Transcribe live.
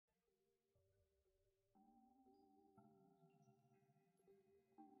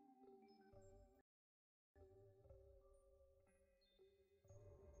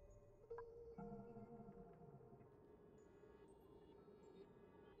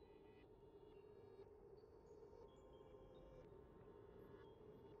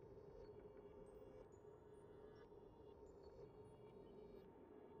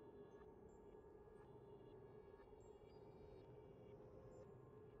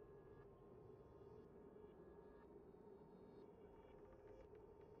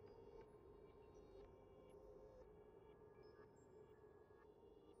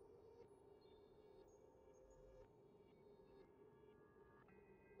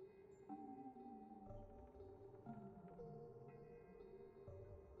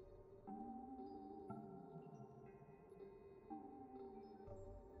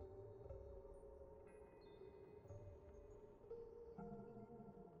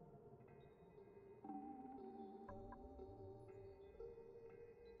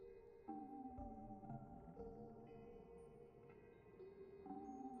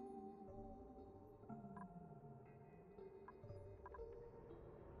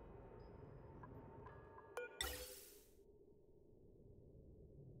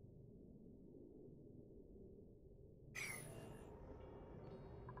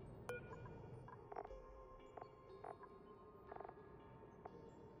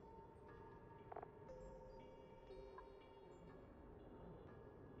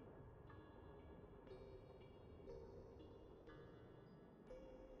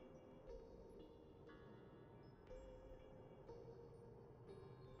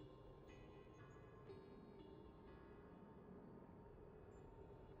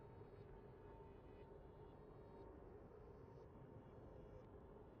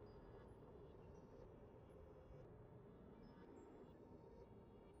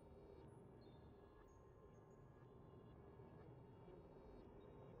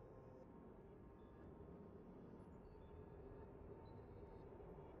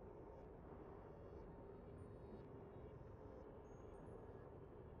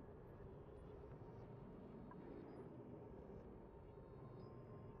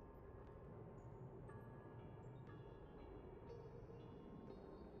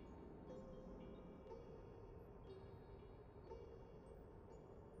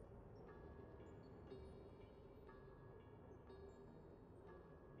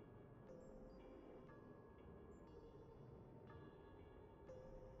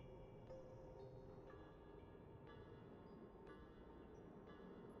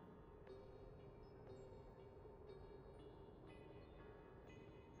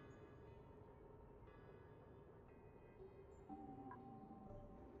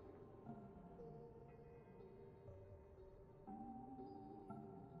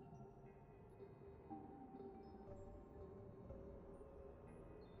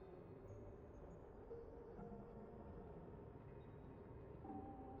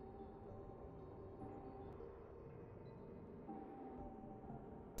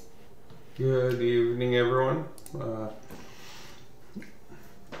Good evening, everyone.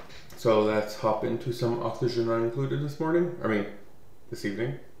 So let's hop into some oxygen not included this morning. This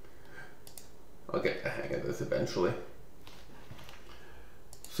evening. I'll get the hang of this eventually.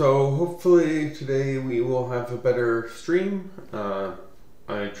 So hopefully today we will have a better stream.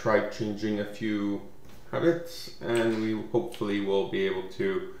 I tried changing a few habits, and we hopefully will be able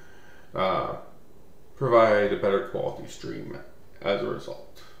to provide a better quality stream as a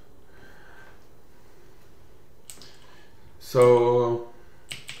result. So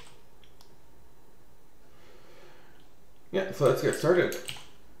so let's get started.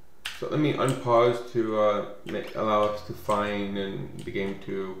 So let me unpause to allow us to find in the game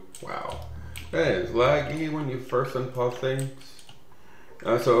to, wow, that is laggy when you first unpause things.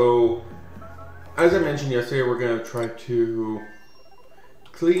 So as I mentioned yesterday, we're going to try to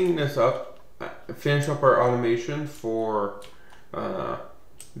clean this up, finish up our automation for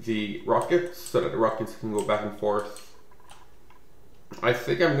the rockets so that the rockets can go back and forth. I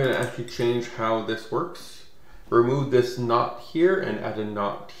think I'm going to actually change how this works. Remove this knot here and add a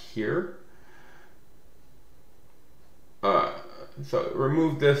knot here. So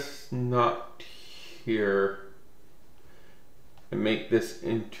remove this knot here and make this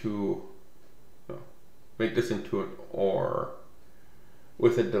into an OR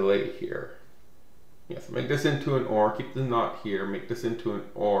with a delay here. Yes, make this into an OR, keep the knot here, make this into an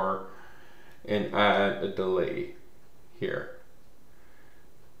OR, and add a delay here.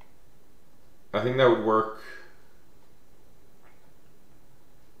 I think that would work.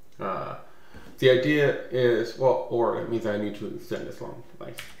 The idea is, or it means I need to extend this long.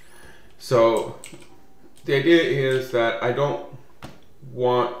 So the idea is that I don't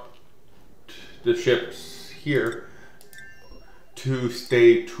want the ships here to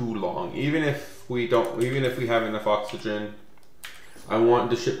stay too long. Even if we have enough oxygen, I want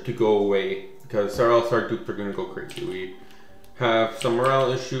the ship to go away, because or else our dupes are going to go crazy. We have some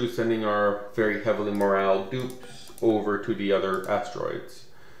morale issues sending our very heavily morale dupes over to the other asteroids.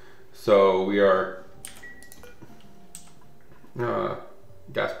 So we are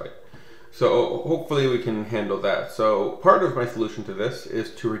gas pipe. So hopefully we can handle that. So part of my solution to this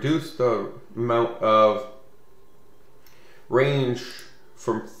is to reduce the amount of range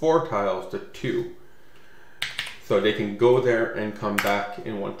from 4 tiles to 2. So they can go there and come back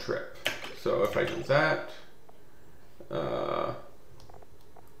in one trip. So if I do that,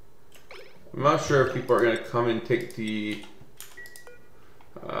 I'm not sure if people are going to come and take the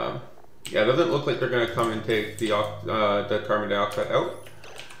it doesn't look like they're going to come and take the carbon dioxide out.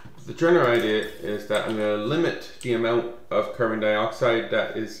 The general idea is that I'm going to limit the amount of carbon dioxide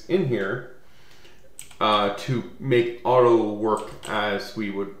that is in here to make auto work as we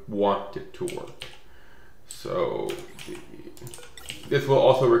would want it to work. So this will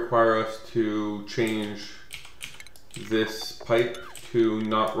also require us to change this pipe to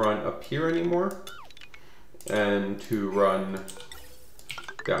not run up here anymore and to run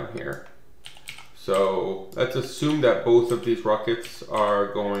down here. So let's assume that both of these rockets are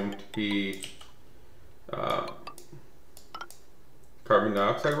going to be carbon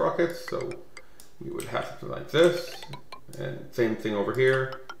dioxide rockets. So we would have something like this, and same thing over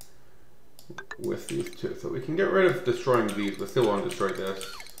here with these two. So we can get rid of destroying these, but still want to destroy this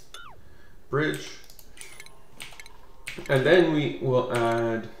bridge. And then we will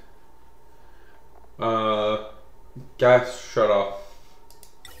add gas shutoff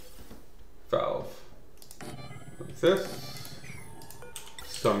valve like this,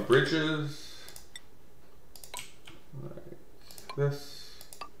 some bridges like this,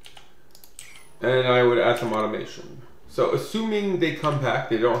 and I would add some automation. So assuming they come back,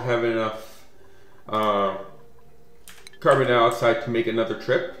 they don't have enough carbon dioxide to make another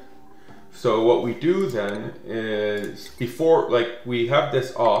trip. So what we do then is, before, we have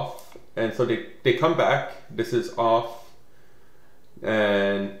this off, and so they come back, this is off,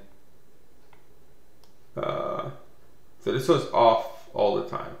 and so this was off all the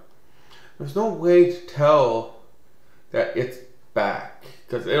time. There's no way to tell that it's back,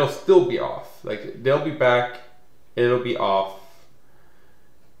 because it'll still be off. They'll be back, it'll be off,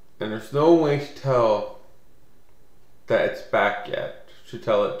 and there's no way to tell that it's back yet, to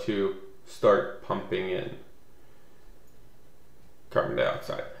tell it to start pumping in carbon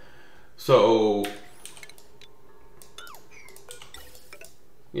dioxide. So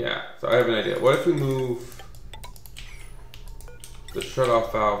so I have an idea. What if we move the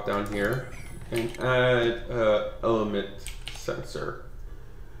shutoff valve down here and add element sensor,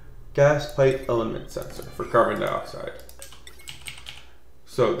 gas pipe element sensor for carbon dioxide.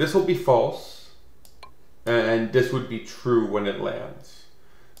 So this will be false, and this would be true when it lands.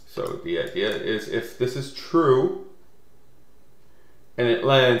 So the idea is if this is true and it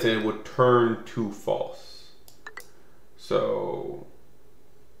lands, and it would turn to false. So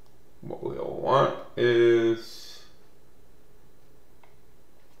what we'll want is,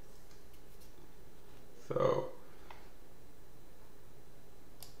 so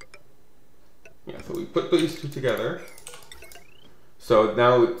we put these two together. So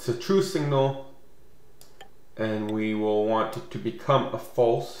now it's a true signal, and we will want it to become a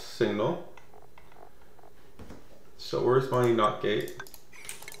false signal. So where's my NOT gate?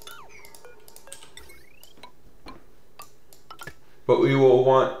 But we will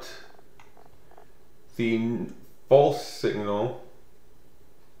want the false signal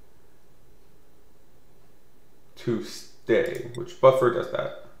to stay. Which buffer does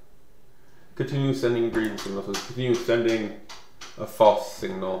that? Continue sending green signals. So continue sending a false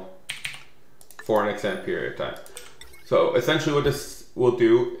signal for an extended period of time. So essentially what this will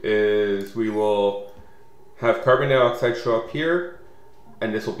do is we will have carbon dioxide show up here,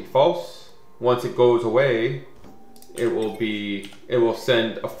 and this will be false. Once it goes away, it will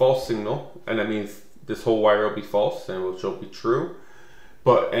send a false signal, and that means this whole wire will be false and it will be true.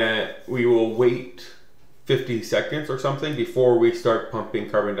 But we will wait 50 seconds or something before we start pumping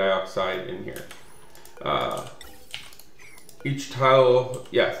carbon dioxide in here. Each tile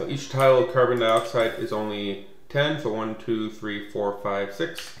of carbon dioxide is only 10, so 1, 2, 3, 4, 5,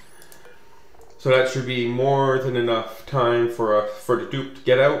 6. So that should be more than enough time for the dupe to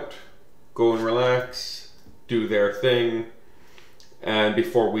get out, go and relax, do their thing, and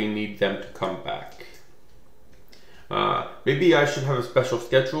before we need them to come back. Maybe I should have a special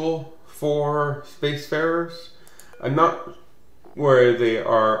schedule for spacefarers. I'm not where they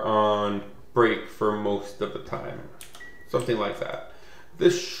are on break for most of the time. Something like that.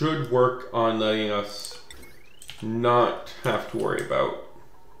 This should work on letting us not have to worry about.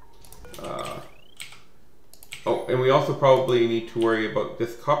 Oh, and we also probably need to worry about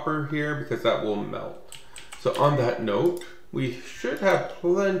this copper here because that will melt. So on that note, we should have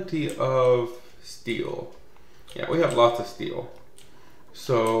plenty of steel. Yeah, we have lots of steel.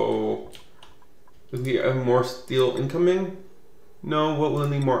 So do we have more steel incoming? No, we'll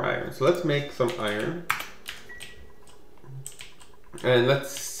need more iron. So let's make some iron. And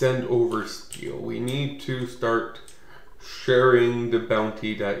let's send over steel. We need to start sharing the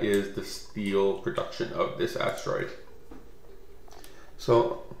bounty that is the steel production of this asteroid.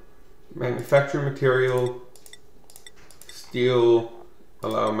 So manufacture material, steel,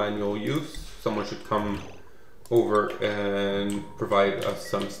 allow manual use. Someone should come over and provide us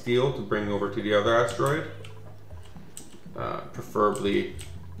some steel to bring over to the other asteroid. Preferably,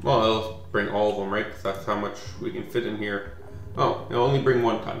 well, it'll bring all of them, right? Because that's how much we can fit in here. Oh, it'll only bring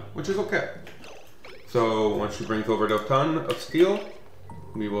 1 ton, which is okay. So once she brings over the ton of steel,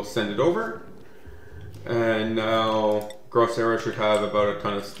 we will send it over. And now Grossera should have about a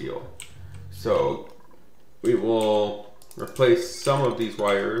ton of steel. So we will replace some of these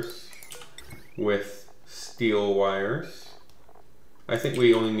wires with steel wires. I think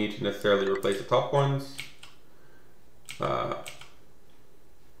we only need to necessarily replace the top ones.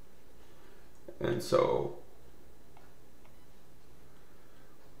 And so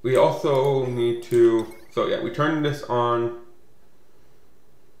we also need to, so yeah, we turn this on,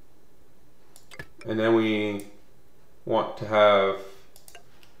 and then we want to have,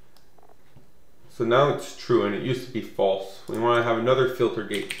 so now it's true and it used to be false. We want to have another filter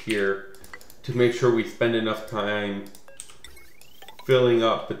gate here to make sure we spend enough time filling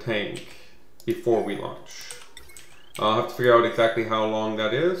up the tank before we launch. I'll have to figure out exactly how long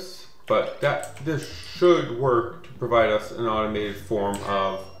that is, but this should work to provide us an automated form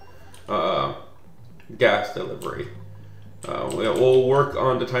of gas delivery. We'll work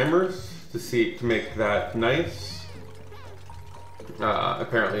on the timers to make that nice.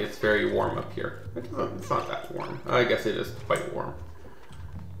 Apparently it's very warm up here. It's not that warm. I guess it is quite warm.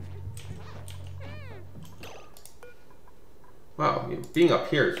 Wow, being up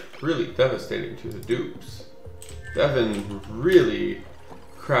here is really devastating to the dupes. Devin really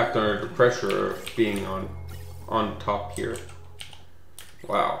cracked under the pressure of being on top here.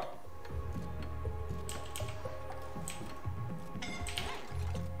 Wow.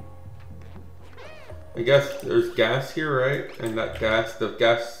 I guess there's gas here, right? And that gas, the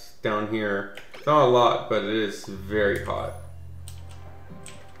gas down here, it's not a lot, but it is very hot.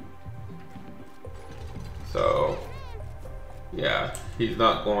 So, yeah, he's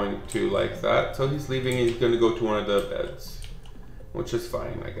not going to like that. So he's leaving and he's going to go to one of the beds, which is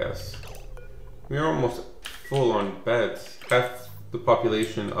fine, I guess. We're almost full on beds. Half the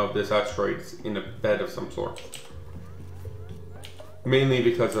population of this asteroid is in a bed of some sort. mainly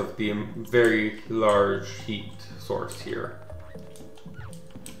because of the very large heat source here.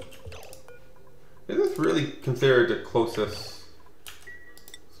 Is this really considered the closest?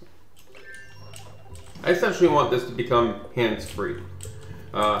 I essentially want this to become hands-free.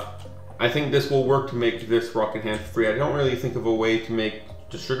 I think this will work to make this rocket hands-free. I don't really think of a way to make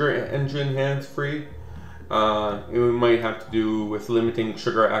the sugar engine hands-free. It might have to do with limiting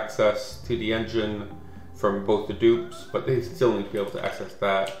sugar access to the engine from both the dupes, but they still need to be able to access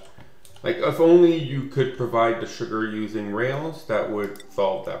that. Like, if only you could provide the sugar using rails, that would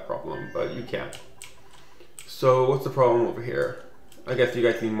solve that problem, but you can't. So what's the problem over here? I guess you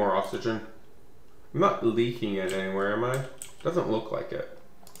guys need more oxygen. I'm not leaking it anywhere, am I? Doesn't look like it.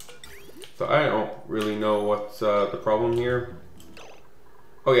 So I don't really know what's the problem here.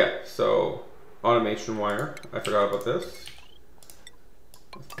 Oh yeah, so automation wire. I forgot about this.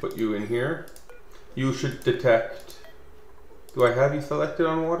 Let's put you in here. You should detect. Do I have you selected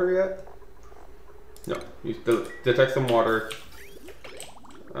on water yet? No. You detect some water.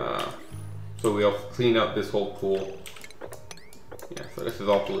 So we'll clean up this whole pool. Yeah, so this is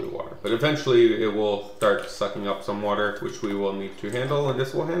all polluted water. But eventually it will start sucking up some water, which we will need to handle, and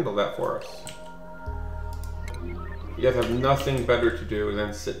this will handle that for us. You guys have nothing better to do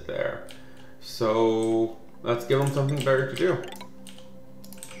than sit there. So let's give them something better to do.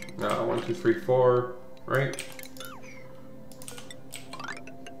 1, 2, 3, 4, right?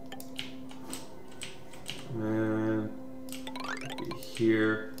 And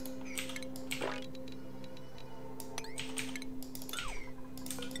here.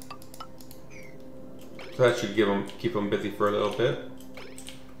 So that should keep them busy for a little bit.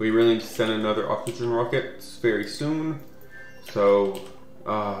 We really need to send another oxygen rocket very soon. So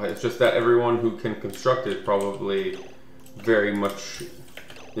it's just that everyone who can construct it probably very much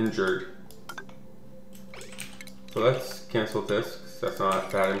injured. So let's cancel this, because that's not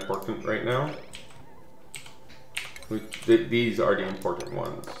that important right now. These are the important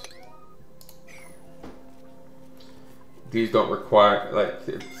ones. These don't require, like,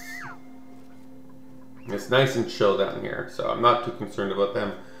 it's nice and chill down here, so I'm not too concerned about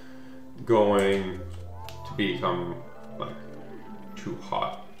them going to become, like, too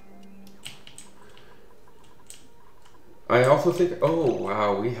hot. I also think, oh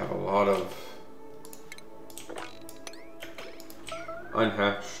wow, we have a lot of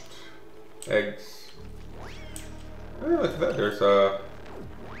unhatched eggs. Oh, look at that, there's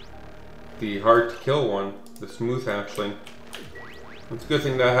the hard to kill one, the smooth hatchling. It's a good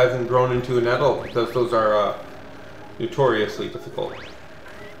thing that hasn't grown into an adult, because those are notoriously difficult.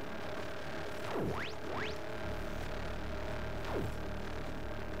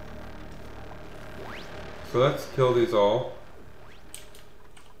 So let's kill these all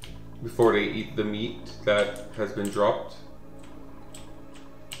before they eat the meat that has been dropped.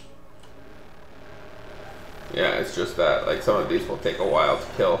 Yeah, it's just that, like, some of these will take a while to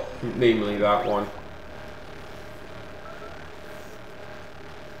kill, namely that one.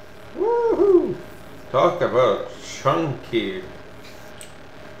 Woohoo! Talk about chunky.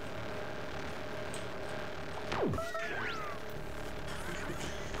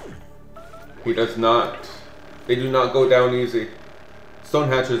 He does not. They do not go down easy. Stone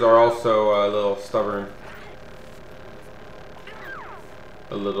hatches are also a little stubborn.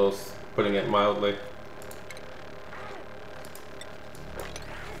 A little, putting it mildly.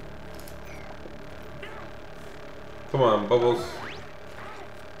 Come on, Bubbles.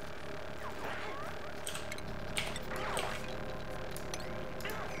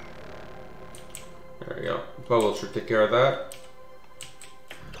 There we go. Bubbles should take care of that.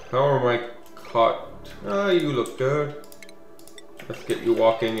 How are my caught? Ah, you look good. Let's get you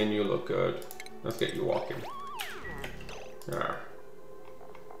walking and you look good. Let's get you walking. There.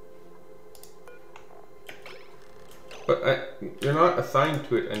 But you're not assigned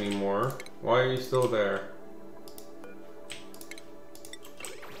to it anymore. Why are you still there?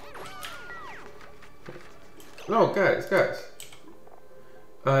 No, guys.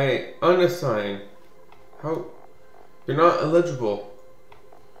 I unassign. How? You're not eligible.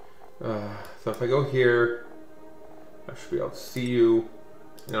 So if I go here, I should be able to see you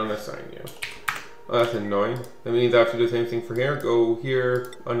and unassign you. Oh, that's annoying. That means I have to do the same thing for here. Go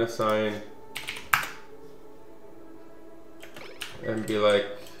here, unassign, and be like,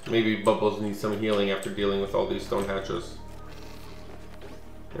 maybe Bubbles needs some healing after dealing with all these stone hatches.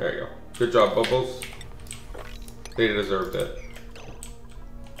 There you go. Good job, Bubbles. They deserved it.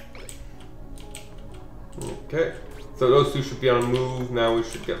 Okay. So those two should be on a move. Now we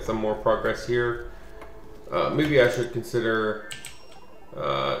should get some more progress here. Maybe I should consider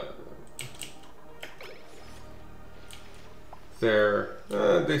there.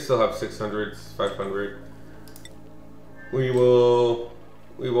 They still have 600, 500. We will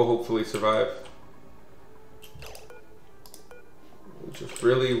hopefully survive. We just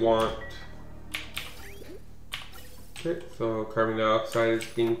really want. Okay, so carbon dioxide is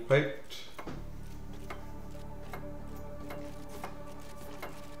being piped.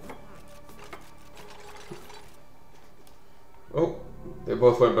 Oh, they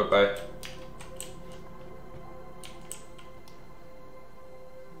both went bye-bye.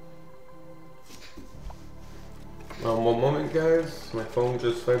 One moment, guys. My phone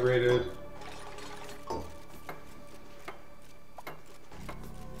just vibrated.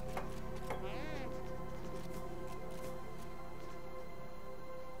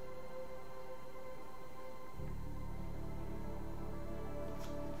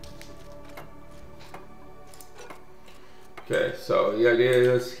 Okay, so the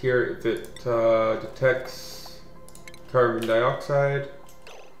idea is here, if it detects carbon dioxide.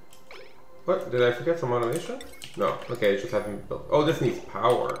 What? Did I forget some automation? No. Okay, it just hasn't built. Oh, this needs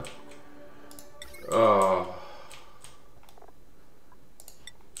power. Oh.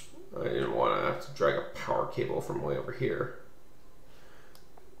 I didn't want to have to drag a power cable from way over here.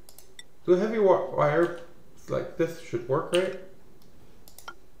 Do a heavy wire like this should work, right?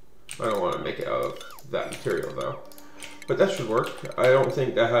 I don't want to make it out of that material though. But that should work. I don't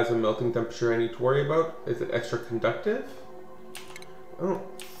think that has a melting temperature I need to worry about. Is it extra conductive? I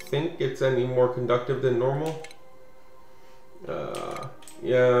don't think it's any more conductive than normal.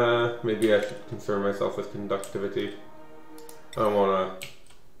 Yeah, maybe I should concern myself with conductivity. I don't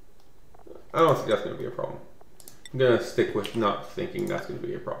think that's going to be a problem. I'm going to stick with not thinking that's going to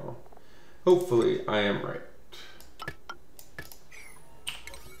be a problem. Hopefully I am right.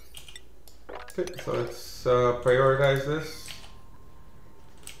 Okay, so let's prioritize this.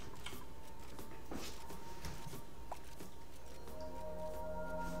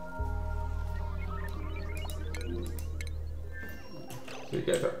 So you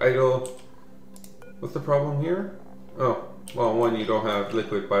guys are idle. What's the problem here? Oh, well, one, you don't have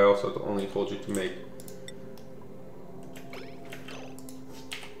liquid, but I also only told you to make.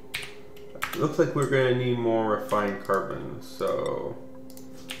 It looks like we're going to need more refined carbon, so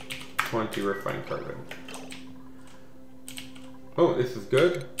 20 refined carbon. Oh, this is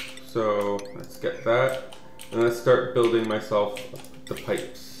good. So let's get that. And let's start building myself the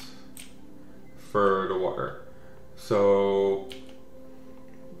pipes for the water. So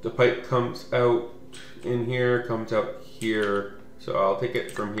the pipe comes out in here, comes out here. So I'll take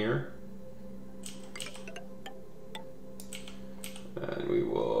it from here. And we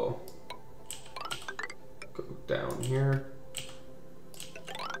will go down here.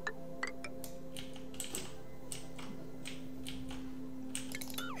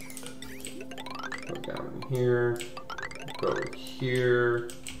 Go down here. Go here.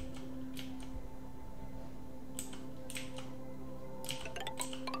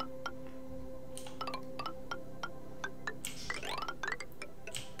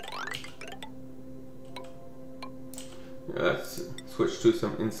 Let's switch to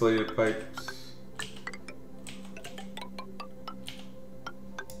some insulated pipes.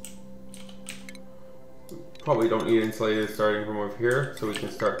 Probably don't need insulated starting from over here, so we can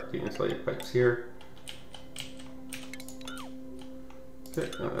start the insulated pipes here.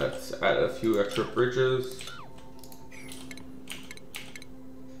 Okay, now let's add a few extra bridges.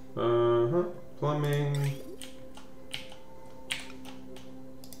 Plumbing.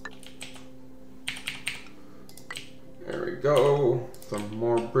 There we go. Some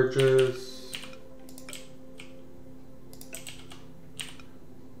more bridges.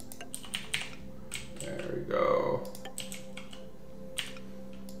 There we go.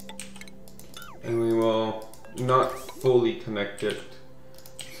 And we will not fully connect it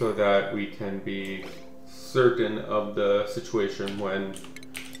so that we can be certain of the situation when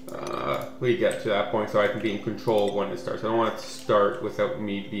we get to that point, so I can be in control of when it starts. I don't want it to start without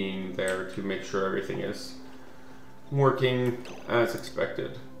me being there to make sure everything is working as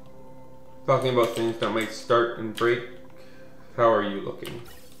expected. Talking about things that might start and break, how are you looking?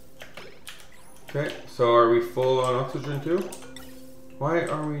 Okay, so are we full on oxygen too? Why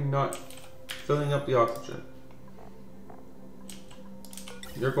are we not filling up the oxygen?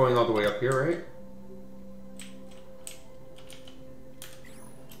 You're going all the way up here, right?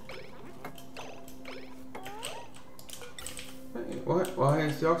 What? Why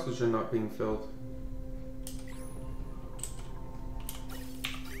is the oxygen not being filled?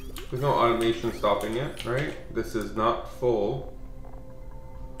 There's no automation stopping it, right? This is not full.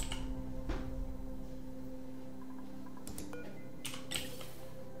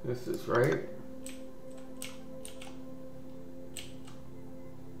 This is right.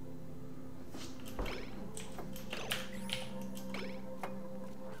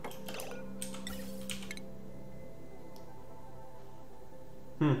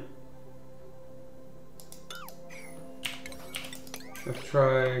 Let's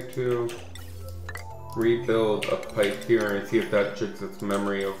try to rebuild a pipe here and see if that jigs its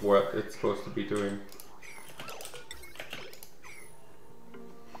memory of what it's supposed to be doing.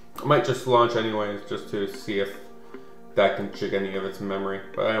 I might just launch anyways, just to see if that can jig any of its memory.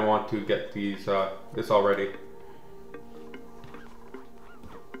 But I want to get these this all ready.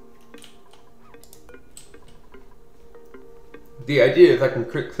 The idea is I can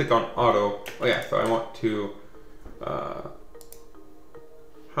click on auto. Oh yeah, so I want to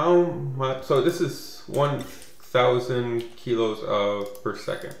how much? So this is 1,000 kilos of per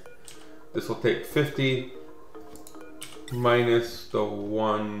second. This will take 50 minus the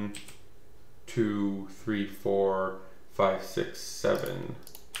 1, 2, 3, 4, 5, 6, 7.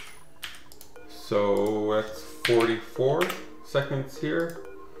 So that's 44 seconds here.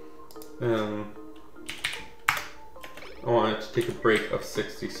 And I want it to take a break of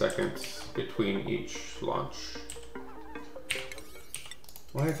 60 seconds between each launch.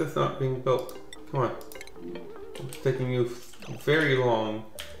 Why is this not being built? Come on. It's taking you very long.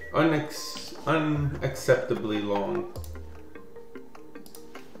 Unacceptably long.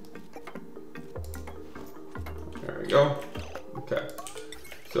 There we go. Okay.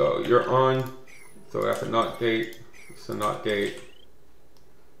 So you're on. So that's a not gate. It's a not gate.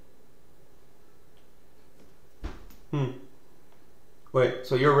 Wait,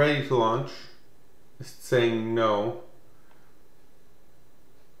 so you're ready to launch. It's saying no.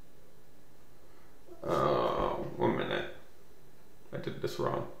 1 minute. I did this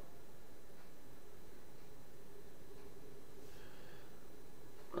wrong.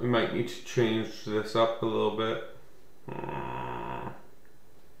 I might need to change this up a little bit.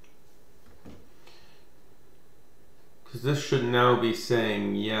 Because this should now be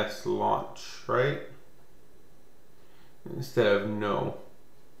saying yes, launch, right? Instead of no,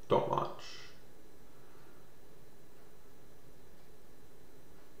 don't launch.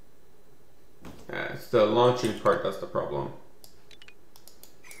 Yeah, it's the launching part that's the problem.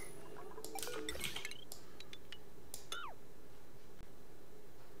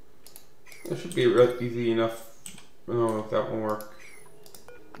 It should be real easy enough. I don't know if that won't work.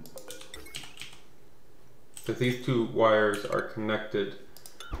 Because these two wires are connected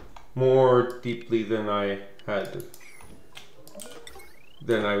more deeply than I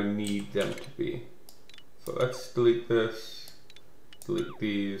need them to be. So let's delete this, delete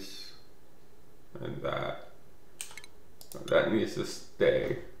these, and that. That needs to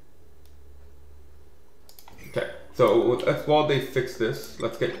stay. Okay, so while they fix this,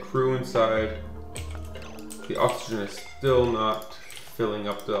 let's get crew inside. The oxygen is still not filling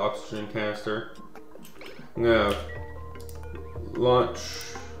up the oxygen canister. I'm gonna launch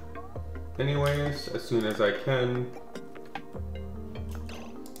anyways as soon as I can.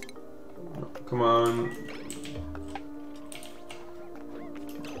 Come on.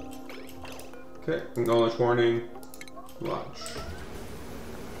 Okay, acknowledge warning. Launch.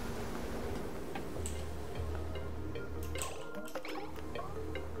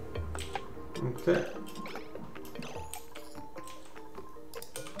 Okay.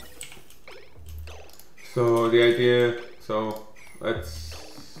 So the idea, so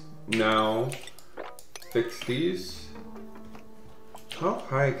let's now fix these. How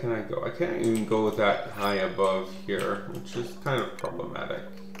high can I go? I can't even go that high above here, which is kind of problematic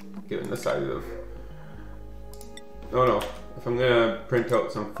given the size of... Oh no, if I'm gonna print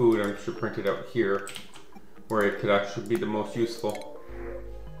out some food, I should print it out here where it could actually be the most useful.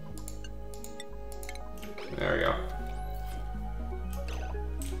 There we go.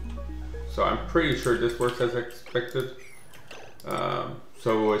 So I'm pretty sure this works as expected.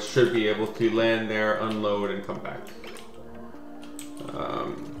 So it should be able to land there, unload, and come back.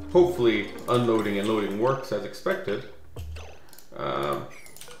 Hopefully unloading and loading works as expected.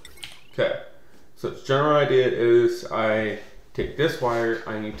 Okay, so the general idea is I take this wire,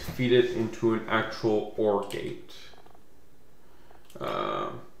 I need to feed it into an actual OR gate.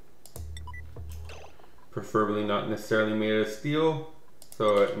 Preferably not necessarily made of steel,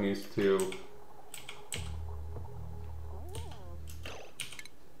 so it needs to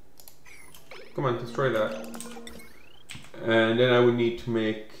come on, destroy that. And then I would need to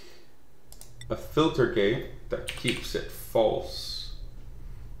make a filter gate that keeps it false.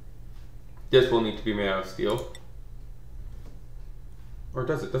 This will need to be made out of steel. Or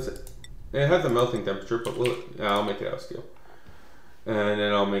does it? Does it? It has a melting temperature, but yeah, I'll make it out of steel. And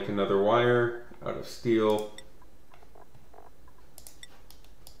then I'll make another wire out of steel.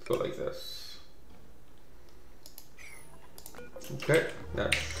 Go like this. Okay,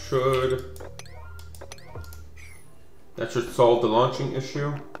 that should solve the launching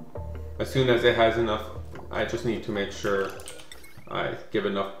issue. As soon as it has enough, I just need to make sure I give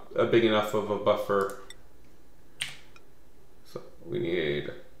a big enough of a buffer. So we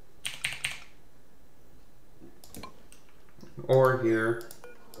need ore here.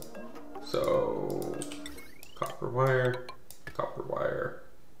 So copper wire, copper wire.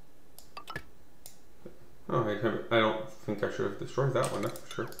 Oh, I don't think I should have destroyed that one, that's for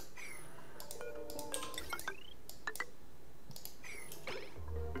sure.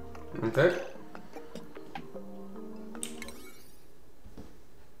 Okay.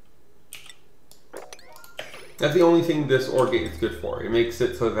 That's the only thing this OR gate is good for. It makes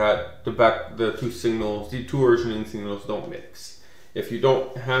it so that the two signals, the two originating signals don't mix. If you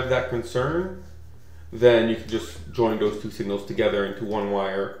don't have that concern, then you can just join those two signals together into one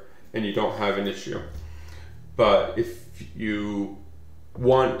wire and you don't have an issue. But if you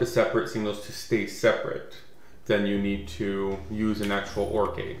want the separate signals to stay separate, then you need to use an actual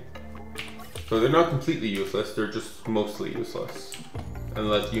OR gate. So they're not completely useless, they're just mostly useless.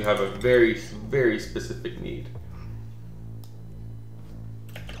 Unless you have a very, very specific need.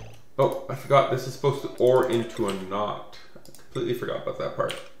 Oh, I forgot this is supposed to OR into a knot. I completely forgot about that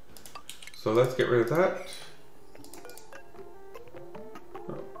part. So let's get rid of that.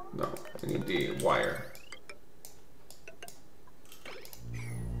 Oh, no, I need the wire.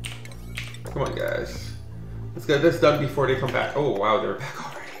 Come on, guys. Let's get this done before they come back. Oh, wow, they're back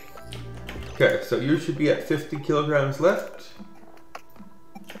already. Okay, so you should be at 50 kilograms left.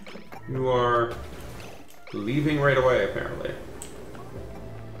 You are leaving right away, apparently.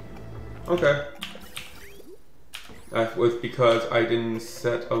 Okay. That was because I didn't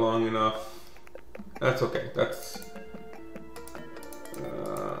set a long enough. That's okay. That's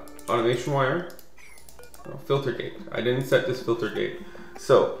automation wire. Oh, filter gate. I didn't set this filter gate.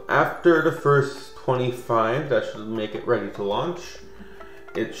 So after the first 25, that should make it ready to launch.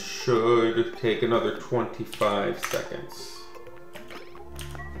 It should take another 25 seconds.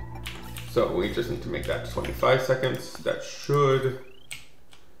 So we just need to make that 25 seconds. That should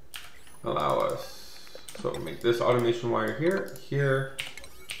allow us. So make this automation wire here,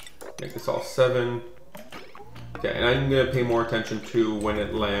 make this all 7. Okay, and I'm gonna pay more attention to when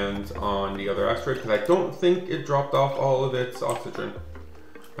it lands on the other asteroid because I don't think it dropped off all of its oxygen.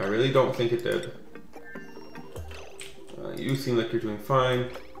 I really don't think it did. You seem like you're doing fine.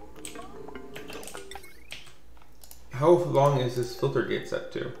 How long is this filter gate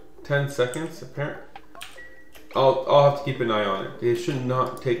set to? 10 seconds, apparently. I'll have to keep an eye on it. It should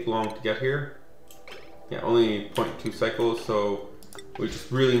not take long to get here. Yeah, only 0.2 cycles, so we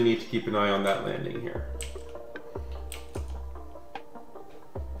just really need to keep an eye on that landing here.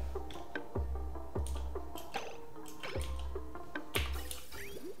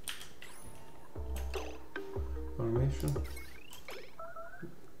 Automation.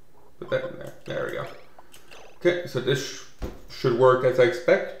 Put that in there. There we go. Okay, so this should work as I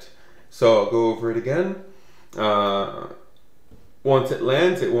expect. So I'll go over it again. Once it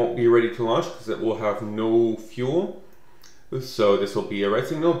lands, it won't be ready to launch because it will have no fuel. So this will be a red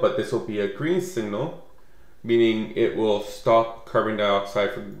signal, but this will be a green signal, meaning it will stop carbon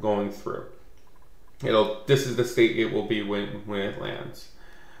dioxide from going through. This is the state it will be when it lands.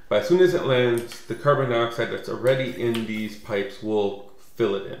 But as soon as it lands, the carbon dioxide that's already in these pipes will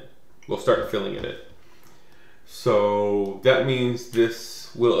fill it in. We'll start filling it in. So that means this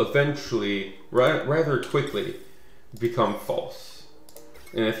will eventually, rather quickly, become false.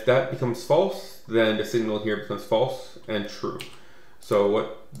 And if that becomes false, then the signal here becomes false and true.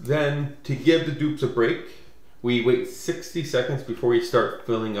 So then, to give the dupes a break, we wait 60 seconds before we start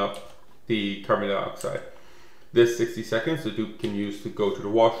filling up the carbon dioxide. This 60 seconds the dupe can use to go to the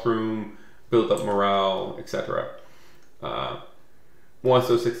washroom, build up morale, etc. Once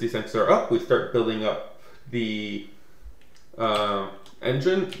those 60 seconds are up, we start building up the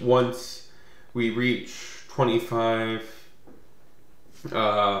engine. Once we reach 25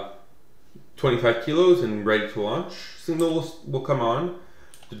 kilos and ready to launch, signal will come on.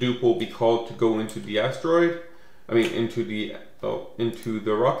 The dupe will be called to go into the asteroid. I mean, into the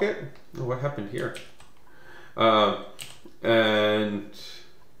rocket. Oh, what happened here?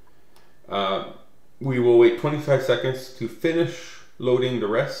 We will wait 25 seconds to finish loading the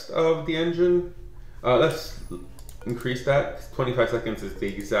rest of the engine. Let's increase that. 25 seconds is the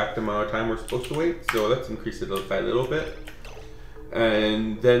exact amount of time we're supposed to wait, so let's increase it by a little bit.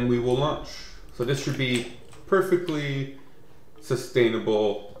 And then we will launch. So this should be perfectly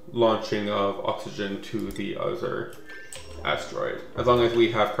sustainable launching of oxygen to the other asteroid, as long as we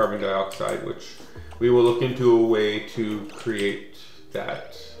have carbon dioxide, which we will look into a way to create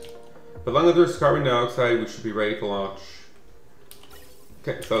that. As long as there's carbon dioxide, we should be ready to launch.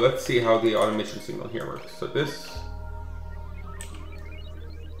 Okay, so let's see how the automation signal here works. So this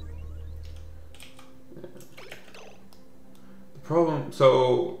problem,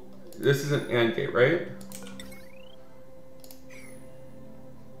 so this is an AND gate, right?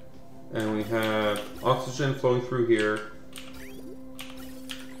 And we have oxygen flowing through here,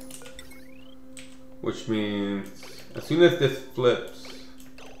 which means as soon as this flips,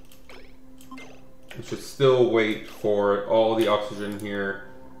 it should still wait for all the oxygen here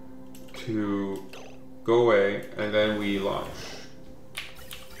to go away, and then we launch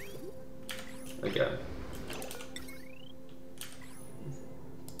again.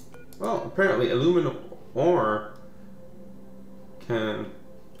 Well, apparently aluminum ore can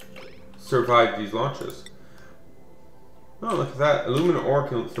survive these launches. Oh, look at that. Aluminum ore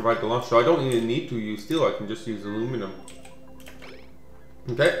can survive the launch, so I don't even need to use steel. I can just use aluminum.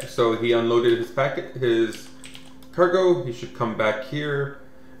 Okay, so he unloaded his cargo. He should come back here.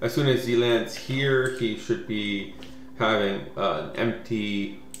 As soon as he lands here, he should be having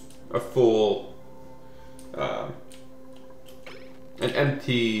a full, an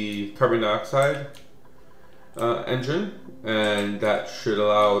empty carbon dioxide engine, and that should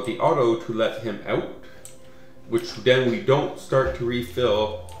allow the auto to let him out, which then we don't start to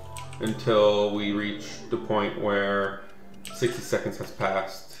refill until we reach the point where 60 seconds has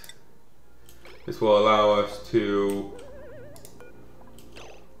passed. This will allow us to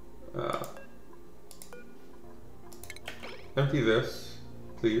empty this,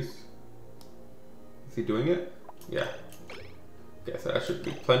 please. Is he doing it? Yeah. Okay, so that should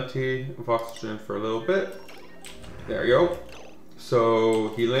be plenty of oxygen for a little bit. There we go. So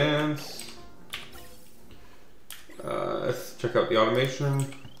he lands. Let's check out the automation.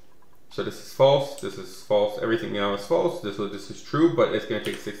 So this is false, this is false, everything now is false. This is true, but it's going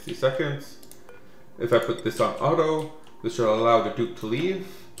to take 60 seconds. If I put this on auto, this should allow the dupe to leave.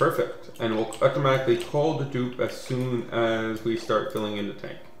 Perfect. And we'll automatically call the dupe as soon as we start filling in the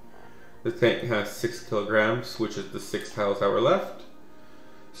tank. The tank has 6 kilograms, which is the 6 tiles that were left.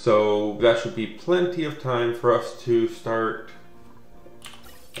 So that should be plenty of time for us to start.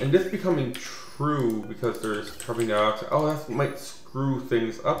 And this becoming true because there's carbon dioxide. Oh, that might screw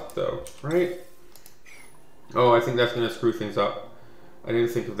things up though, right? Oh, I think that's going to screw things up. I didn't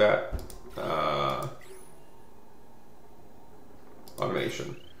think of that.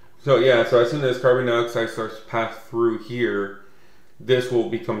 Automation. So yeah, so as soon as carbon dioxide starts to pass through here, this will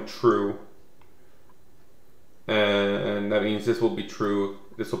become true. And that means this will be true,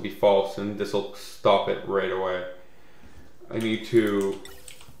 this will be false, and this will stop it right away. I need to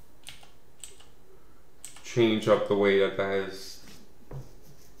change up the way that that is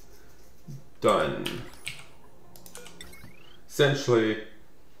done. Essentially,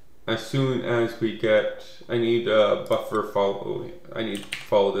 as soon as we get, I need a buffer follow, I need to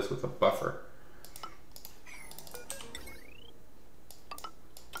follow this with a buffer.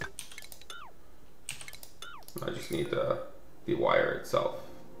 I just need the wire itself.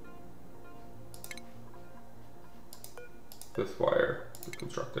 This wire is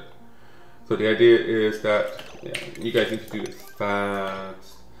constructed. So the idea is that, yeah, you guys need to do this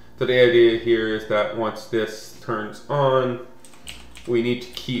fast. So the idea here is that once this turns on, we need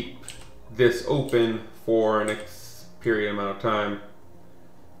to keep this open for an period amount of time.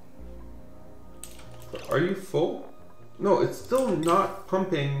 Are you full? No, it's still not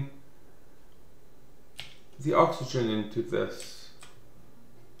pumping the oxygen into this.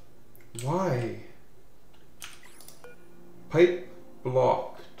 Why? Pipe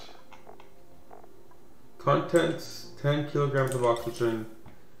blocked. Contents 10 kilograms of oxygen.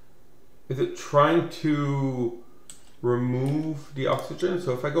 Is it trying to remove the oxygen?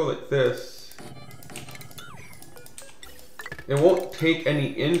 So if I go like this, it won't take any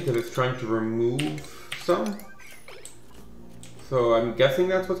in because it's trying to remove some. So I'm guessing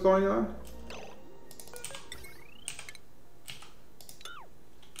that's what's going on.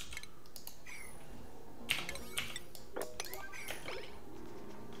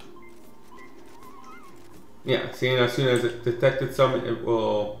 Yeah, seeing as soon as it detected some, it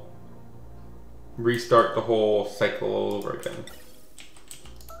will restart the whole cycle all over again.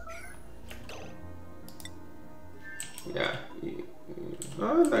 Yeah,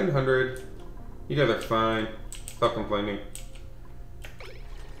 900. You guys are fine. Stop complaining.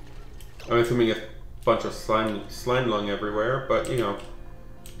 I'm assuming it's a bunch of slime lung everywhere, but you know,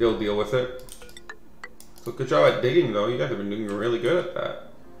 they'll deal with it. So good job at digging though. You guys have been doing really good at that.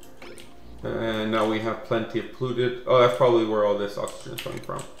 And now we have plenty of polluted. Oh, that's probably where all this oxygen is coming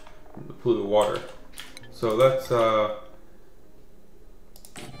from. The polluted water. So let's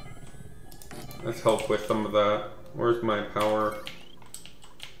help with some of that. Where's my power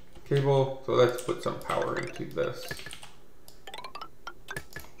cable? So let's put some power into this.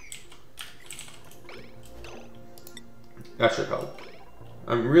 That should help.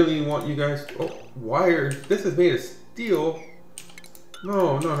 I really want you guys. Oh, wire. This is made of steel.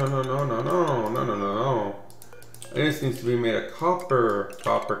 No, no, no, no, no, no, no, no, no, no, no. This needs to be made of copper.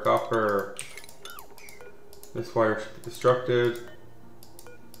 Copper, copper. This wire should be destructed.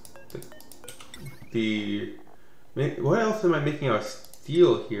 What else am I making out of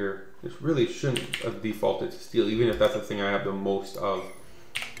steel here? This really shouldn't have defaulted to steel, even if that's the thing I have the most of.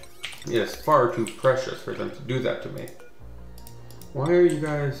 It is far too precious for them to do that to me. Why are you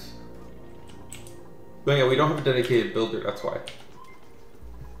guys... But yeah, we don't have a dedicated builder, that's why.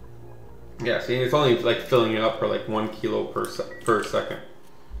 Yeah, see, it's only like filling it up for like 1 kilo per second.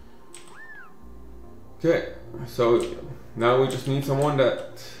 Okay, so now we just need someone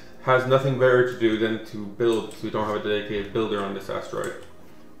that has nothing better to do than to build, because we don't have a dedicated builder on this asteroid.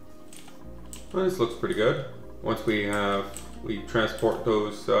 Well, this looks pretty good. Once we transport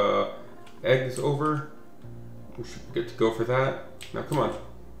those eggs over, we should be good to go for that. Now come on.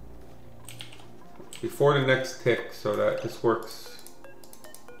 Before the next tick, so that this works.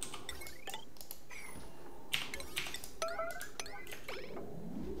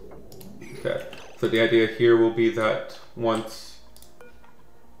 Okay, so the idea here will be that once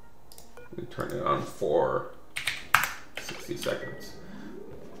we turn it on for 60 seconds.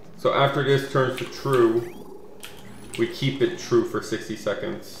 So after this turns to true, we keep it true for 60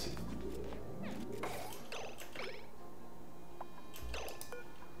 seconds.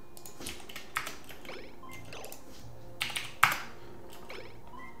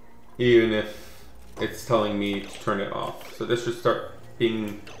 Even if it's telling me to turn it off. So this should start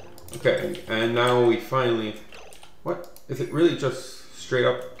being... Okay, and now we finally... What? Is it really just straight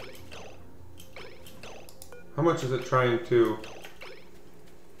up? How much is it trying to...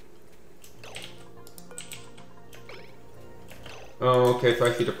 Oh, okay, so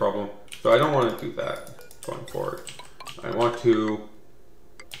I see the problem. So I don't want to do that going forward. I want to...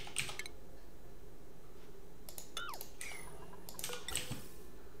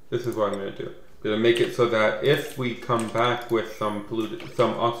 This is what I'm going to do. I'm going to make it so that if we come back with some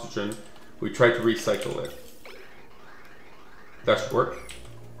oxygen, we try to recycle it. That should work.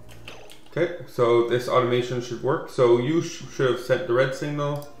 Okay, so this automation should work. So you should have sent the red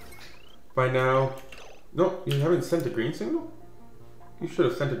signal by now. No, you haven't sent the green signal? You should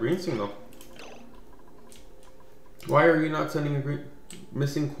have sent a green signal. Why are you not sending a green?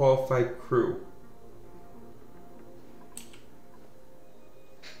 Missing qualified crew.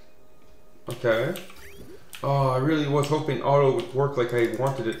 Okay. Oh, I really was hoping auto would work like I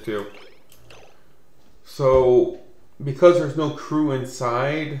wanted it to. So, because there's no crew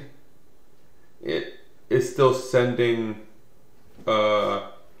inside, it is still sending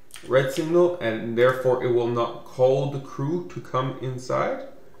red signal, and therefore it will not call the crew to come inside.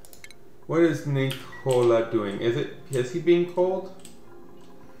 What is Nicola doing? Is he being called?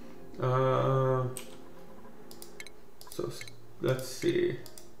 So let's see.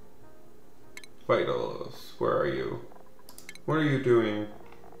 Vitals, where are you? What are you doing?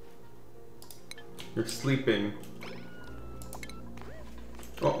 You're sleeping.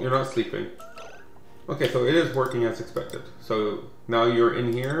 Oh, you're not sleeping. Okay, so it is working as expected. So now you're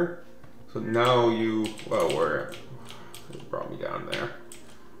in here. So now you, well, it brought me down there.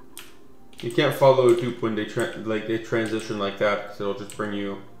 You can't follow a dupe when they transition like that, because it'll just bring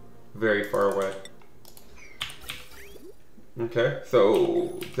you very far away. Okay,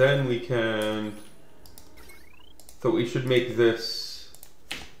 so then we can, so we should make this,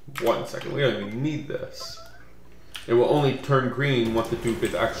 1 second, we don't even need this. It will only turn green once the dupe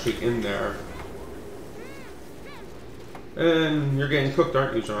is actually in there. And you're getting cooked,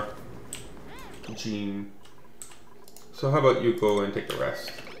 aren't you, Jean? So how about you go and take a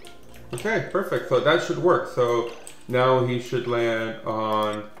rest? Okay, perfect, so that should work. So now he should land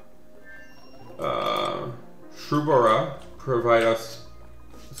on Shrubora, provide us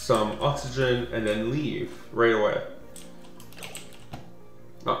some oxygen, and then leave right away.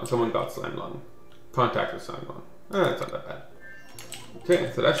 Oh, someone got slammed on. Contact was slammed on. That's not that bad.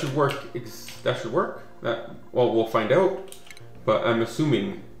 Okay, so that should work. That should work. Well, we'll find out. But I'm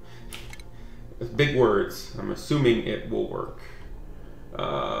assuming, big words, I'm assuming it will work.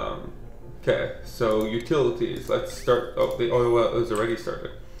 Okay, so utilities. Let's start. Oh, the oil is already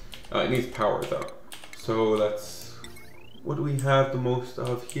started. It needs power though. So let's. What do we have the most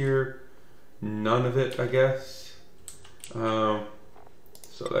of here? None of it, I guess. So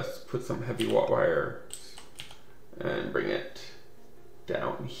let's put some heavy wire and bring it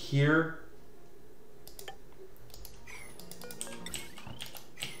down here.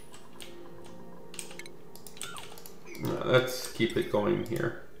 Let's keep it going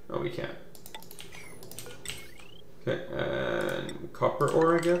here. Oh, we can't. Okay, and copper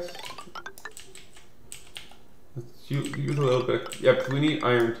ore, I guess. Let's use a little bit. Yeah, because we need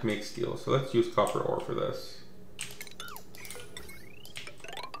iron to make steel, so let's use copper ore for this.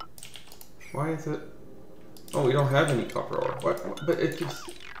 Why is it? Oh, we don't have any copper ore. What? But it just.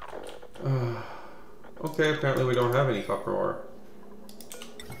 Okay, apparently we don't have any copper ore.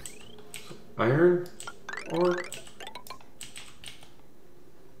 Iron ore?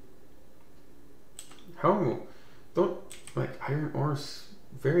 How? Don't, like, iron ore's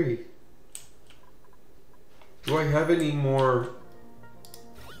very... Do I have any more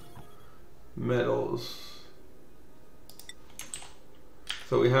metals?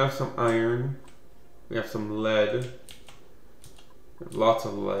 So we have some iron, we have some lead, we have lots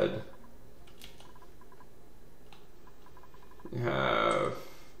of lead. We have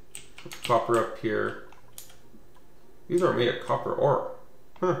copper up here. These are made of copper ore.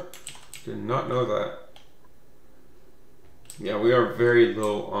 Huh, did not know that. Yeah, we are very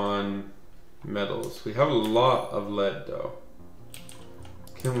low on metals. We have a lot of lead though.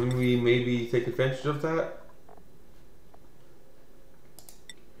 Can we maybe take advantage of that?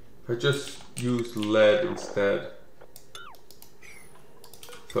 If I just use lead instead.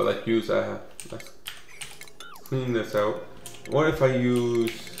 So like use let's clean this out. What if I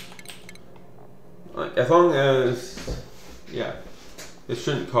use, as long as, yeah, this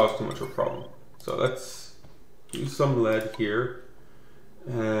shouldn't cause too much of a problem. So let's use some lead here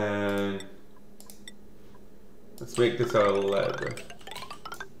and let's make this out of lead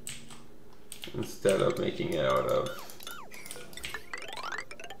instead of making it out of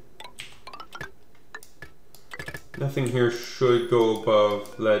nothing. Here should go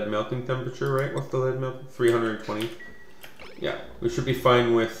above lead melting temperature, right? What's the lead melting? 320. Yeah, we should be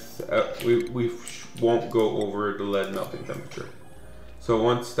fine with, we won't go over the lead melting temperature. So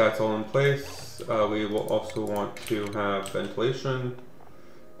once that's all in place, we will also want to have ventilation.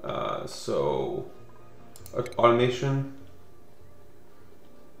 So automation.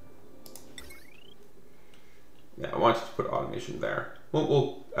 Yeah, I want to put automation there.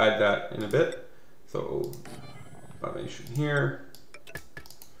 We'll add that in a bit. So automation here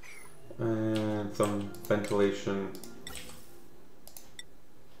and some ventilation.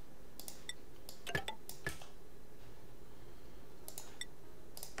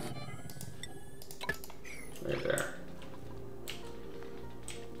 Right there.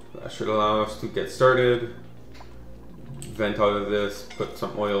 That should allow us to get started. Vent out of this, put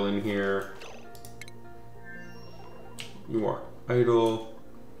some oil in here. You are idle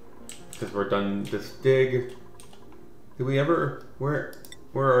because we're done this dig. Did we ever, where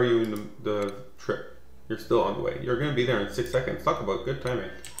are you in the trip? You're still on the way. You're gonna be there in 6 seconds. Talk about good timing.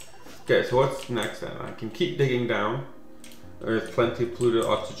 Okay, so what's next then? I can keep digging down. There's plenty of polluted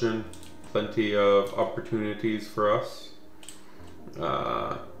oxygen, plenty of opportunities for us.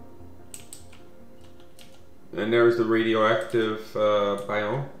 And there's the radioactive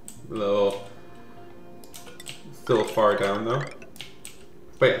biome. A little, still far down though.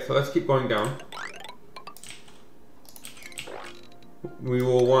 But yeah, so let's keep going down. We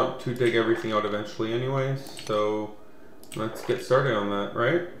will want to dig everything out eventually anyways, so let's get started on that,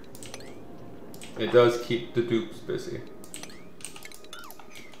 right? It does keep the dupes busy.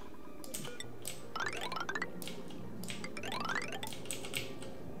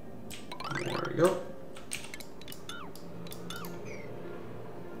 There we go.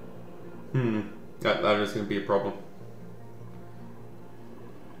 That is going to be a problem.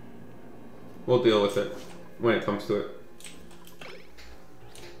 We'll deal with it when it comes to it.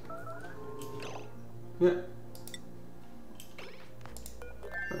 Yeah.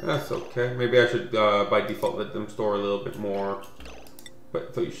 That's okay. Maybe I should, by default, let them store a little bit more.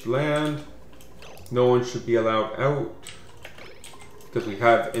 But so you should land. No one should be allowed out. Because we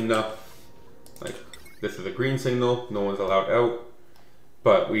have enough. Like, this is a green signal. No one's allowed out.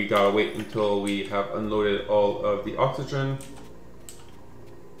 But we gotta wait until we have unloaded all of the oxygen.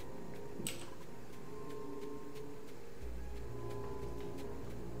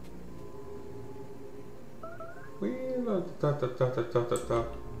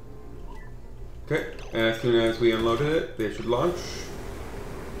 Okay, and as soon as we unloaded it, they should launch.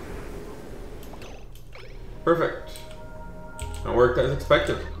 Perfect. It worked as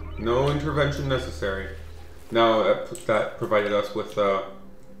expected. No intervention necessary. Now that provided us with a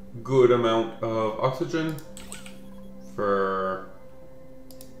good amount of oxygen for,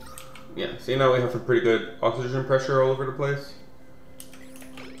 yeah, see, now we have some pretty good oxygen pressure all over the place.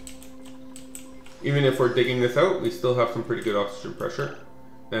 Even if we're digging this out, we still have some pretty good oxygen pressure.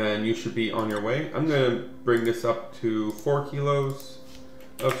 And you should be on your way. I'm gonna bring this up to 4 kilos.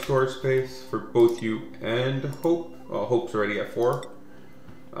 of storage space for both you and Hope. Well, Hope's already at 4.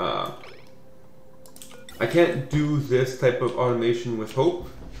 I can't do this type of automation with Hope,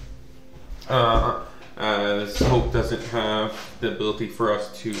 as Hope doesn't have the ability for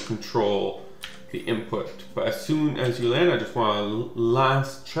us to control the input. But as soon as you land, I just want to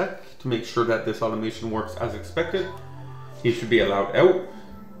last check to make sure that this automation works as expected. He should be allowed out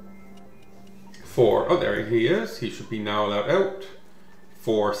for, oh, there he is. He should be now allowed out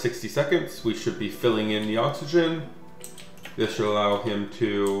for 60 seconds. We should be filling in the oxygen. This should allow him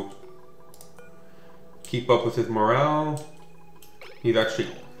to keep up with his morale. He's actually,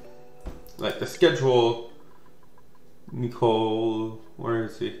 like, the schedule, Nicole, where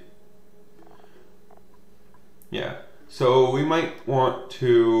is he? Yeah, so we might want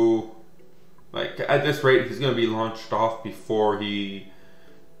to, like, at this rate, he's going to be launched off before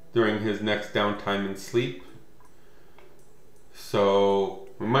during his next downtime and sleep. So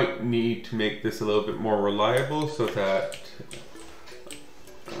we might need to make this a little bit more reliable so that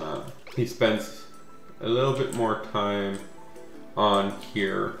he spends a little bit more time on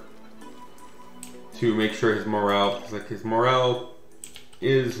here to make sure his morale, because like his morale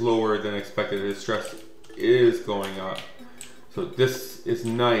is lower than expected, his stress is going up. So this is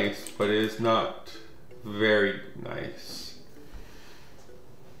nice, but it is not very nice.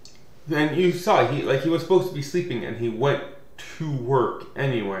 Then you saw he was supposed to be sleeping and he went to work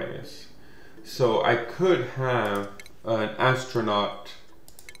anyways. So I could have an astronaut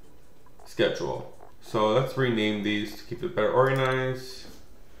schedule. So let's rename these to keep it better organized.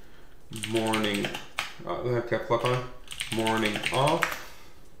 Morning, they have cap lock on. Morning off.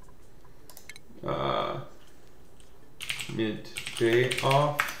 Midday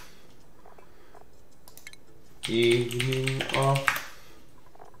off. Evening off.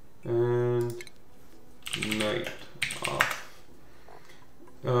 And night off.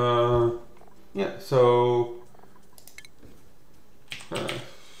 Yeah, so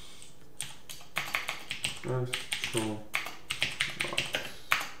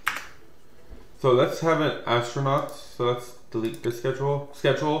so let's have an astronaut. So let's delete the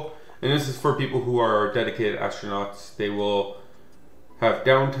schedule. And this is for people who are dedicated astronauts. They will have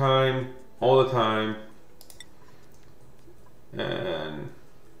downtime all the time. And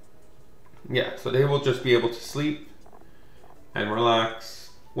yeah, so they will just be able to sleep and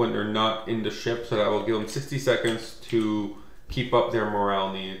relax when they're not in the ship. So that will give them 60 seconds to keep up their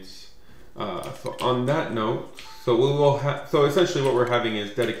morale needs. So on that note, so we will have, so essentially what we're having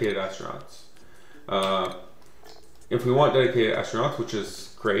is dedicated astronauts. If we want dedicated astronauts, which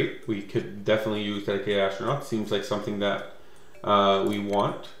is great, we could definitely use dedicated astronauts. Seems like something that we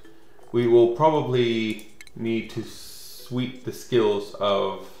want. We will probably need to sweep the skills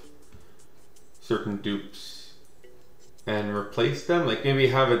of certain dupes and replace them. Like maybe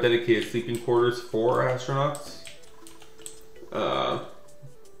have a dedicated sleeping quarters for astronauts.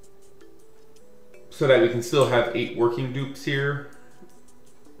 So that we can still have 8 working dupes here.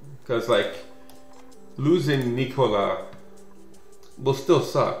 Because like losing Nicola will still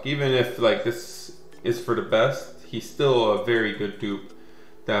suck. Even if like this is for the best, he's still a very good dupe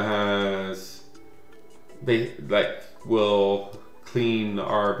that has, they like will clean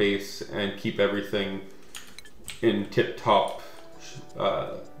our base and keep everything in tip-top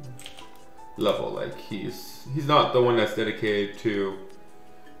level. Like he's not the one that's dedicated to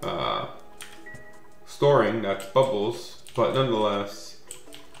storing, that's Bubbles, but nonetheless,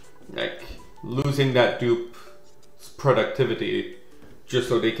 like losing that dupe's productivity just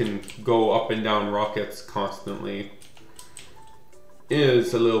so they can go up and down rockets constantly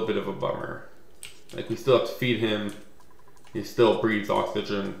is a little bit of a bummer. Like we still have to feed him, he still breathes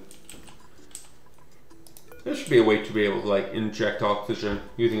oxygen. There should be a way to be able to like inject oxygen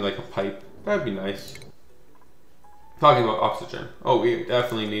using like a pipe. That'd be nice. Talking about oxygen. Oh, we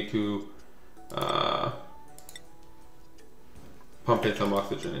definitely need to pump in some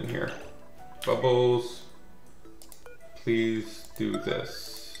oxygen in here. Bubbles, please do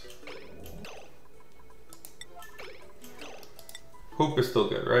this. Hope is still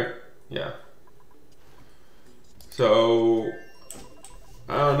good, right? Yeah. So,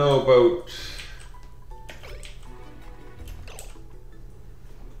 I don't know about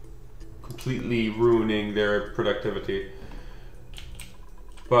completely ruining their productivity.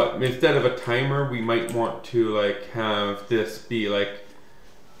 But instead of a timer, we might want to like have this be like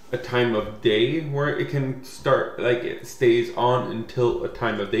a time of day where it can start, like it stays on until a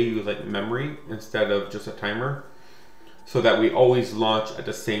time of day, use like memory instead of just a timer. So that we always launch at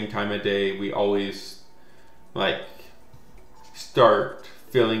the same time of day. We always like start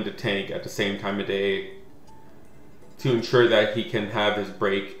filling the tank at the same time of day to ensure that he can have his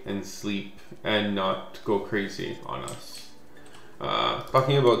break and sleep and not go crazy on us.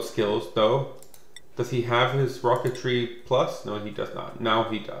 Talking about skills though, does he have his rocketry plus? No, he does not. Now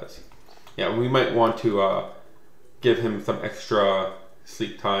he does. Yeah, we might want to give him some extra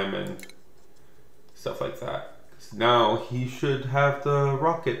sleep time and stuff like that. Now he should have the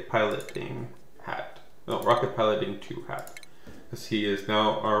rocket piloting hat. No, rocket piloting 2 hat. Because he is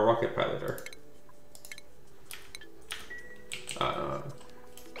now our rocket piloter.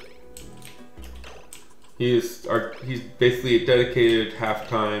 He's basically a dedicated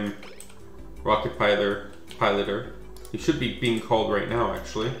half-time rocket piloter. He should be being called right now,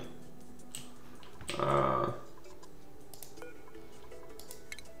 actually.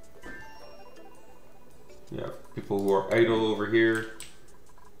 Yeah, people who are idle over here.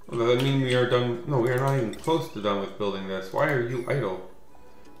 Well, does that mean we are done? No, we are not even close to done with building this. Why are you idle?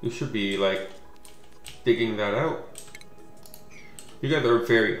 You should be, like, digging that out. You guys are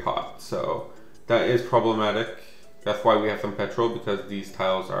very hot, so that is problematic. That's why we have some petrol, because these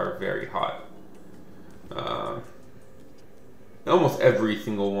tiles are very hot. Almost every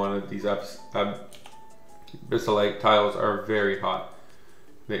single one of these abyssalite tiles are very hot.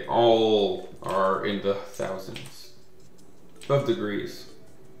 They all are in the thousands of degrees.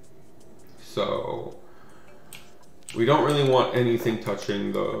 So we don't really want anything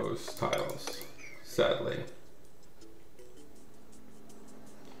touching those tiles, sadly.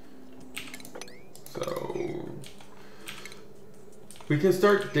 So we can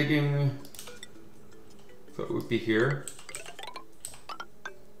start digging. So it would be here.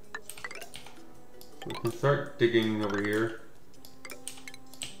 We can start digging over here.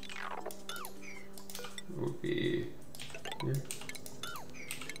 It would be here.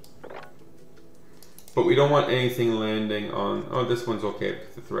 But we don't want anything landing on. Oh, this one's okay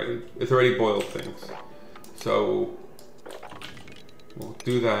because it's already boiled things. So we'll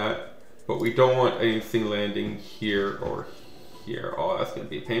do that. But we don't want anything landing here or here. Oh, that's gonna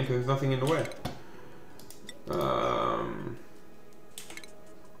be a pain because there's nothing in the way.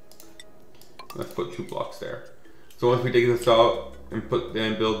 Let's put 2 blocks there. So once we dig this out and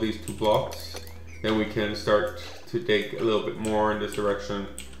build these 2 blocks, then we can start to dig a little bit more in this direction.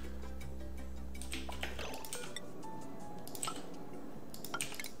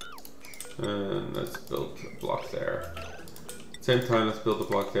 And let's build a block there. Same time, let's build a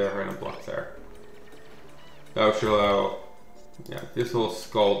block there and a block there. That should allow, yeah, this will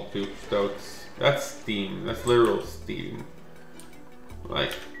scald Duke Stouts. That's steam. That's literal steam.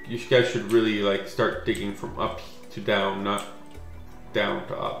 Like, you guys should really like start digging from up to down, not down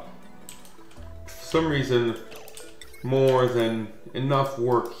to up. For some reason, more than enough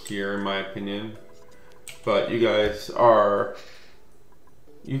work here, in my opinion. But you guys are.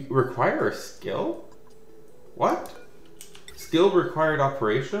 You require a skill? What? Skill required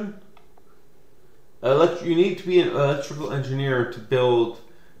operation? You need to be an electrical engineer to build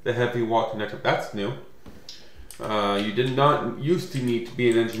the heavy walking network. That's new. You did not used to need to be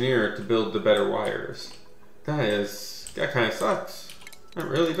an engineer to build the better wires. That kind of sucks. That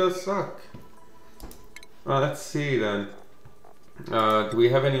really does suck. Let's see then. Do we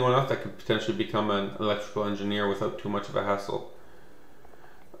have anyone else that could potentially become an electrical engineer without too much of a hassle?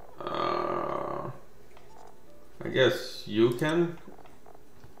 I guess you can.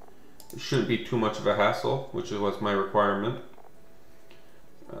 It shouldn't be too much of a hassle, which was my requirement.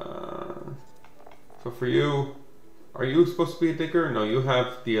 So for you, are you supposed to be a digger? No, you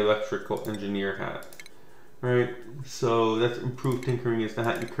have the electrical engineer hat. Right, so that's improved tinkering is the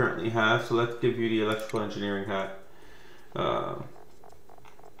hat you currently have, so let's give you the electrical engineering hat. Yeah,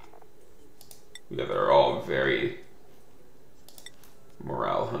 they're all very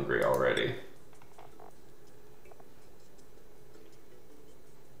morale hungry already.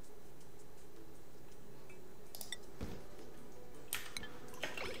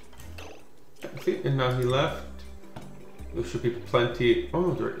 Okay, and now he left. There should be plenty.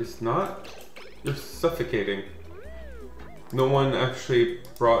 Oh, there is not. You're suffocating. No one actually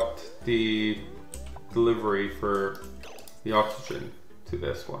brought the delivery for the oxygen to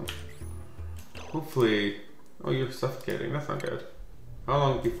this one. Hopefully. Oh, you're suffocating. That's not good. How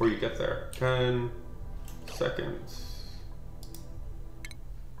long before you get there? 10 seconds.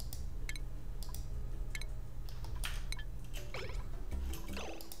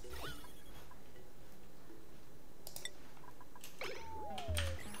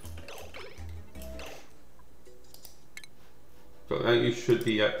 So now you should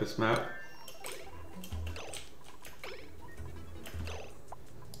be at this map.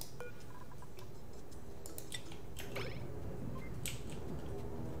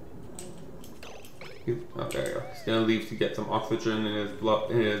 Oh, there you go. Still gonna leave to get some oxygen in his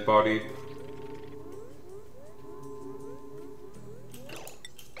blood, in his body.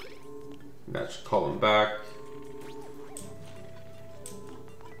 That should call him back.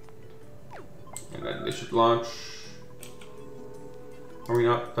 And then they should launch. Are we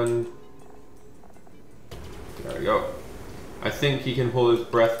not done? There we go. I think he can hold his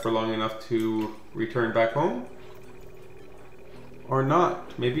breath for long enough to return back home. Or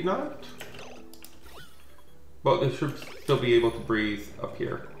not. Maybe not. But they should still be able to breathe up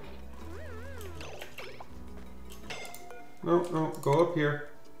here. No, no, go up here.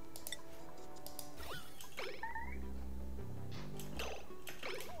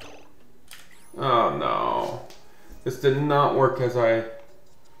 Oh no. This did not work as I...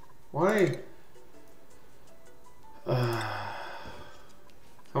 Why? How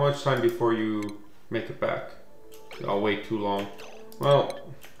much time before you make it back? I'll wait too long. Well,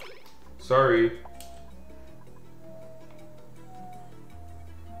 sorry.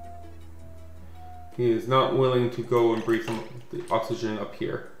 He is not willing to go and breathe some the oxygen up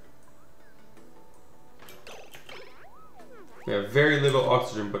here. We have very little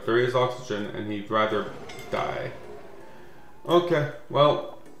oxygen, but there is oxygen, and he'd rather die. Okay,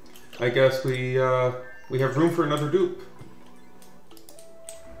 well, I guess we have room for another dupe.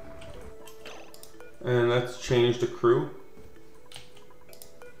 And let's change the crew.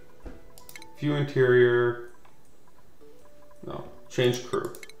 View interior. No, change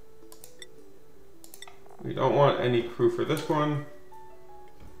crew. We don't want any crew for this one.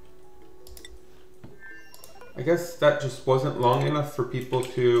 I guess that just wasn't long enough for people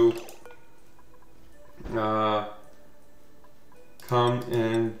to come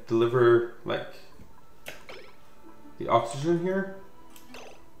and deliver, like, the oxygen here.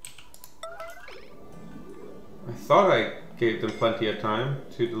 I thought I gave them plenty of time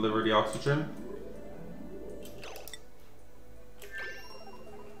to deliver the oxygen.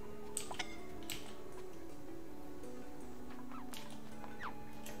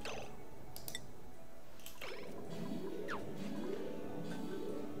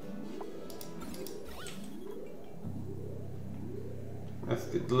 Let's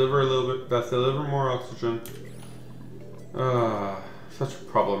deliver a little bit, let's deliver more oxygen. Such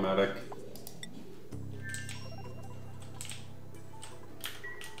problematic.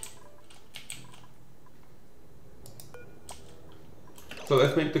 So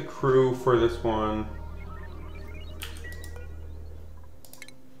let's make the crew for this one.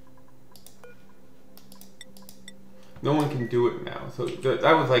 No one can do it now. So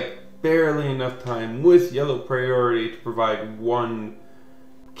that was like barely enough time with yellow priority to provide one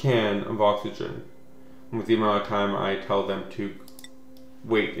can of oxygen with the amount of time I tell them to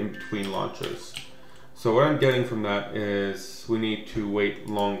wait in between launches. So what I'm getting from that is we need to wait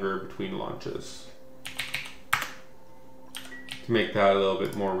longer between launches to make that a little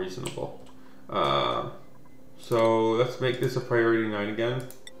bit more reasonable. So let's make this a priority 9 again.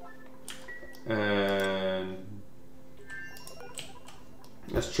 And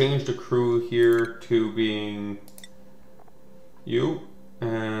let's change the crew here to being you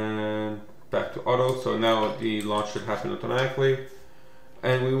and back to auto. So now the launch should happen automatically.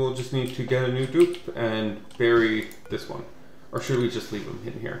 And we will just need to get a new dupe and bury this one. Or should we just leave him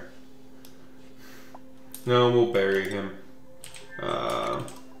in here? No, we'll bury him.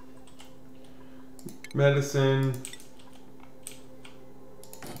 Medicine.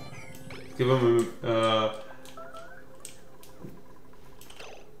 Give him a...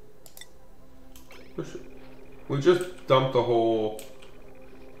 we just dumped the whole...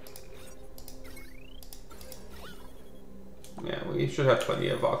 Yeah, we should have plenty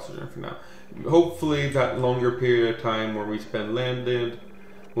of oxygen for now. Hopefully that longer period of time where we spend landed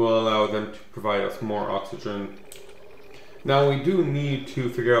will allow them to provide us more oxygen. Now we do need to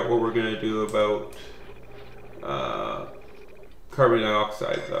figure out what we're going to do about carbon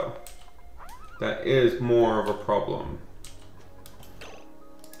dioxide though. That is more of a problem.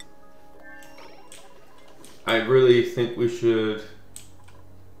 I really think we should,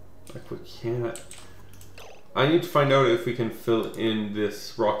 like, we can't. I need to find out if we can fill in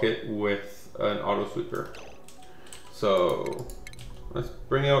this rocket with an auto sweeper. So let's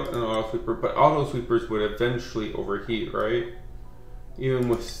bring out an auto sweeper, but auto sweepers would eventually overheat, right? Even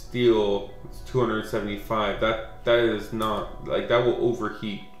with steel, it's 275. That is not, like, that will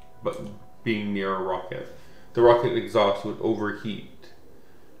overheat, but being near a rocket. The rocket exhaust would overheat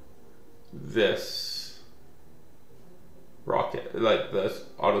this rocket, like this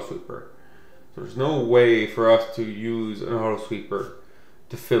auto sweeper. So there's no way for us to use an auto sweeper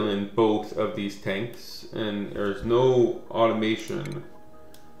to fill in both of these tanks, and there's no automation.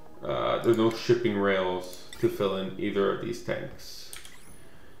 There's no shipping rails to fill in either of these tanks.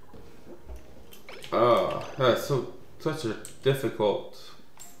 That's such a difficult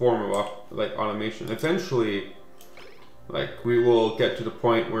form of like automation. Eventually, like, we will get to the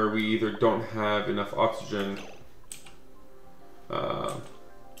point where we either don't have enough oxygen.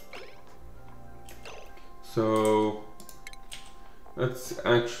 So let's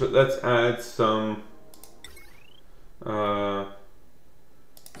add some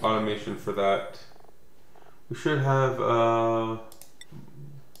automation for that. We should have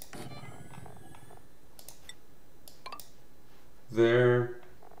there,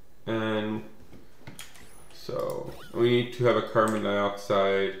 and so we need to have a carbon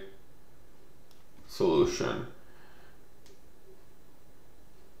dioxide solution.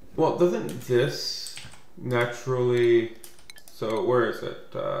 Well, doesn't this naturally, so where is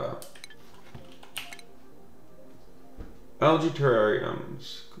it? Algae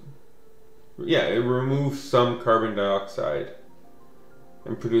terrariums. Yeah, it removes some carbon dioxide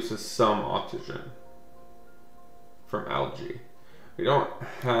and produces some oxygen from algae. We don't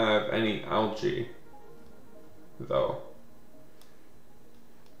have any algae though.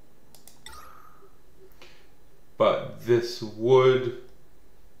 But this would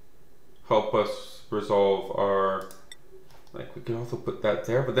help us resolve our, like, we could also put that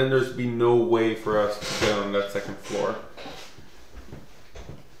there, but then there's be no way for us to get on that second floor.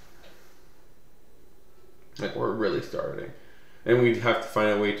 Like, we're really starving. And we'd have to find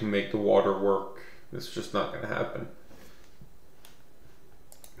a way to make the water work. It's just not gonna happen.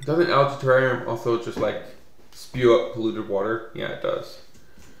 Doesn't algae terrarium also just like spew up polluted water? Yeah, it does.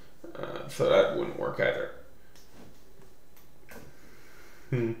 So that wouldn't work either.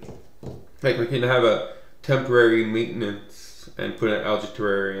 Like, we can have a temporary maintenance and put an algae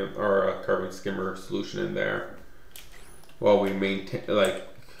terrarium or a carbon skimmer solution in there while we maintain, like,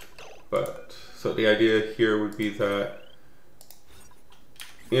 but so the idea here would be that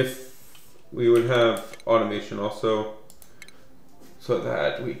if we would have automation also, so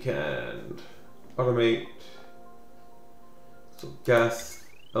that we can automate, so gas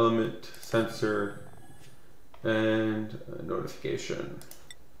element sensor and notification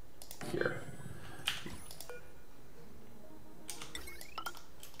here.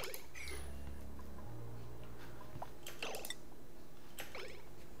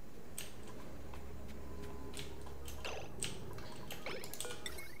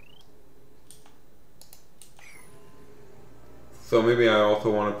 So maybe I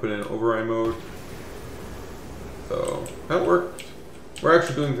also want to put in override mode. So that worked. We're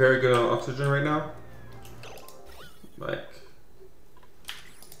actually doing very good on oxygen right now. Like,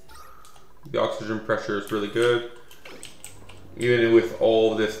 the oxygen pressure is really good. Even with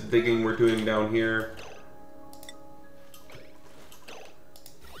all this digging we're doing down here.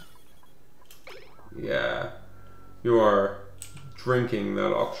 Yeah, you are drinking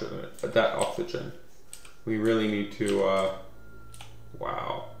that oxygen. We really need to,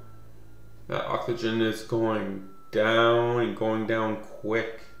 wow. That oxygen is going down and going down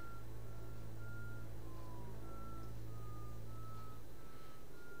quick.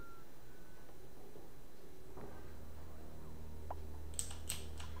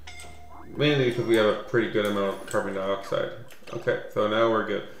 Mainly because we have a pretty good amount of carbon dioxide. Okay, so now we're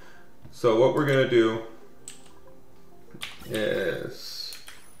good. So what we're gonna do is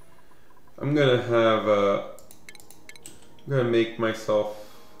I'm gonna make myself,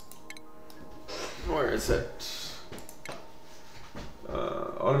 where is it?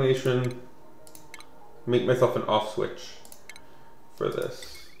 Automation, make myself an off switch for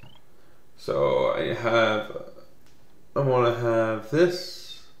this. So I want to have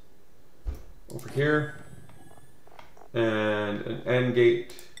this over here and an AND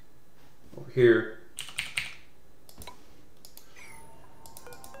gate over here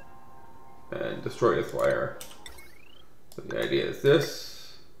and destroy this wire. So the idea is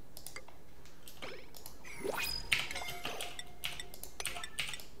this.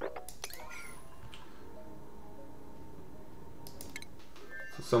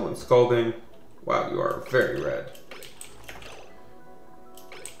 So someone's scalding. Wow, you are very red.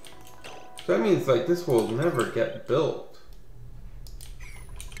 So that means, like, this will never get built.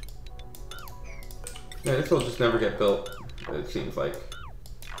 Yeah, this will just never get built, it seems like.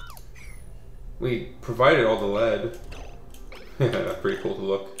 We provided all the lead. That's pretty cool to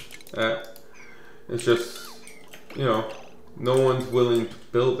look at. It's just, you know, no one's willing to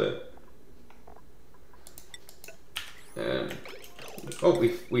build it. And, oh,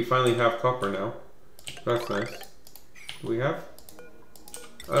 we finally have copper now. That's nice. Do we have?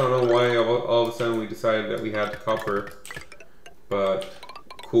 I don't know why all of a sudden we decided that we had the copper, but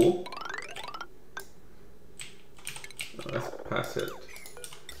cool. pass it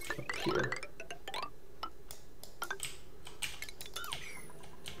up here.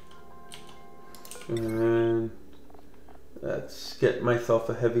 And let's get myself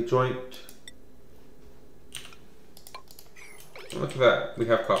a heavy joint. Look at that, we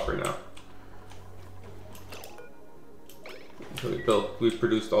have copper now. So we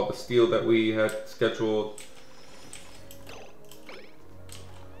produced all the steel that we had scheduled.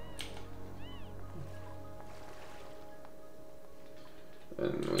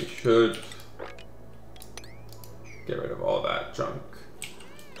 And we should get rid of all that junk.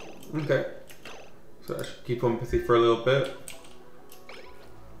 Okay. So I should keep them busy for a little bit.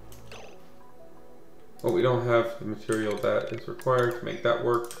 Oh, we don't have the material that is required to make that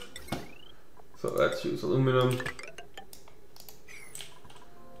work. So let's use aluminum.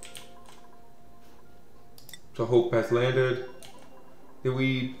 So Hope has landed. Did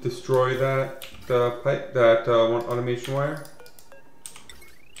we destroy that pipe, that one automation wire?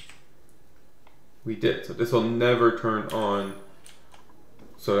 We did. So this will never turn on.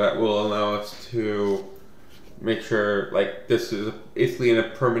 So that will allow us to make sure, like, this is basically in a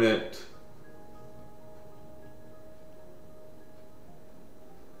permanent.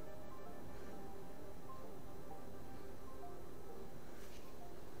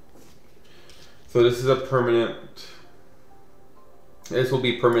 So this is a permanent. This will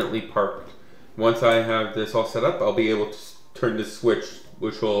be permanently parked. Once I have this all set up, I'll be able to turn this switch,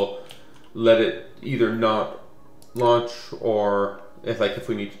 which will let it either not launch, or if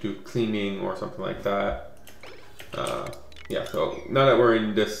we need to do cleaning or something like that. Yeah, so now that we're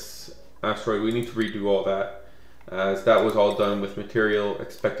in this asteroid, we need to redo all that, as that was all done with material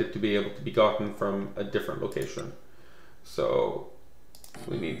expected to be able to be gotten from a different location. So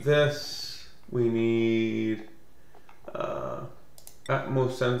we need this. We need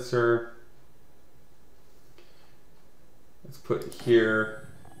Atmos sensor. Let's put it here.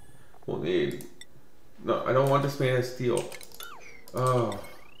 We'll need. No, I don't want this made of steel. Oh,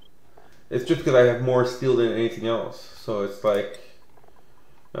 it's just because I have more steel than anything else. So it's like,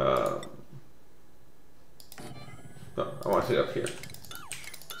 no, I want it up here.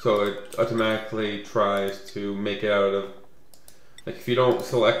 So it automatically tries to make it out of, like, if you don't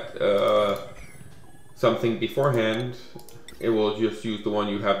select something beforehand, it will just use the one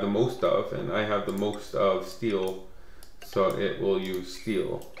you have the most of, and I have the most of steel, so it will use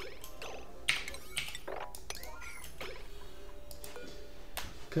steel.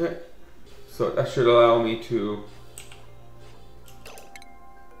 Okay, so that should allow me to,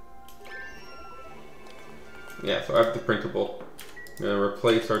 yeah, so I have the printable. I'm gonna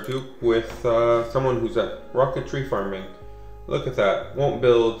replace our dupe with someone who's at rocketry farming. Look at that, won't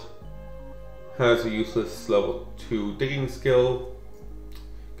build, has a useless level 2 digging skill,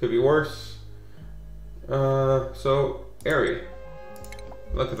 could be worse. So Airy,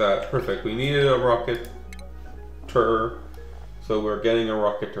 look at that, perfect. We needed a rocketer, so we're getting a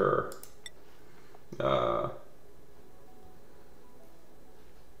rocketer.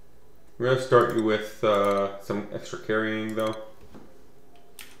 We're gonna start you with some extra carrying though.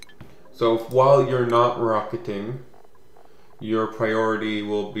 So while you're not rocketing, your priority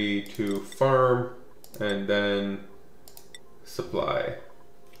will be to farm and then supply.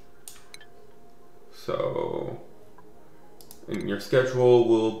 So, and your schedule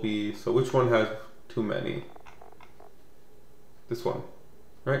will be, so which one has too many? This one,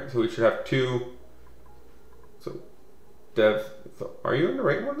 right? So we should have 2. So dev, so are you in the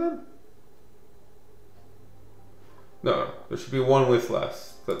right one then? No, there should be 1 with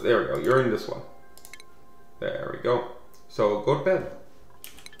less. So there we go, you're in this one. There we go. So go to bed.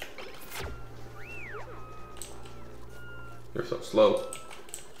 You're so slow.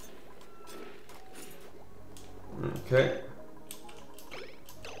 Okay.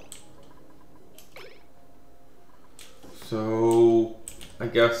 So I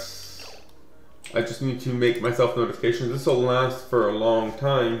guess I just need to make myself notifications. This will last for a long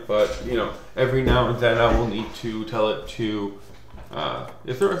time, but you know, every now and then I will need to tell it to,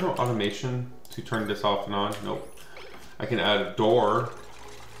 if there is no automation to turn this off and on, nope. I can add a door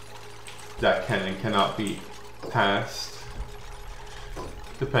that can and cannot be passed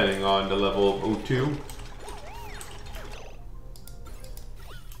depending on the level of O2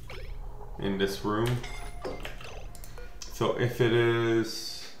 in this room. So if it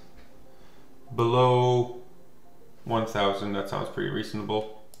is below 1000, that sounds pretty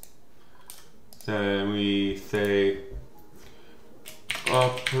reasonable. Then we say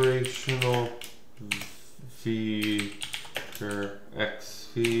operational XV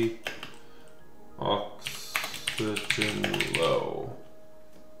oxygen low.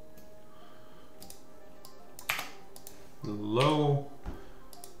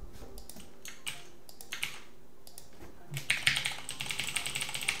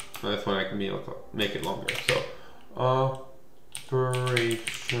 This one I can make it longer. So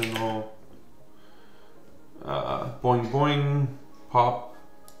operational boing boing pop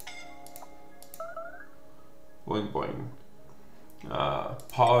boing boing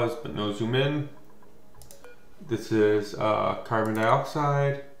pause but no zoom in. This is carbon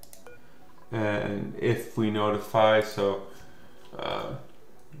dioxide, and if we notify, so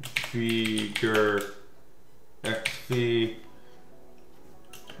figure xv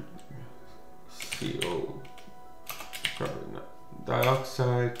CO carbon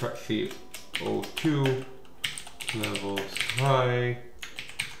dioxide CO2 levels high,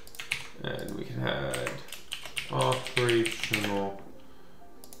 and we can add operational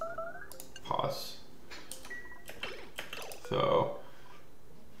pause. So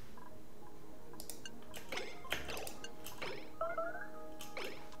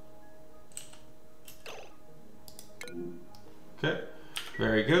okay,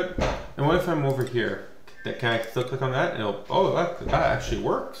 very good. And what if I'm over here? Can I still click on that? And it'll, oh, that actually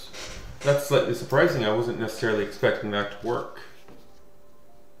works. That's slightly surprising. I wasn't necessarily expecting that to work.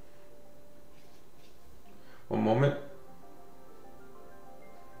 One moment.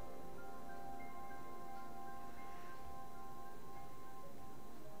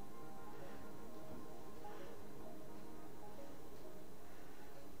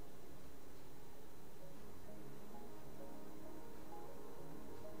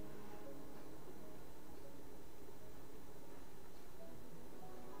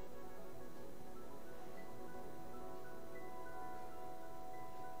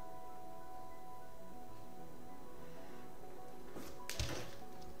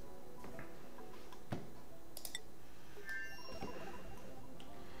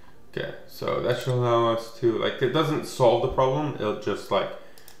 Okay, so that should allow us to, like, it doesn't solve the problem, it'll just like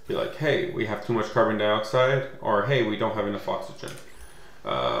be like, hey, we have too much carbon dioxide, or hey, we don't have enough oxygen.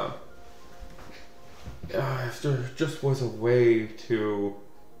 If there just was a way to,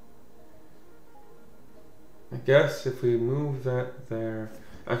 I guess if we move that there,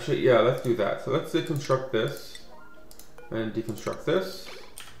 actually, yeah, let's do that. So let's deconstruct this and deconstruct this.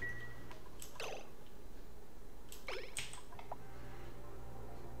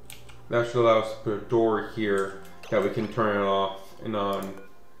 That should allow us to put a door here that we can turn it off and on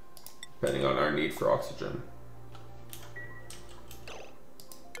depending on our need for oxygen.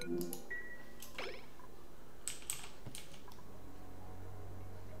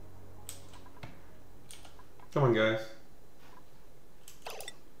 Come on, guys.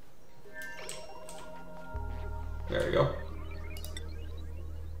 There we go.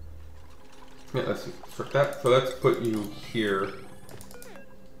 Yeah, let's construct that. So let's put you here.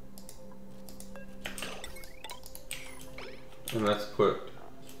 And let's put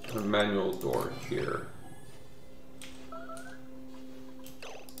a manual door here.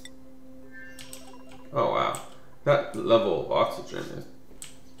 Oh wow, that level of oxygen is,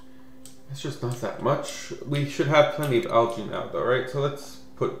 it's just not that much. We should have plenty of algae now though, right? So let's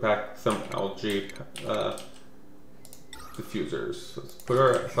put back some algae diffusers. So let's put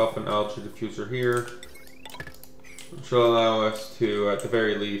ourselves an algae diffuser here, which will allow us to, at the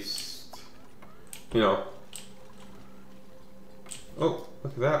very least, you know, oh,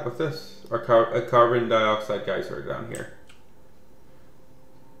 look at that, what's this? A carbon dioxide geyser down here.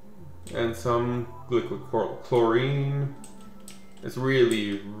 And some liquid chlorine. It's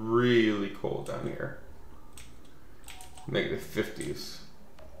really, really cold down here. -50s.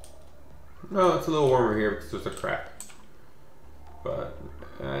 No, it's a little warmer here because there's a crack. But,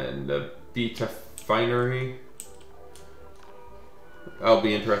 and the beta finery. That'll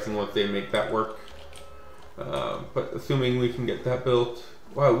be interesting once they make that work. But assuming we can get that built,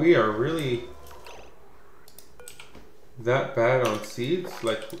 wow, we are really that bad on seeds?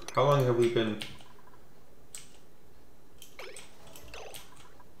 Like, how long have we been?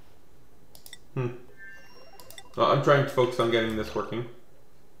 Well, I'm trying to focus on getting this working.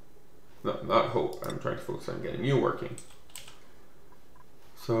 No, not hope. I'm trying to focus on getting you working.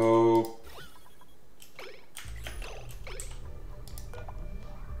 So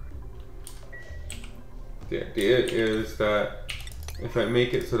the idea is that if I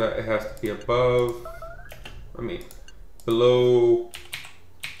make it so that it has to be above, I mean, below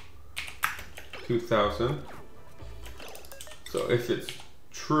 2000. So if it's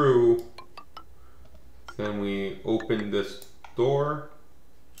true, then we open this door.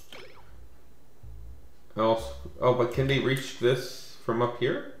 Also, oh, but can they reach this from up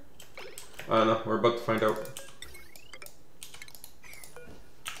here? I don't know, we're about to find out.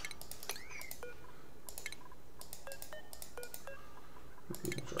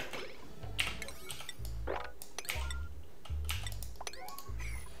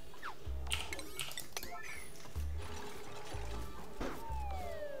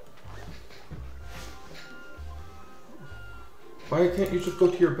 Why can't you just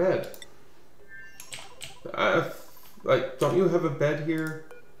go to your bed? Like, don't you have a bed here?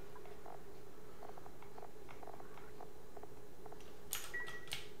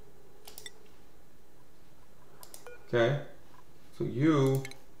 Okay, so you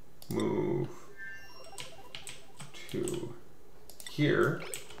move to here.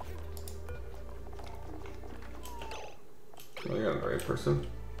 Oh, you're not the right person.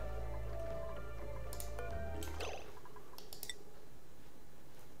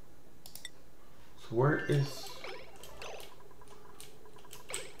 So where is...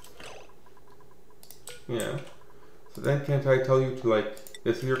 Yeah. So then can't I tell you to, like,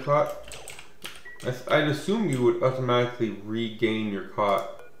 this is your cot? I'd assume you would automatically regain your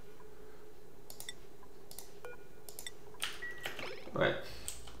cot. Like,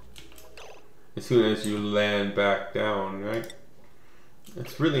 as soon as you land back down, right?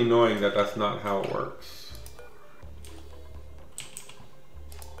 It's really annoying that that's not how it works.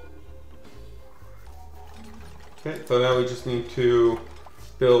 Okay, so now we just need to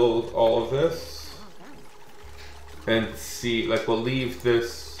build all of this and see, like, we'll leave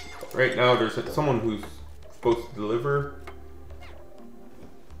this. Right now there's someone who's supposed to deliver.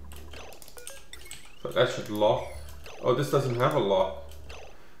 So that should lock. Oh, this doesn't have a lock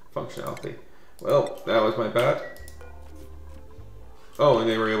functionality. Well, that was my bad. Oh, and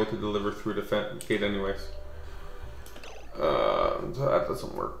they were able to deliver through the gate anyways. So that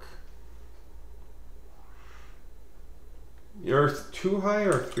doesn't work. You're too high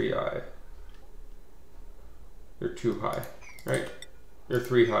or 3 high? You're too high, right? You're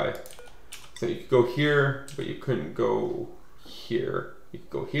 3 high. So you could go here, but you couldn't go here. You could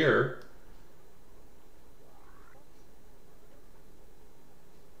go here.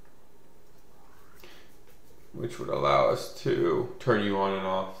 Which would allow us to turn you on and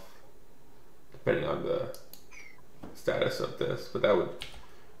off, depending on the status of this. But that would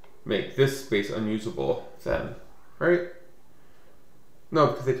make this space unusable then, right? No,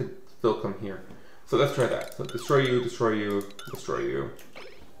 because they could still come here. So let's try that. So destroy you, destroy you, destroy you.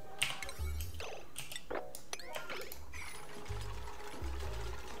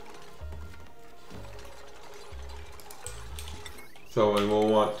 So, and we'll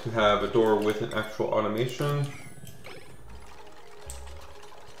want to have a door with an actual automation.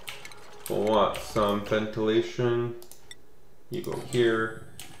 We'll want some ventilation. You go here,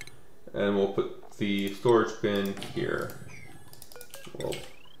 and we'll put the storage bin here. We'll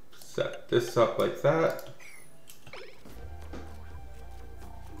set this up like that.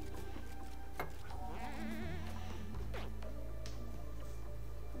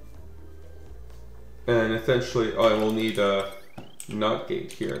 And essentially, oh, and we'll need a NOT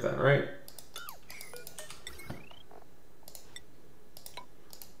gate here then, right?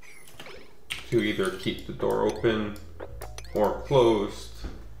 To either keep the door open or closed,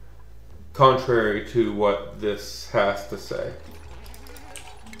 contrary to what this has to say.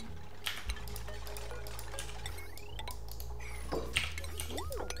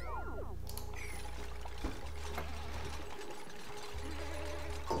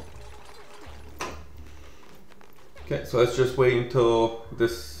 Okay, so let's just wait until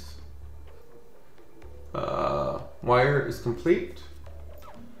this wire is complete.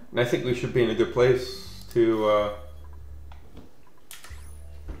 And I think we should be in a good place to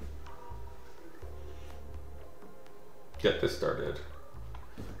get this started.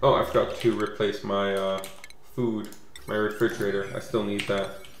 Oh, I forgot to replace my food, my refrigerator. I still need that.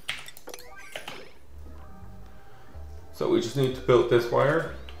 So we just need to build this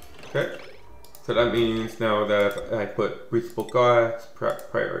wire. Okay. So that means now that if I put reachable gas,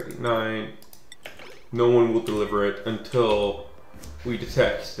 priority 9, no one will deliver it until we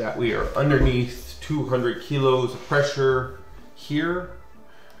detect that we are underneath 200 kilos of pressure here.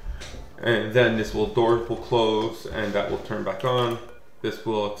 And then this doors will close and that will turn back on. This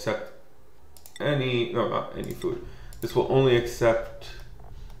will accept any, no, not any food. This will only accept,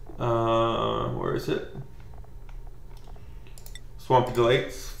 where is it? Swampy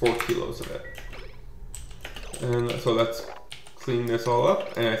Delights, 4 kilos of it. And so let's clean this all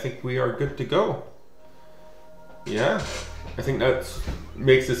up, and I think we are good to go. Yeah, I think that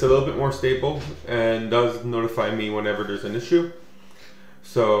makes this a little bit more stable and does notify me whenever there's an issue.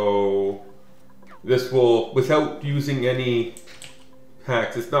 So this will, without using any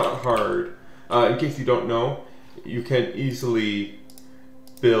hacks, it's not hard. In case you don't know, you can easily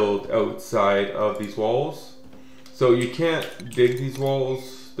build outside of these walls. So you can't dig these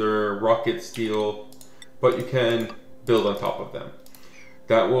walls, they're rocket steel, but you can build on top of them.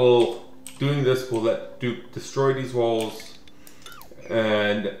 Doing this will let Duke destroy these walls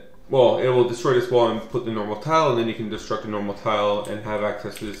and well, it will destroy this wall and put the normal tile, and then you can destruct the normal tile and have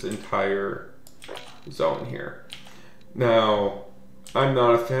access to this entire zone here. Now, I'm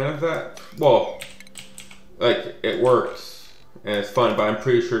not a fan of that. Well, like, it works and it's fun, but I'm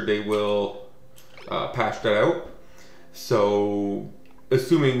pretty sure they will patch that out. So,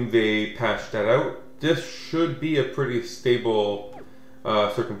 assuming they patch that out, this should be a pretty stable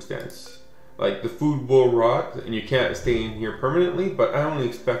circumstance. Like, the food will rot and you can't stay in here permanently, but I only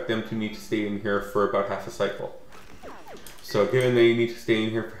expect them to need to stay in here for about half a cycle. So given they need to stay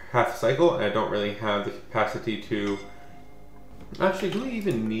in here for half a cycle, and I don't really have the capacity to... Actually, do we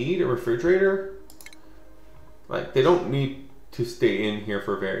even need a refrigerator? Like, they don't need to stay in here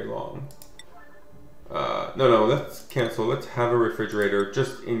for very long. No, let's cancel. Let's have a refrigerator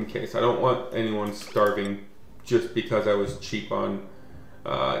just in case. I don't want anyone starving just because I was cheap on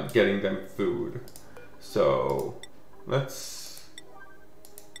getting them food. So let's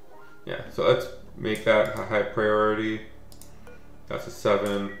make that a high priority. That's a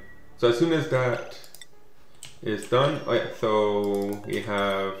 7. So as soon as that is done, oh yeah, so we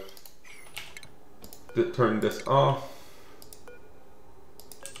have to turn this off.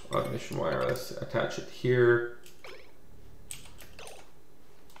 Automation wire, let's attach it here.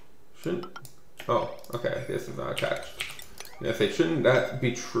 Shouldn't, oh, okay, this is not attached. I say, shouldn't that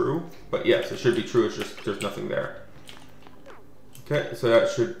be true? But yes, it should be true, it's just there's nothing there. Okay, so that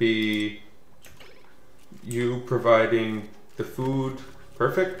should be you providing the food,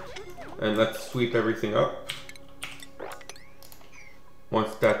 perfect. And let's sweep everything up.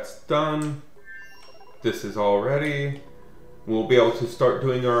 Once that's done, this is all ready. We'll be able to start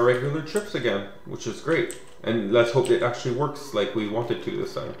doing our regular trips again, which is great. And let's hope it actually works like we want it to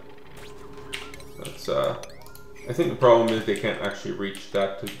this time. That's, I think the problem is they can't actually reach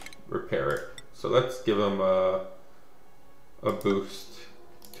that to repair it. So let's give them a boost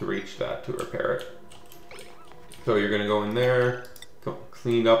to reach that to repair it. So you're gonna go in there,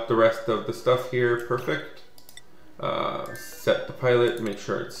 clean up the rest of the stuff here, perfect. Set the pilot, make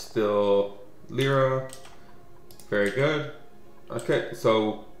sure it's still Lyra. Very good. Okay,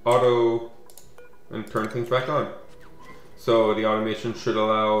 so auto and turn things back on. So the automation should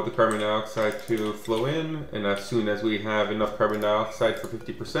allow the carbon dioxide to flow in, and as soon as we have enough carbon dioxide for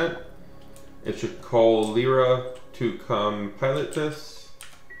 50%, it should call Lyra to come pilot this.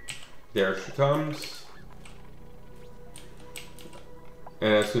 There she comes.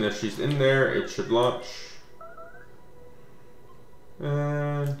 And as soon as she's in there, it should launch.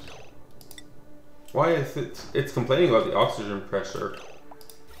 And why is it's complaining about the oxygen pressure?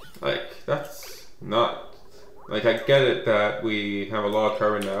 Like, that's not, like, I get it that we have a lot of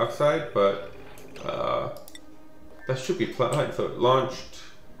carbon dioxide, but that should be fine. So it launched.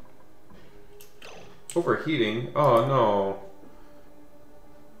 Overheating, oh no.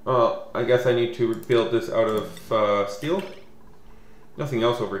 Well, I guess I need to build this out of steel. Nothing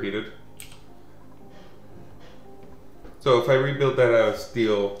else overheated. So if I rebuild that out of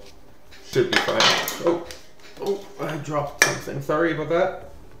steel, should be fine. Oh, I dropped something. Sorry about that.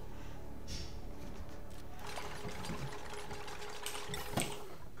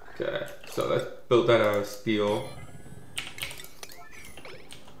 Okay, so let's build that out of steel.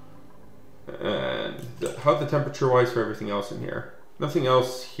 And how's the temperature wise for everything else in here? Nothing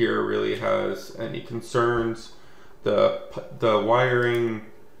else here really has any concerns. The wiring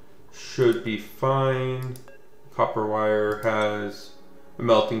should be fine. Copper wire has a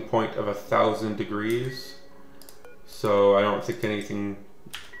melting point of 1,000 degrees. So I don't think anything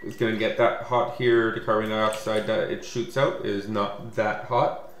is going to get that hot here. The carbon dioxide that it shoots out is not that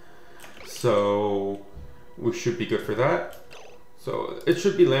hot. So we should be good for that. So it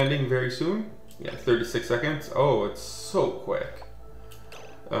should be landing very soon. Yeah, 36 seconds. Oh, it's so quick.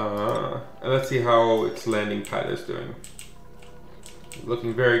 And let's see how its landing pad is doing.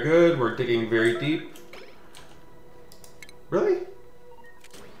 Looking very good. We're digging very deep. Really?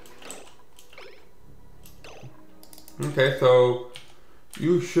 Okay, so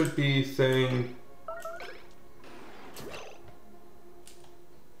you should be saying...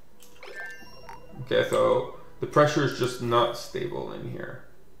 Okay, so the pressure is just not stable in here.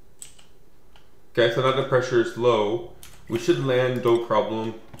 Okay, so now the pressure is low. We should land no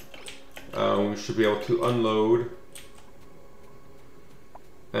problem. We should be able to unload.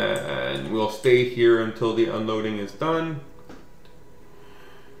 And we'll stay here until the unloading is done.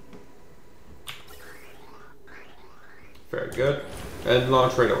 Very good. And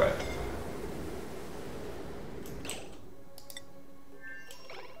launch right away.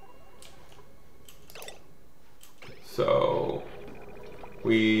 So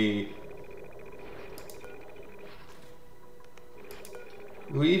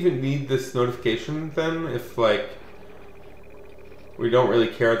we even need this notification then if like we don't really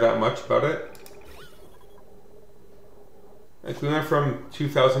care that much about it? Like we went from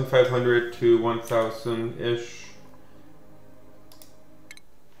 2,500 to 1,000-ish.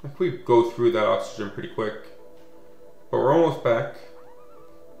 Like we go through that oxygen pretty quick. But we're almost back.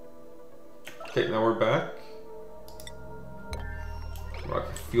 Okay, now we're back.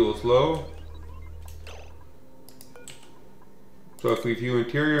 Rocket fuel is low. So if we view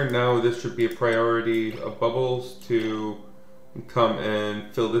interior, now this should be a priority of bubbles to come and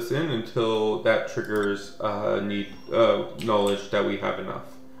fill this in until that triggers knowledge that we have enough.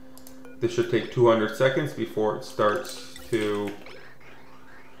 This should take 200 seconds before it starts to...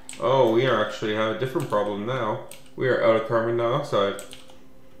 Oh, we are actually have a different problem now. We are out of carbon dioxide.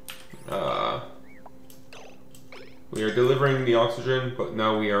 We are delivering the oxygen, but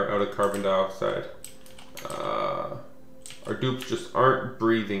now we are out of carbon dioxide. Our dupes just aren't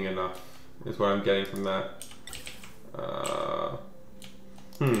breathing enough, is what I'm getting from that.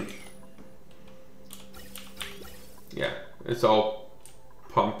 Yeah, it's all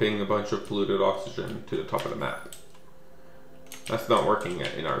pumping a bunch of polluted oxygen to the top of the map. That's not working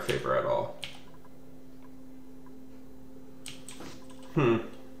in our favor at all.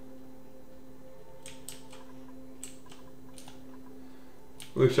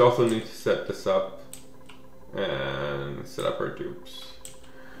 We should also need to set this up and set up our dupes.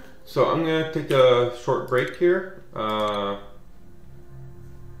 So I'm gonna take a short break here.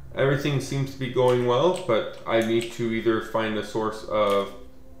 Everything seems to be going well, but I need to either find a source of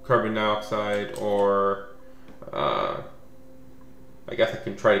carbon dioxide or I guess I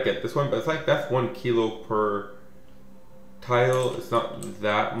can try to get this one, but it's like that's 1 kilo per tile. It's not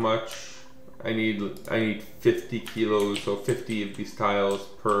that much. I need 50 kilos, so 50 of these tiles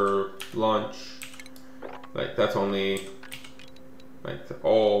per launch. Like that's only like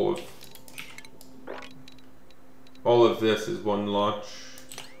all of this is one launch.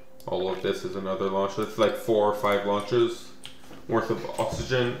 All of this is another launch. So it's like 4 or 5 launches worth of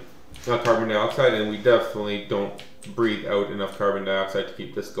oxygen, carbon dioxide, and we definitely don't breathe out enough carbon dioxide to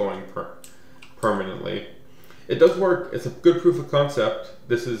keep this going permanently. It does work. It's a good proof of concept.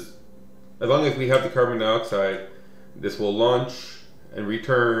 This is, as long as we have the carbon dioxide, this will launch and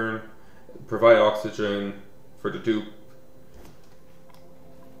return, provide oxygen for the dupe.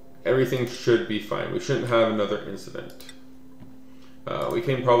 Everything should be fine. We shouldn't have another incident. We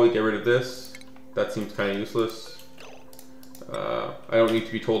can probably get rid of this. That seems kind of useless. I don't need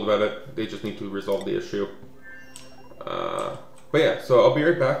to be told about it. They just need to resolve the issue. But yeah, so I'll be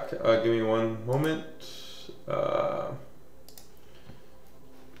right back. Give me one moment.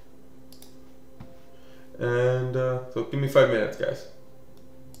 So give me 5 minutes, guys.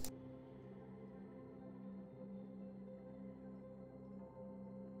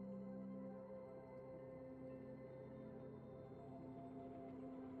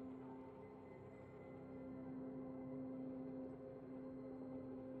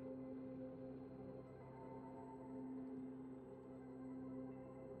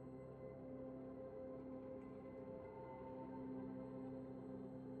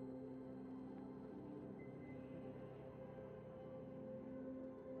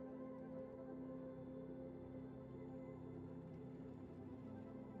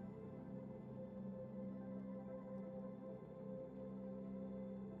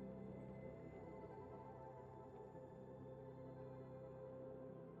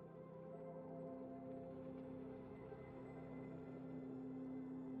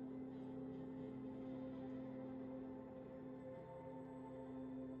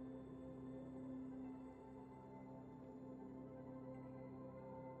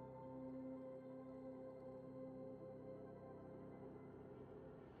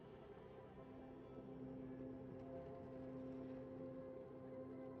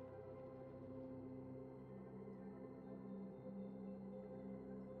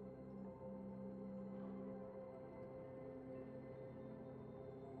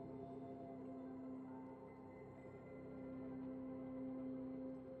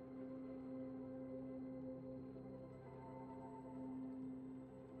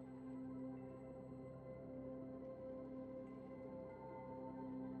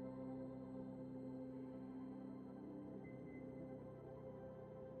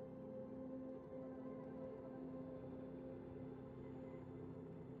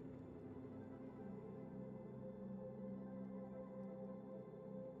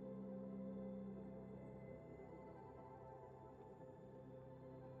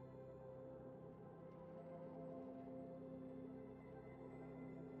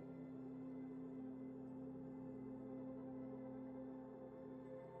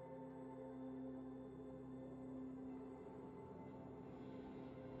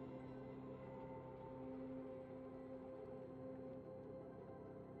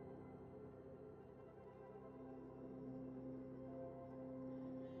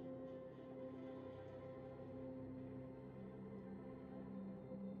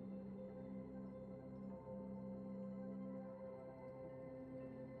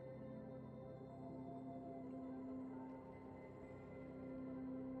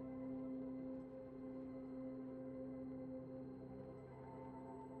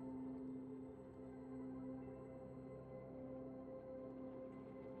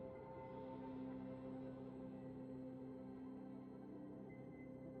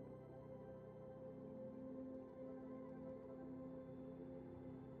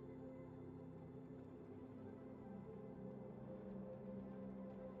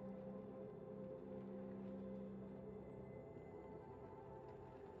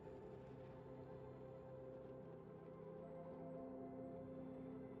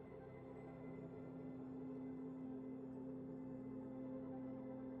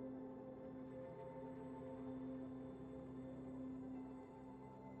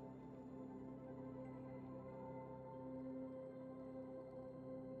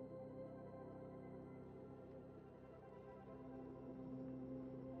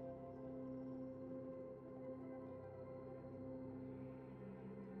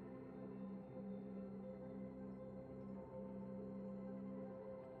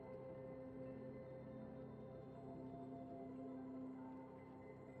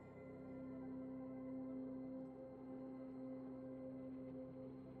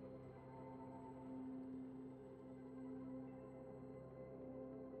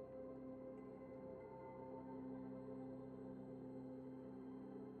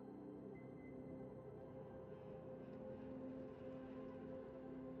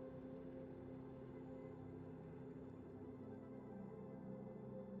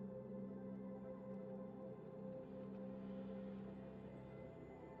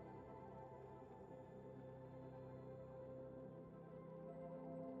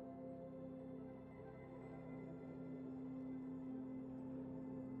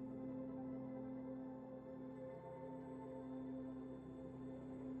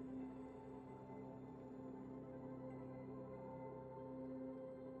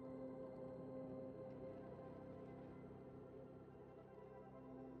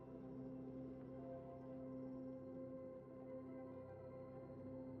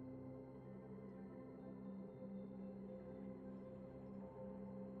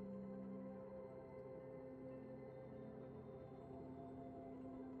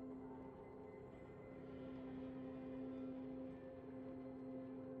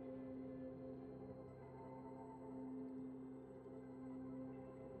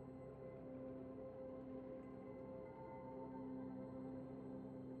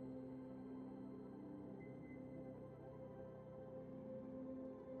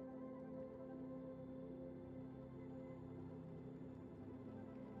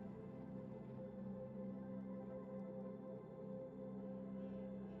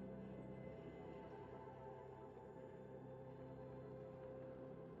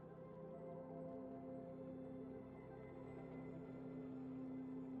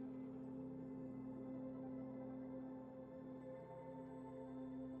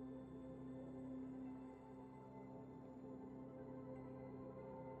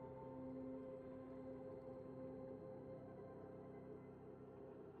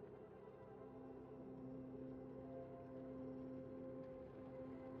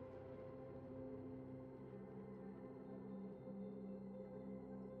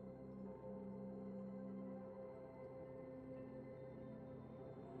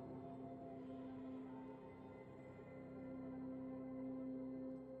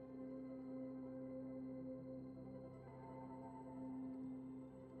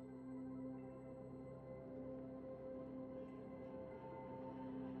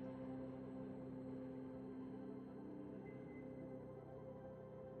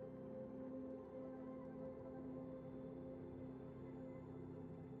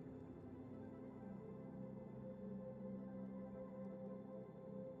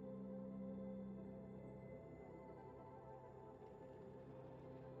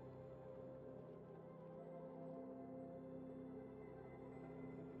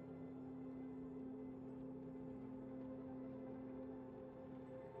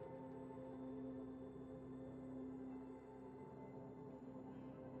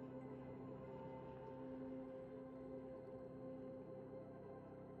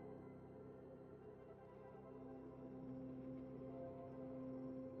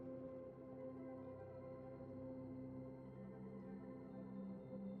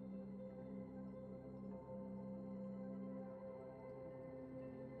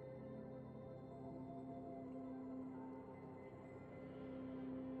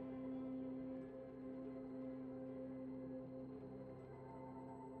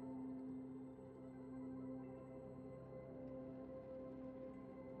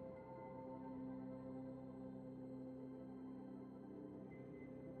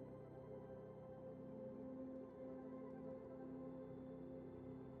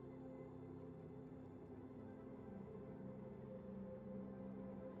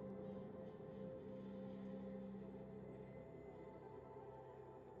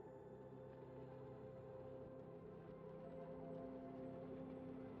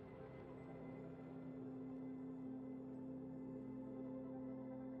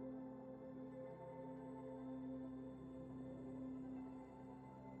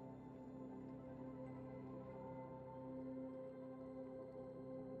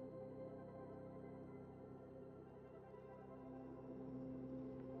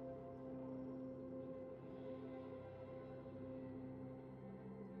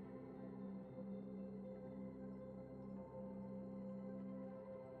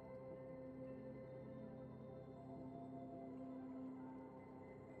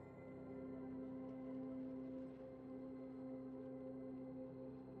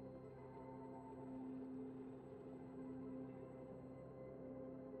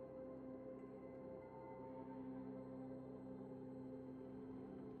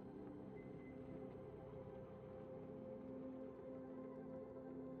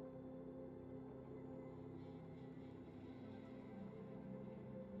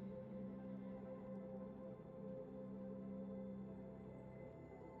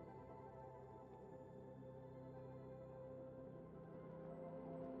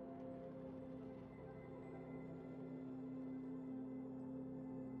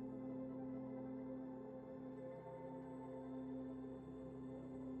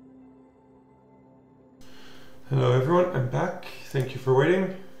 Hello everyone, I'm back. Thank you for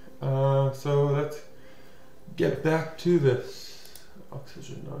waiting. So let's get back to this.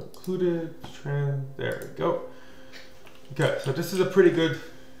 Oxygen not included. There we go. Okay, so this is a pretty good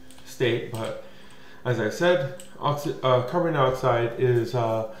state, but as I said, carbon dioxide is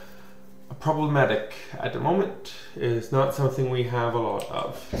problematic at the moment. It's not something we have a lot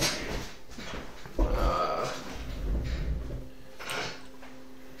of.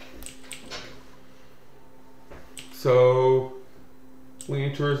 So we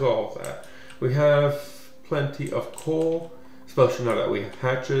need to resolve that. We have plenty of coal, especially now that we have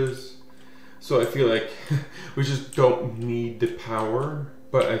hatches. So I feel like we just don't need the power,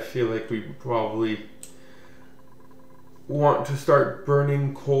 but I feel like we probably want to start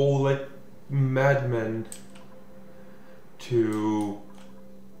burning coal like madmen to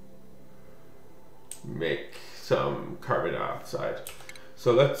make some carbon dioxide.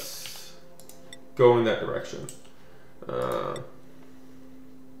 So let's go in that direction.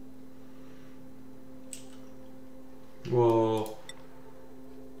 We'll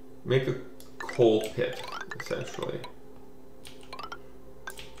make a coal pit, essentially.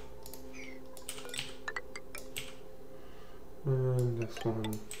 And this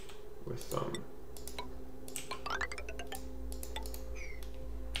one with some,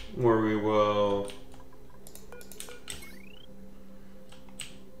 where we will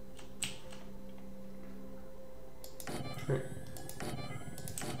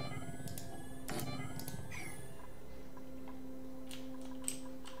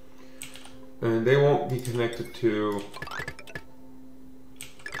and they won't be connected to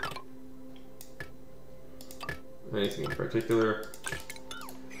anything in particular.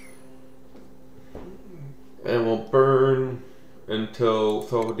 And we'll burn until,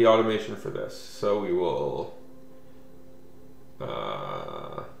 so the automation for this. So we will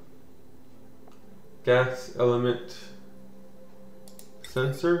gas element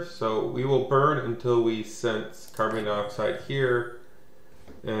sensor. So we will burn until we sense carbon dioxide here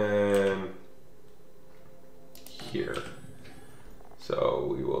and here. So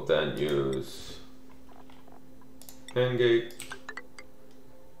we will then use AND gate.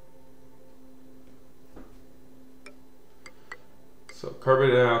 So carbon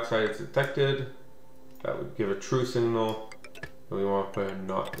dioxide is detected. That would give a true signal. And we want to put a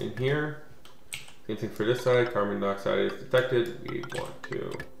not in here. Same thing for this side. Carbon dioxide is detected. We want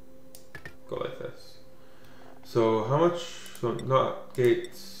to go like this. So how much? So not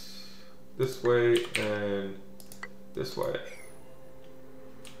gates this way and this way.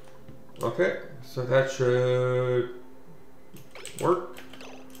 Okay, so that should work.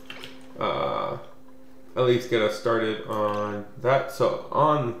 At least get us started on that. So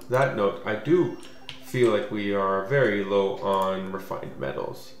on that note, I do feel like we are very low on refined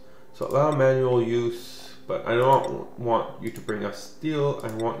metals. So allow manual use, but I don't want you to bring us steel. I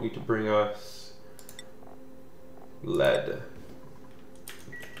want you to bring us lead.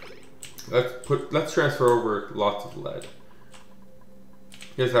 Let's transfer over lots of lead.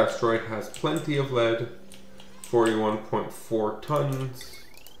 This asteroid has plenty of lead, 41.4 tons.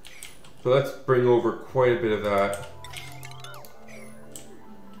 So let's bring over quite a bit of that.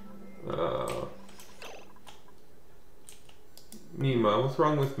 Mima, what's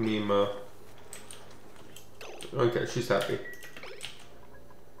wrong with Mima? Okay, she's happy.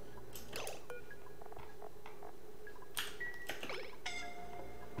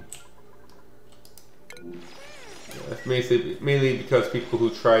 That's mainly because people who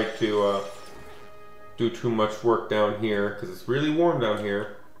try to do too much work down here, because it's really warm down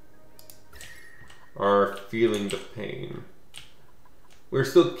here, are feeling the pain. We're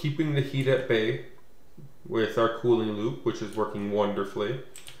still keeping the heat at bay with our cooling loop, which is working wonderfully.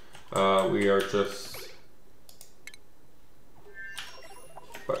 We are just...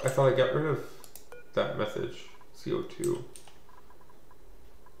 But I thought I got rid of that message, CO2.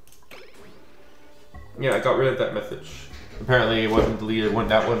 Yeah, I got rid of that message. Apparently it wasn't deleted when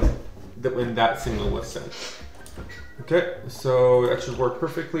that signal was sent. Okay, so that should work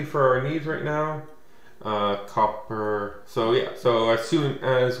perfectly for our needs right now. Copper. So yeah, so as soon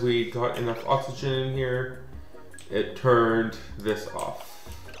as we got enough oxygen in here, it turned this off.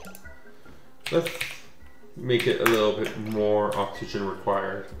 Let's make it a little bit more oxygen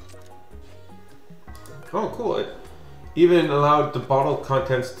required. Oh, cool. It even allowed the bottle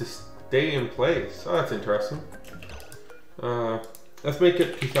contents to stay in place. Oh, that's interesting. Let's make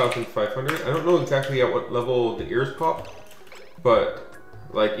it 2,500. I don't know exactly at what level the ears pop, but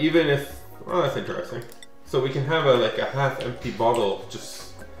like even if, oh, that's interesting. So we can have like a half empty bottle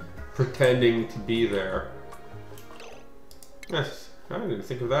just pretending to be there. Yes, I didn't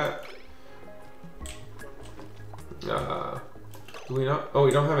think of that. Do we not? Oh,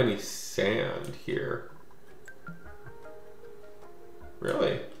 we don't have any sand here.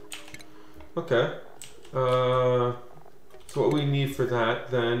 Really? Okay. So what we need for that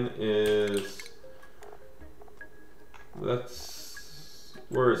then is,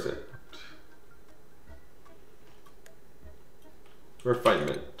 where is it?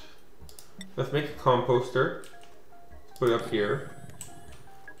 Refinement. Let's make a composter. Put it up here.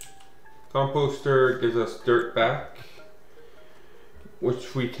 Composter gives us dirt back,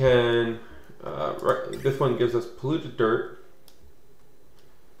 which we can, this one gives us polluted dirt.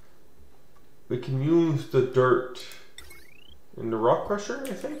 We can use the dirt in the rock crusher,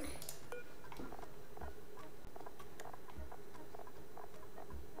 I think.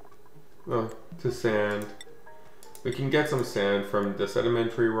 Oh, to sand. We can get some sand from the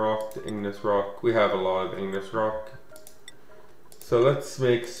sedimentary rock, the igneous rock. We have a lot of igneous rock. So let's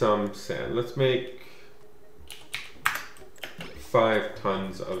make some sand. Let's make 5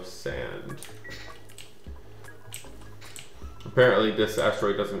 tons of sand. Apparently this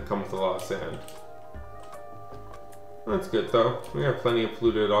asteroid doesn't come with a lot of sand. That's good though. We have plenty of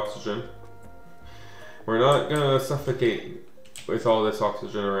polluted oxygen. We're not gonna suffocate with all this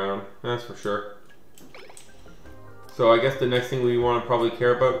oxygen around, that's for sure. So I guess the next thing we want to probably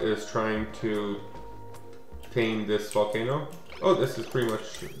care about is trying to tame this volcano. Oh, this is pretty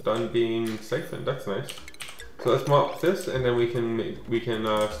much done being siphoned. That's nice. So let's mop this, and then we can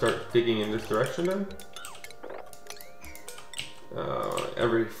start digging in this direction then.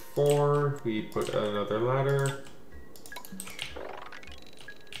 Every 4 we put another ladder.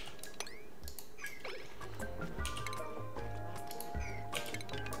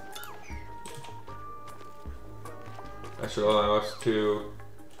 That should allow us to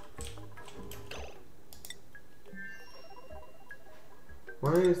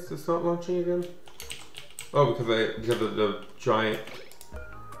Why is this not launching again? Oh, because of the giant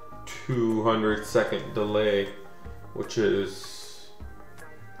 200-second delay, which is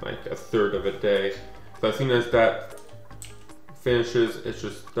like a third of a day. So as soon as that finishes, it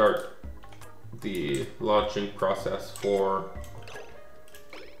should start the launching process for.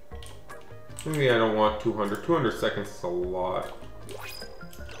 Maybe I don't want 200. 200 seconds is a lot.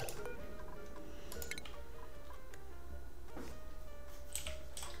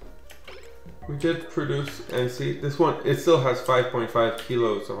 We did produce, and see, this one, it still has 5.5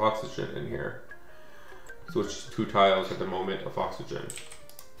 kilos of oxygen in here. So it's 2 tiles at the moment of oxygen.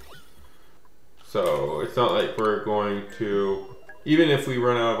 So it's not like we're going to, even if we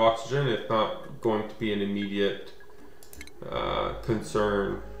run out of oxygen, it's not going to be an immediate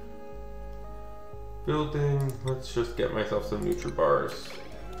concern. Building, let's just get myself some Nutri-Bars.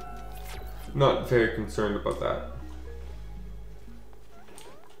 Not very concerned about that.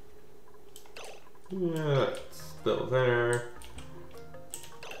 Yeah, it's still there.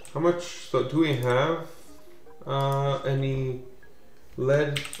 How much, so do we have any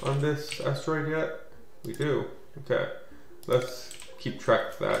lead on this asteroid yet? We do, okay. Let's keep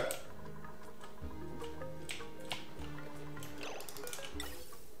track of that.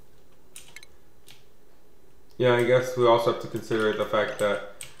 Yeah, I guess we also have to consider the fact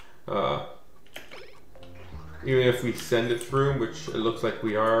that even if we send it through, which it looks like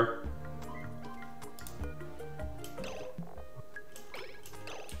we are,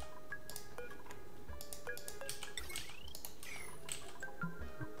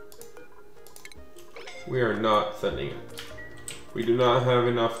 we are not sending it. We do not have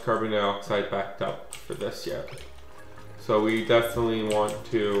enough carbon dioxide backed up for this yet. So we definitely want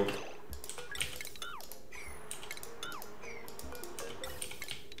to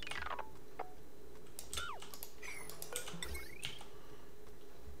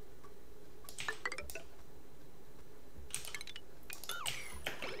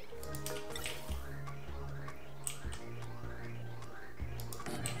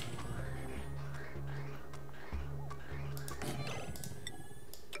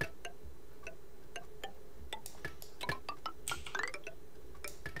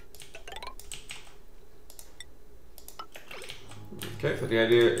Okay, so the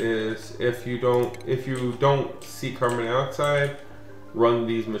idea is if you don't see carbon dioxide, run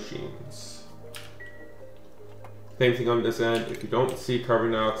these machines. Same thing on this end, if you don't see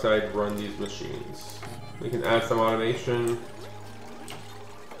carbon dioxide, run these machines. We can add some automation.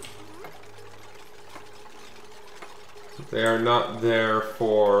 They are not there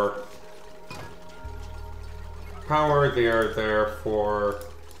for power, they are there for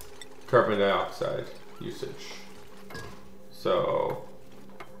carbon dioxide usage. So,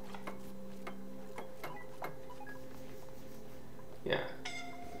 yeah.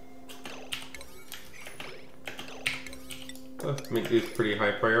 Let's make these pretty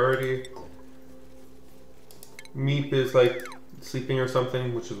high priority. Meep is like sleeping or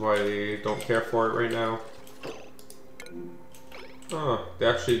something, which is why they don't care for it right now. Oh, they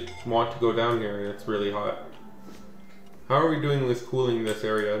actually want to go down here and it's really hot. How are we doing with cooling this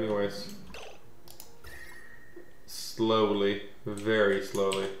area anyways? Slowly, very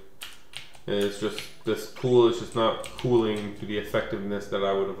slowly. And it's just, this pool is just not cooling to the effectiveness that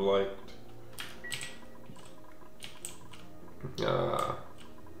I would have liked.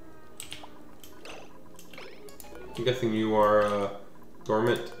 I'm guessing you are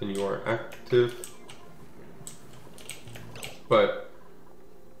dormant and you are active. But,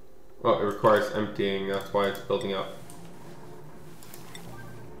 well, it requires emptying, that's why it's building up.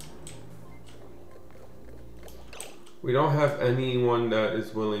 We don't have anyone that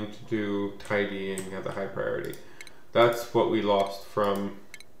is willing to do tidying as a high priority. That's what we lost from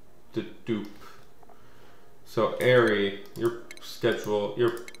the dupe. So Airy, your schedule,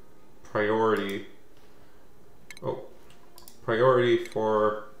 your priority. Oh, priority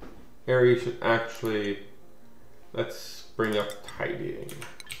for Airy should actually, let's bring up tidying.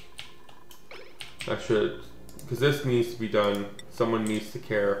 That should, because this needs to be done. Someone needs to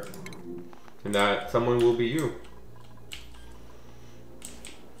care. And that someone will be you.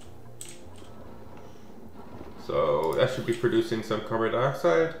 So that should be producing some carbon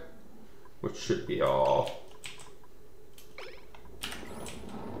dioxide, which should be all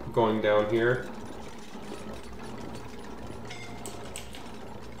going down here.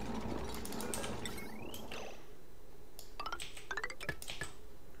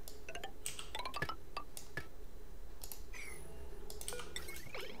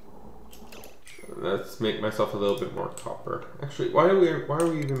 Let's make myself a little bit more copper. Actually, why are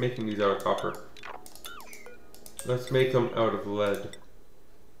we even making these out of copper? Let's make them out of lead.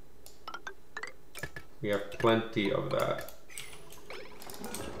 We have plenty of that.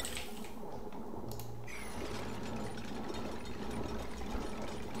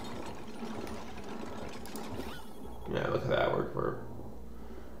 Yeah, look at that. We're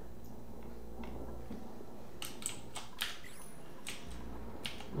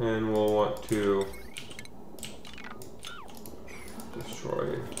and we'll want to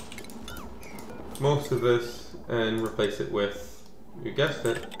destroy most of this and replace it with, you guessed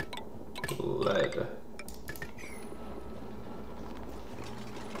it, lead.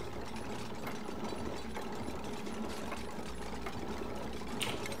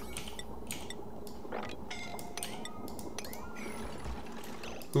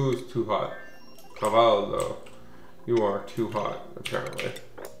 Who's too hot? Cavallo. You are too hot, apparently.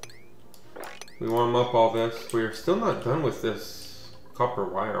 We warm up all this. We're still not done with this copper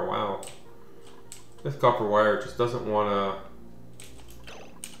wire, wow. This copper wire just doesn't want to...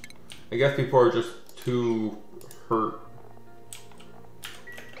 I guess people are just too hurt.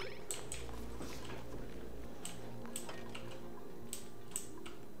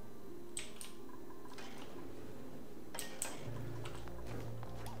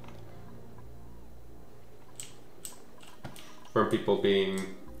 From people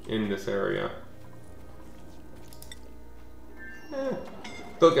being in this area.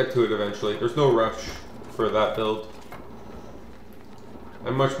 They'll get to it eventually. There's no rush for that build.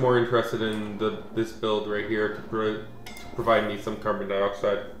 I'm much more interested in this build right here to provide me some carbon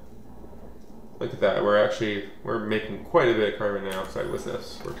dioxide. Look at that. We're making quite a bit of carbon dioxide with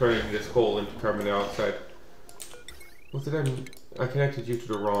this. We're turning this coal into carbon dioxide. What did I mean? I connected you to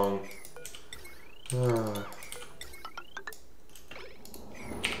the wrong.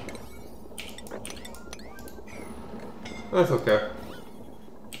 That's okay.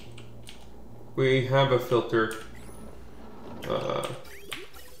 We have a filter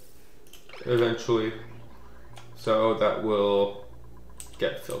eventually, so that will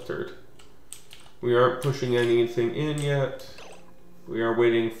get filtered. We aren't pushing anything in yet. We are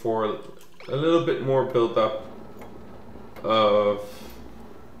waiting for a little bit more buildup of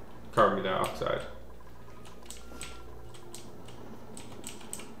carbon dioxide.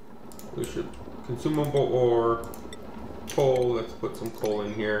 We should consumable ore, coal. Let's put some coal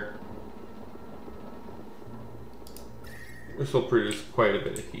in here. This will produce quite a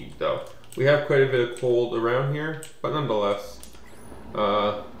bit of heat though. We have quite a bit of cold around here, but nonetheless,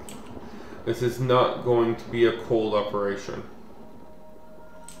 this is not going to be a cold operation.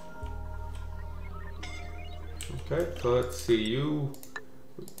 Okay, so let's see, you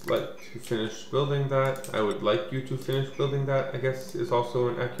would like to finish building that. I would like you to finish building that, I guess is also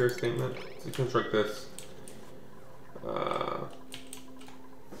an accurate statement. So construct this.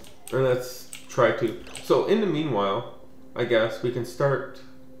 And let's try to, so in the meanwhile, I guess we can start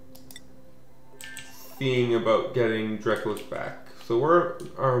thing about getting Drecos back. So where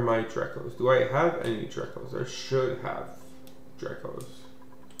are my Drecos? Do I have any Drecos? I should have Drecos.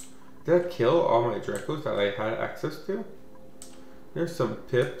 Did I kill all my Drecos that I had access to? There's some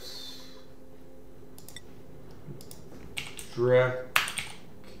pips. Drek.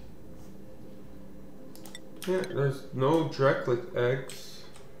 Yeah, there's no Dreklet eggs.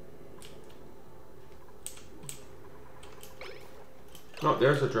 Oh,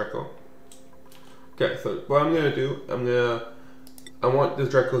 there's a Dreco. Okay, so what I'm gonna do, I want the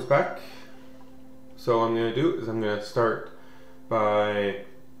Drecos back. So what I'm gonna do is I'm gonna start by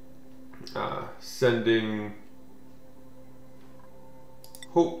sending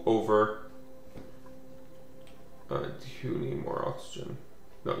Hope over. Do you need more oxygen?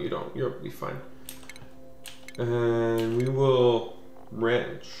 No, you don't. You'll be fine. And we will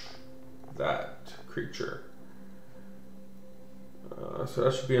ranch that creature. So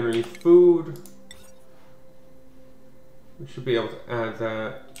that should be underneath food. We should be able to add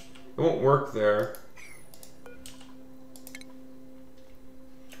that. It won't work there.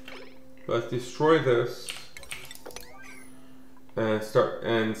 Let's destroy this and start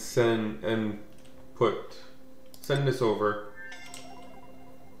and send this over.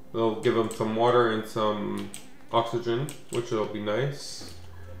 We'll give them some water and some oxygen, which will be nice.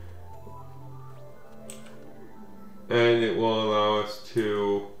 And it will allow us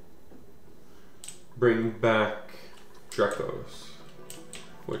to bring back Drecos,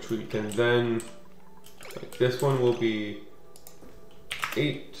 which we can then, like this one will be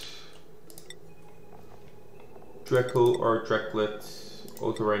 8 Dreco or Dreklets,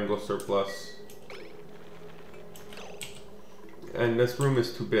 Otoranglo surplus. And this room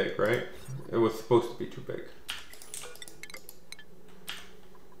is too big, right? It was supposed to be too big.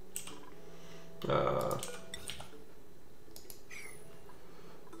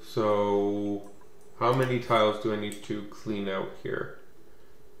 So how many tiles do I need to clean out here?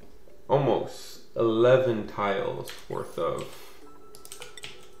 Almost 11 tiles worth of.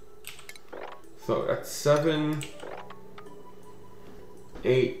 So that's 7,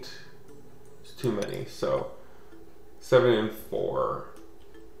 8. It's too many. So 7 and 4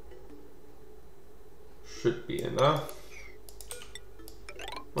 should be enough.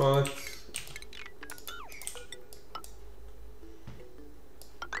 Well, let's.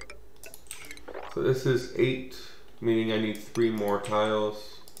 So this is 8, meaning I need 3 more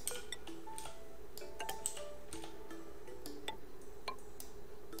tiles.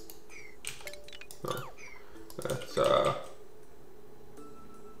 Oh, let's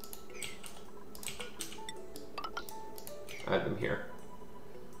add them here.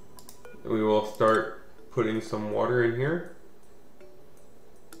 We will start putting some water in here.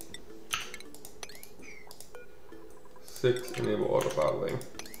 6, enable auto bottling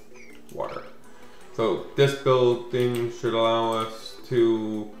water. So this building should allow us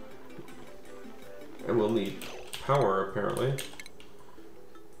to, and we'll need power apparently.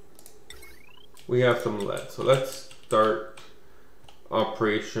 We have some lead, so let's start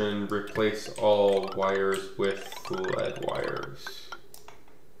operation replace all wires with lead wires.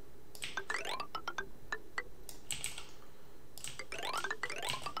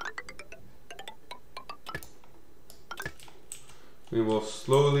 We will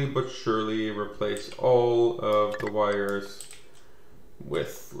slowly but surely replace all of the wires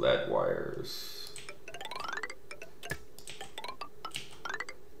with lead wires.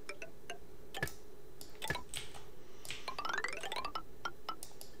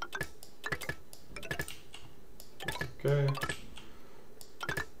 Okay.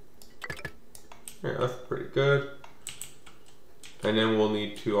 Yeah, that's pretty good. And then we'll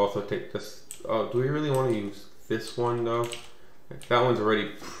need to also take this. Oh, do we really want to use this one though? That one's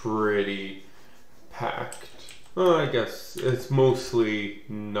already pretty packed. Well, I guess it's mostly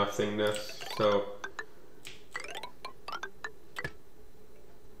nothingness, so.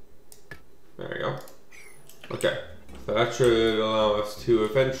 There we go. Okay, so that should allow us to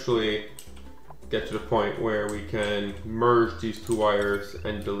eventually get to the point where we can merge these 2 wires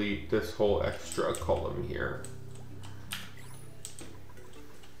and delete this whole extra column here.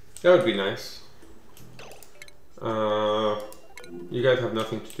 That would be nice. You guys have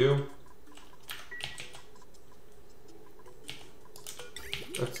nothing to do.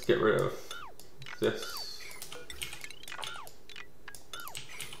 Let's get rid of this.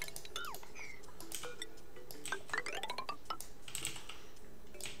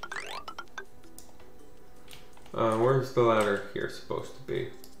 Where's the ladder here supposed to be?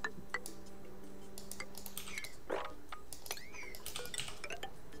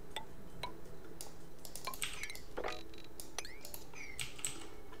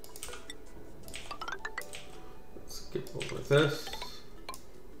 this.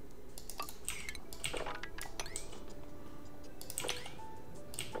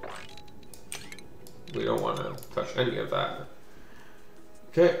 We don't want to touch any of that.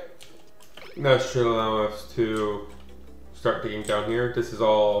 Okay, that should allow us to start digging down here. This is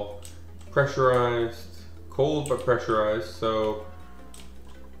all pressurized, cold but pressurized, so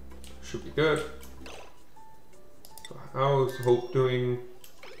should be good. So how's Hope doing?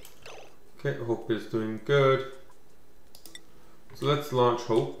 Okay, Hope is doing good. So let's launch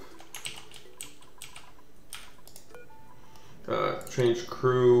Hope. Change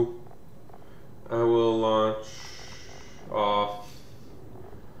crew. I will launch off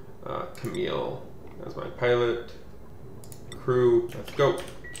Camille as my pilot. Crew, let's go.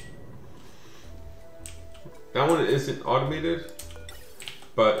 That one isn't automated,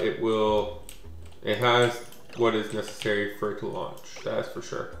 but it has what is necessary for it to launch, that's for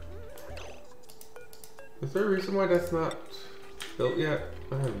sure. Is there a reason why that's not built yet?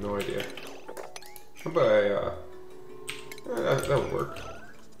 I have no idea. How about that would work.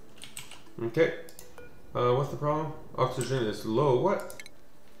 Okay. What's the problem? Oxygen is low. What?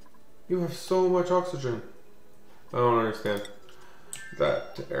 You have so much oxygen. I don't understand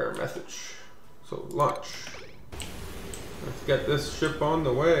that error message. So launch. Let's get this ship on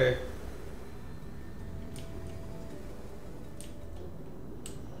the way.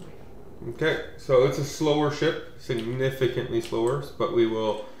 Okay, so it's a slower ship, significantly slower, but we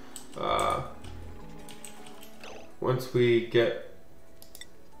will, once we get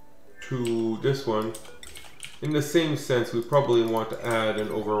to this one, in the same sense, we probably want to add an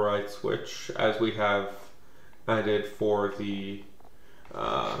override switch as we have added for the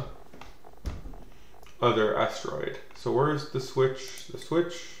other asteroid. So where's the switch? The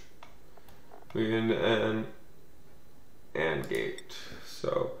switch, we in an AND gate.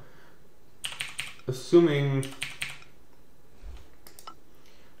 So assuming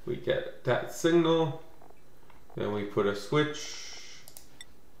we get that signal, then we put a switch,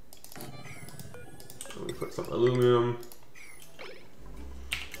 and we put some aluminum.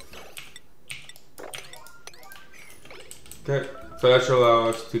 Okay, so that should allow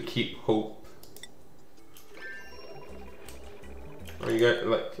us to keep Hope. Oh, you got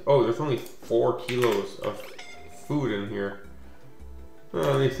there's only 4 kilos of food in here.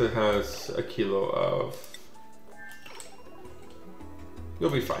 Well, at least it has a kilo of... You'll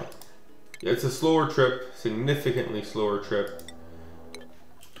be fine. It's a slower trip, significantly slower trip,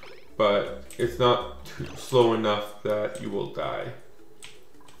 but it's not too slow enough that you will die.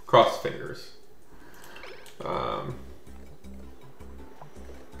 Cross fingers.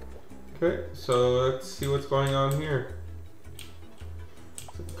 Okay, so let's see what's going on here.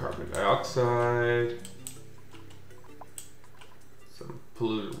 Some carbon dioxide.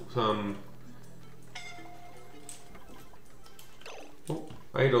 Some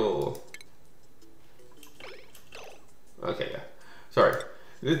idle. Okay, yeah. Sorry.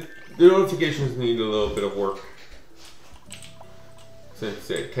 The notifications need a little bit of work, since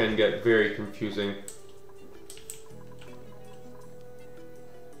it can get very confusing.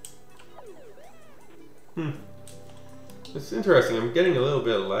 It's interesting. I'm getting a little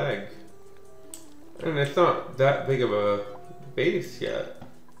bit of lag, and it's not that big of a base yet.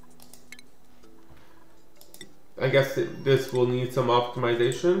 I guess this will need some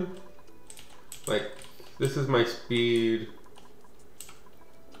optimization. Like, this is my speed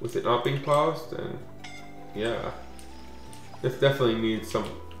with it not being paused, and yeah, this definitely needs some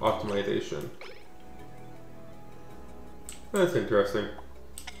optimization. That's interesting.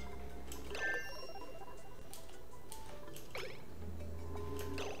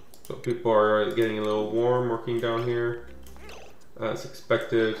 So people are getting a little warm working down here, as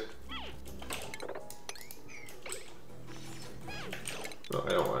expected. No, I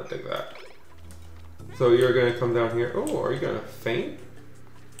don't want to take that. So you're gonna come down here. Oh, are you gonna faint?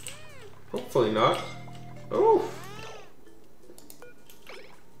 Hopefully not. Oh!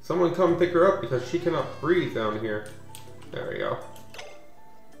 Someone come pick her up because she cannot breathe down here. There we go.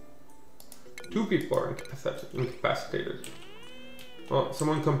 2 people are incapacitated. Well,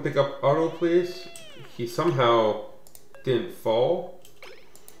 someone come pick up Otto, please. He somehow didn't fall.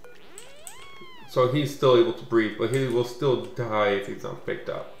 So he's still able to breathe, but he will still die if he's not picked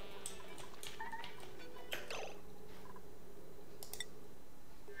up.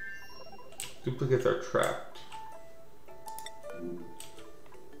 Duplicates are trapped.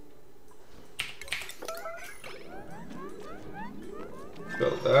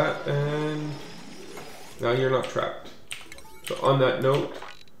 Build that, and now you're not trapped. So on that note,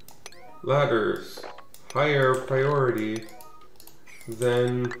 ladders, higher priority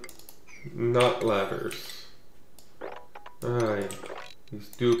than not ladders. Aye, these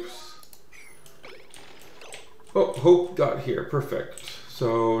dupes. Oh, Hope got here. Perfect.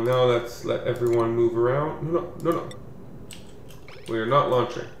 So now let's let everyone move around. No. We are not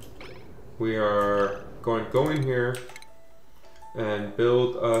launching. We are going to go in here and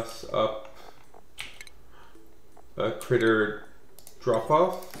build us up a critter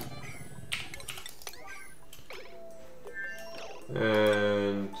drop-off.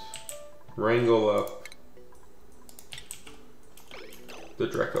 And wrangle up the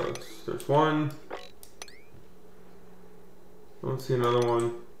Drekos. There's one. I don't see another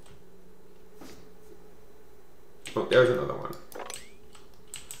one. Oh, there's another one.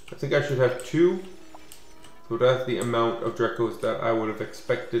 I think I should have two. So that's the amount of Drekos that I would have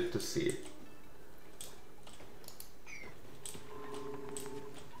expected to see.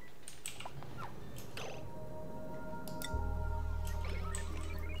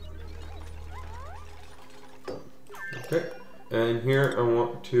 Okay, and here I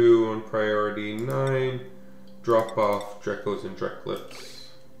want to, on priority 9, drop off Drekos and Dreklets.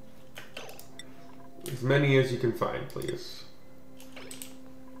 As many as you can find, please.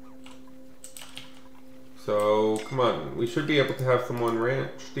 So, come on, we should be able to have someone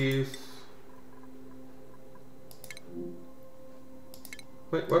ranch these.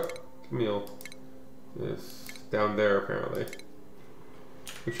 Wait, what? Camille is down there apparently.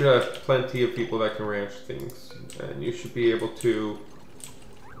 We should have plenty of people that can ranch things, and you should be able to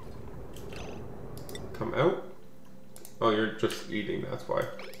come out. Oh, you're just eating, that's why.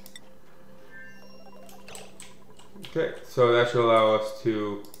 Okay, so that should allow us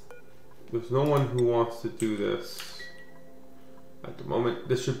to... There's no one who wants to do this at the moment.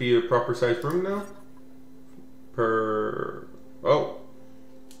 This should be a proper size room now. Oh,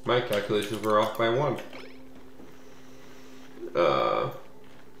 my calculations were off by 1.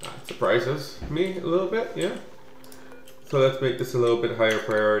 That surprises me a little bit, yeah. So let's make this a little bit higher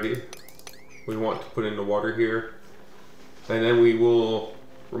priority. We want to put in the water here. And then we will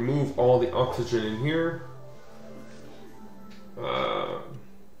remove all the oxygen in here.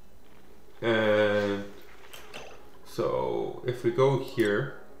 And so if we go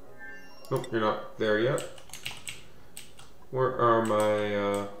here, nope, you're not there yet. Where are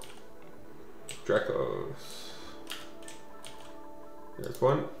my Drekos? There's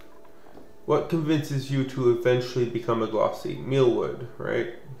one. What convinces you to eventually become a glossy? Mealwood,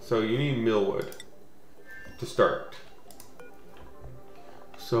 right? So you need mealwood to start.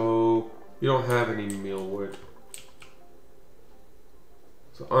 So you don't have any mealwood.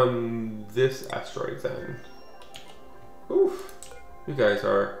 So on this asteroid then. Oof. You guys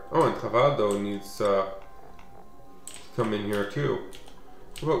are... Oh, and Travado needs to come in here too.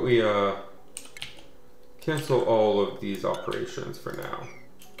 How about we cancel all of these operations for now.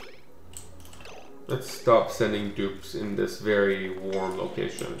 Let's stop sending dupes in this very warm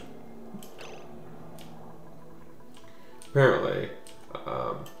location. Apparently,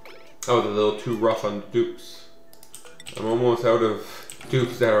 I was a little too rough on dupes. I'm almost out of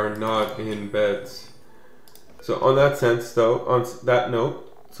dupes that are not in beds. So on that sense though, on that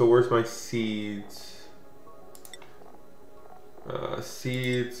note, so where's my seeds?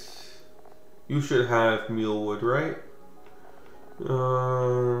 Seeds, you should have mealwood, right?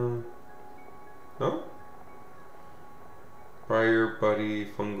 No? Briar, Buddy,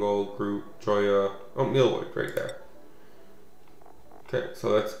 Fungal, Group, Joya, oh, mealwood right there. Okay, so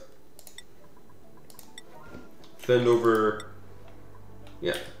let's send over,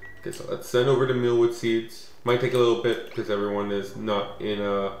 yeah, okay, so let's send over the mealwood seeds. Might take a little bit because everyone is not in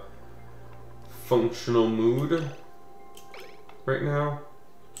a functional mood right now.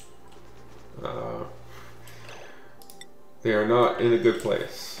 They are not in a good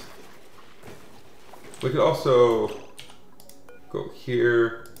place. We could also go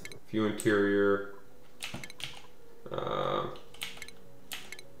here, view interior.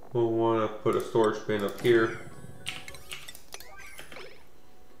 We'll want to put a storage bin up here.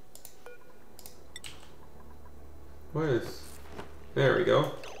 What is... There we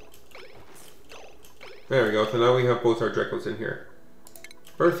go. There we go. So now we have both our Drekos in here.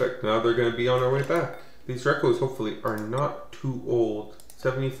 Perfect. Now they're going to be on our way back. These Drekos hopefully are not too old.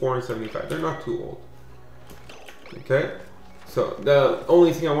 74 and 75. They're not too old. Okay. So the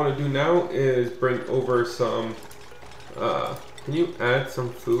only thing I want to do now is bring over some... can you add some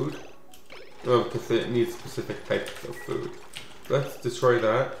food? Oh, because it needs specific types of food. Let's destroy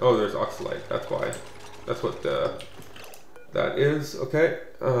that. Oh, there's oxalite. That's why. That's what that is. Okay.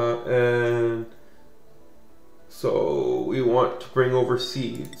 And so we want to bring over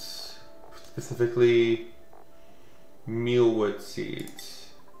seeds, specifically mealwood seeds,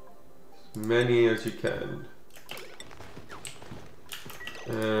 as many as you can.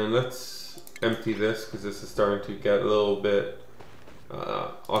 And let's empty this because this is starting to get a little bit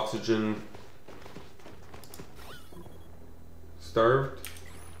oxygen starved.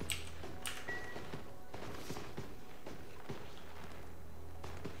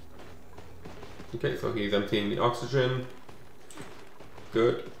 Okay, so he's emptying the oxygen.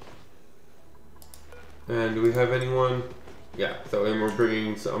 Good. And do we have anyone? Yeah, so then we're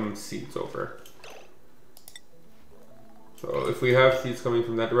bringing some seeds over. So if we have seeds coming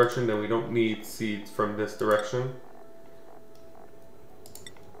from that direction, then we don't need seeds from this direction.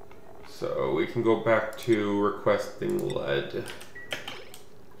 So we can go back to requesting lead.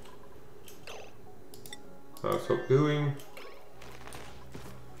 How's Hope doing?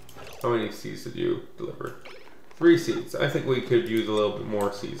 How many seeds did you deliver? 3 seeds. I think we could use a little bit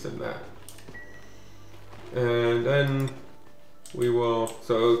more seeds than that. And then we will,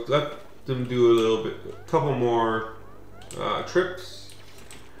 so let them do a couple more trips.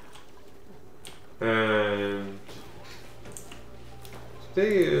 And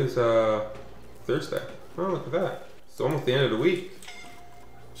today is Thursday. Oh, look at that. It's almost the end of the week.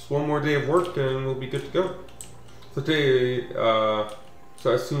 Just one more day of work and we'll be good to go. So today,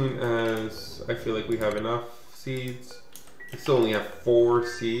 so as soon as I feel like we have enough seeds, we still only have 4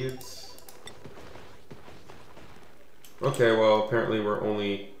 seeds. Okay, well apparently we're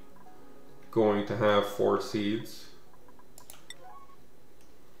only going to have 4 seeds.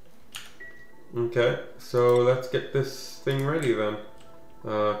 Okay, so let's get this thing ready then.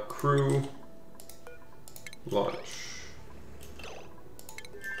 Crew launch.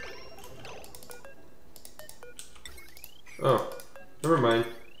 Oh, never mind.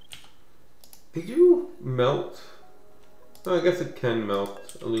 Did you melt? Oh, I guess it can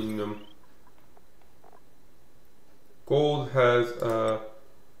melt aluminum. Gold has a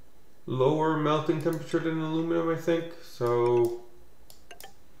lower melting temperature than aluminum, I think, so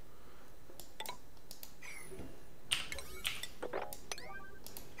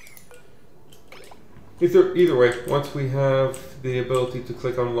either way, once we have the ability to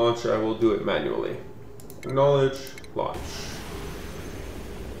click on launch, I will do it manually. Acknowledge, launch.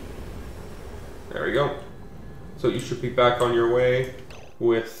 There we go. So you should be back on your way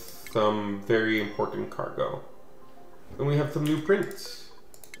with some very important cargo. And we have some new prints.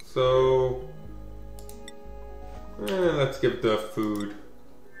 So let's give the food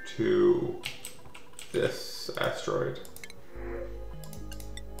to this asteroid.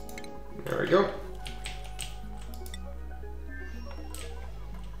 There we go.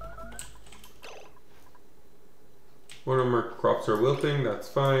 One of our crops are wilting, that's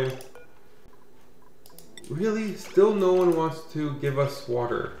fine. Really? Still no one wants to give us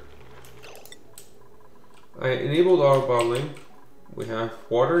water. I enabled auto bottling. We have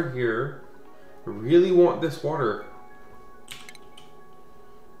water here. I really want this water.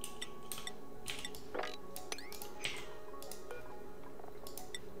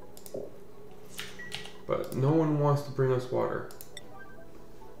 But no one wants to bring us water.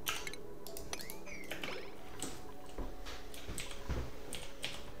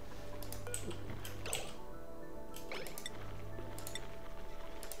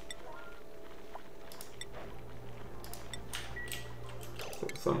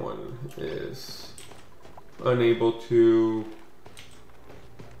 Someone is unable to.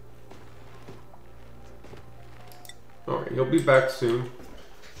 Alright, he'll be back soon.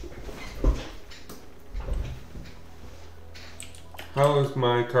 How is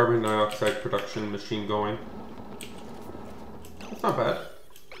my carbon dioxide production machine going? It's not bad.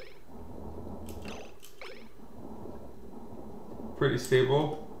 Pretty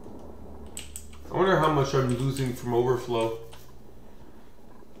stable. I wonder how much I'm losing from overflow.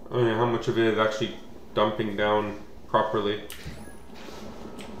 I mean, how much of it is actually dumping down properly.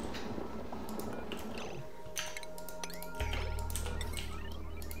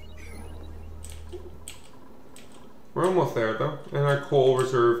 We're almost there though, and our coal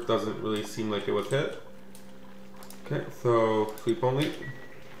reserve doesn't really seem like it was hit. Okay, so sweep only.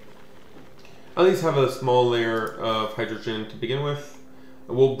 At least have a small layer of hydrogen to begin with.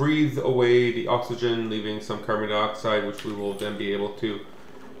 We'll breathe away the oxygen, leaving some carbon dioxide, which we will then be able to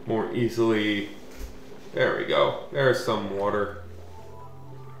more easily. There we go. There's some water.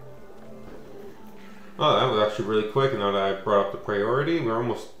 Oh, that was actually really quick. Now that I brought up the priority, we're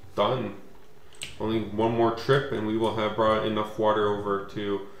almost done. Only one more trip and we will have brought enough water over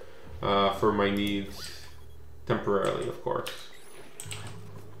to for my needs temporarily, of course.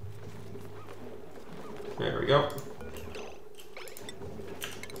 There we go.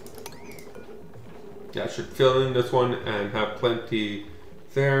 Yeah, I should fill in this one and have plenty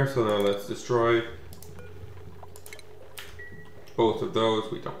there. So now let's destroy both of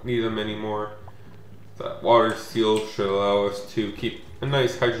those. We don't need them anymore. That water seal should allow us to keep a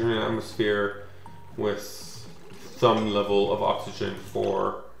nice hydrogen atmosphere with some level of oxygen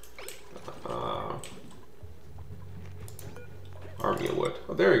for our meal wood.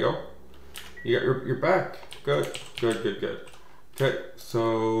 Oh, there you go. You're back. Good. Okay,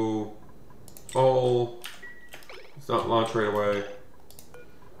 so let's not launch right away.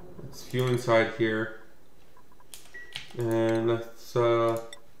 Let's view inside here. And let's do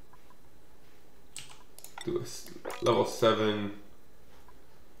a level 7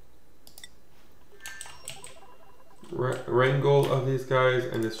 wrangle of these guys,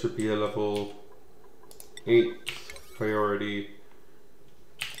 and this should be a level 8 priority.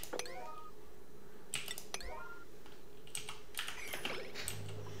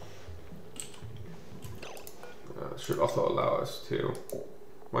 Should also allow us to.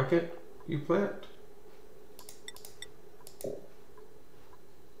 Why can't you plant?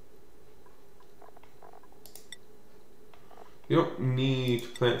 You don't need to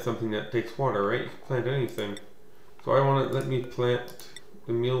plant something that takes water, right? You can plant anything. So I want to let me plant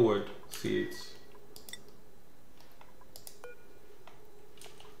the mealwood seeds.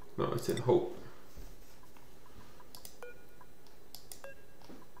 No, it's in hope.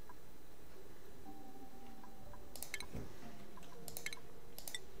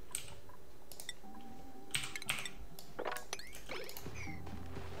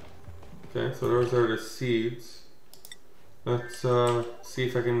 Okay, so those are the seeds. Let's see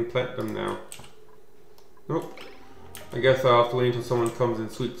if I can plant them now. Nope. I guess I'll have to wait until someone comes and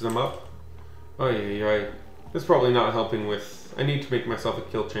sweeps them up. Oh yeah. This is probably not helping with... I need to make myself a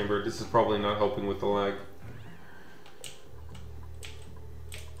kill chamber. This is probably not helping with the lag.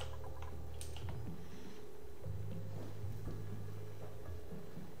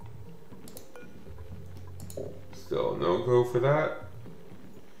 Still no go for that.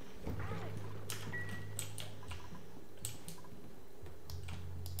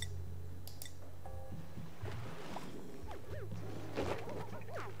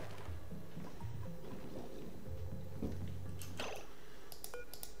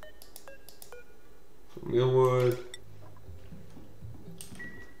 Mealwood.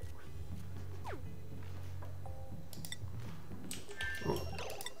 Oh,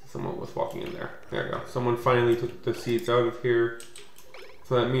 someone was walking in there. There we go. Someone finally took the seeds out of here.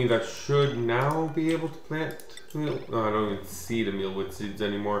 So that means I should now be able to plant meal. No, I don't even see the mealwood seeds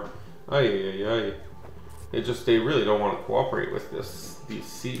anymore. Ay. They really don't want to cooperate with these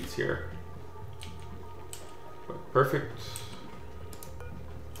seeds here. But perfect.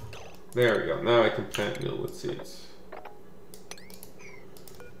 There we go. Now I can plant mealwood seeds.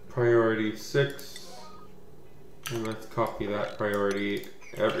 Priority 6. And let's copy that priority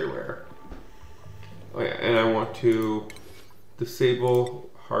everywhere. Oh yeah, and I want to disable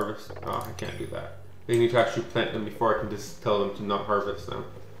harvest. Oh, I can't do that. They need to actually plant them before I can just tell them to not harvest them.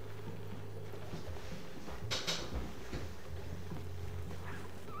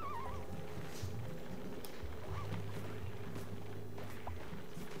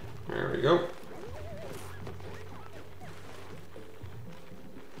 There we go.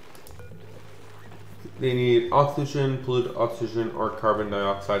 They need oxygen, polluted oxygen, or carbon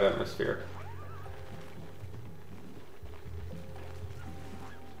dioxide atmosphere.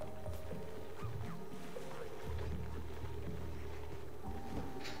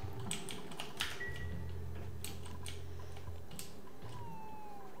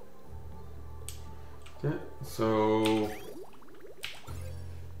 Okay, so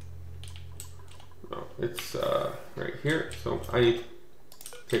it's right here. So I need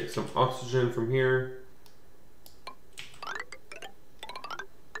to take some oxygen from here.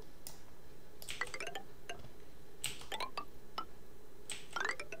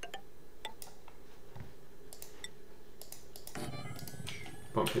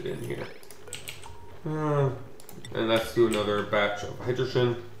 Pump it in here. And let's do another batch of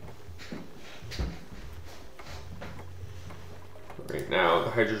hydrogen. Right now,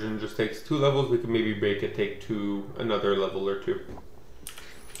 the hydrogen just takes 2 levels. We can maybe make it take another level or 2.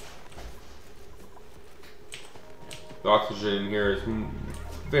 The oxygen in here is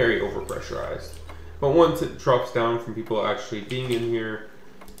very overpressurized. But once it drops down from people actually being in here...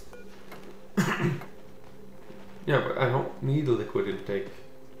 Yeah, but I don't need a liquid intake.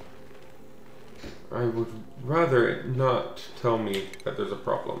 I would rather it not tell me that there's a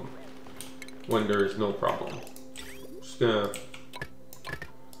problem when there is no problem. I'm just gonna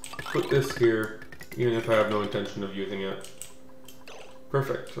put this here, even if I have no intention of using it.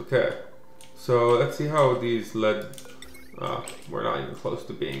 Perfect, okay. So let's see how these lead, we're not even close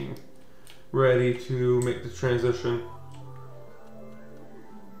to being ready to make the transition.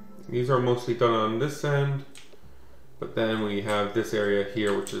 These are mostly done on this end, but then we have this area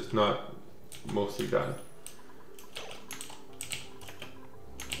here which is not mostly done.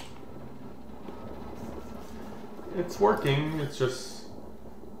 It's working, it's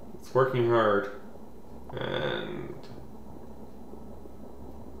working hard. And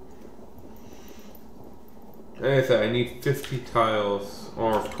like I said, I need 50 tiles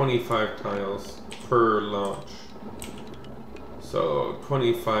or 25 tiles per launch. So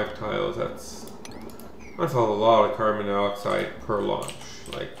 25 tiles, that's a lot of carbon dioxide per launch.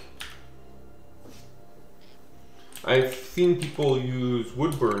 Like, I've seen people use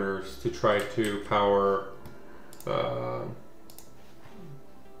wood burners to try to power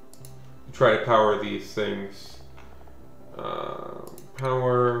these things.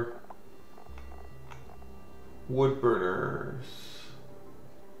 Power wood burners.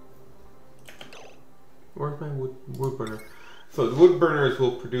 Where's my wood burner? So the wood burners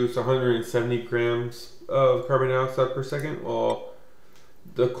will produce 170 grams of carbon dioxide per second, while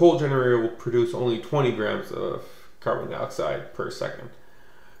the coal generator will produce only 20 grams of carbon dioxide per second.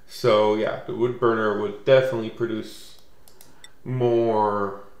 So yeah, the wood burner would definitely produce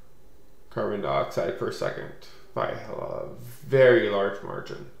more carbon dioxide per second by a very large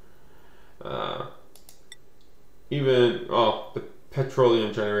margin. Even the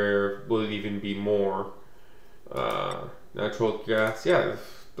petroleum generator will even be more. Natural gas, yeah,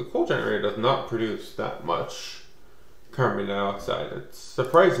 the coal generator does not produce that much carbon dioxide. It's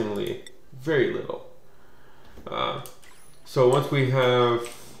surprisingly very little. So once we have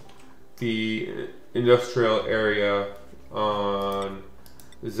the industrial area on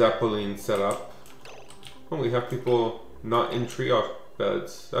Zeppelin set up, we have people not in tree-off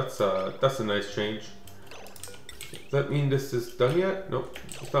beds. That's a nice change. Does that mean this is done yet? Nope,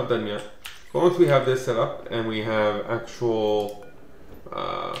 it's not done yet. But once we have this set up and we have actual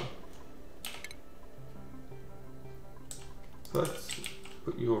so let's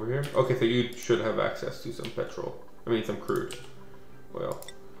put you over here. Okay, so you should have access to some some crude oil.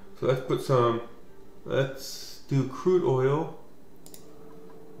 So let's do crude oil.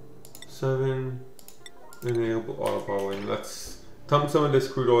 7 enable auto bottling. Let's dump some of this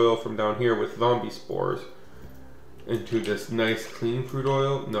crude oil from down here with zombie spores into this nice clean crude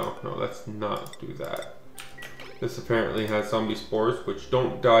oil. No, let's not do that. This apparently has zombie spores which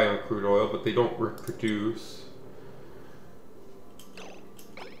don't die on crude oil, but they don't reproduce.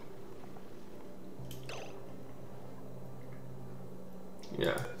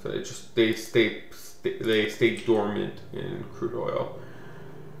 Yeah, so they stay dormant in crude oil.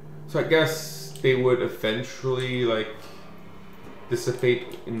 So I guess they would eventually like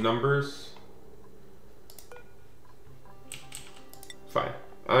dissipate in numbers. Fine.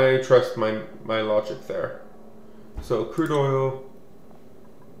 I trust my logic there. So crude oil,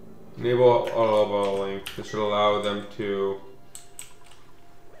 enable auto bottling. This should allow them to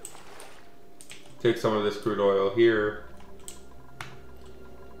take some of this crude oil here.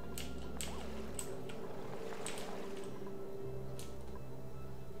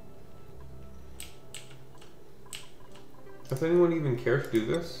 Does anyone even care to do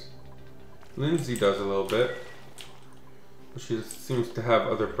this? Lindsay does a little bit, but she just seems to have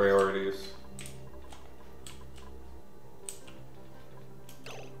other priorities.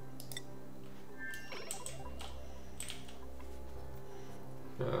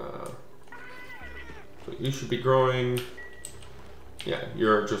 So you should be growing. Yeah,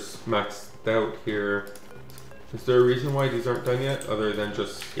 you're just maxed out here. Is there a reason why these aren't done yet? Other than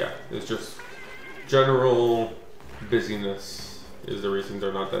just, yeah, it's just general busyness is the reason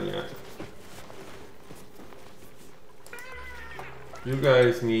they're not done yet. You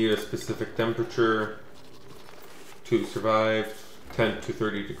guys need a specific temperature to survive, 10 to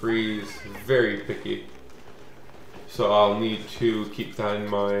 30 degrees, very picky. So I'll need to keep that in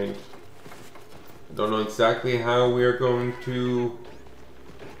mind. I don't know exactly how we're going to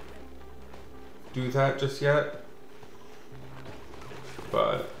do that just yet,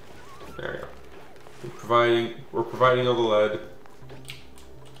 but there we go. We're providing all the lead.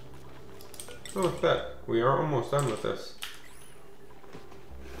 Oh, look at that. We are almost done with this.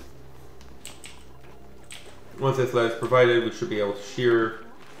 Once this lead is provided, we should be able to shear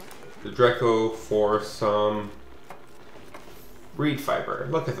the Draco for some reed fiber.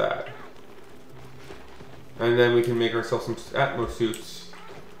 Look at that. And then we can make ourselves some Atmos suits.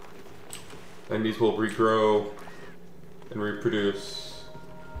 And these will regrow and reproduce.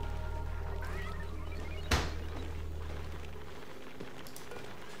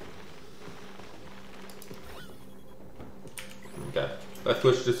 Okay, let's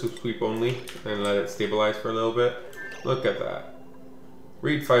switch this to sweep only and let it stabilize for a little bit. Look at that.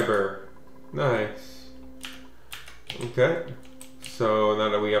 Reed fiber. Nice. Okay. So now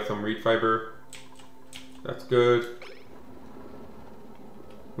that we have some reed fiber, that's good.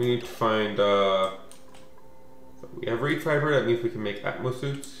 We need to find, we have reed fiber, that means we can make Atmo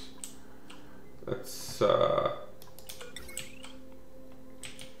suits. Let's,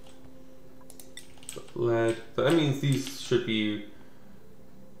 lead. So that means these should be,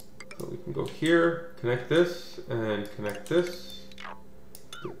 so we can go here, connect this, and connect this,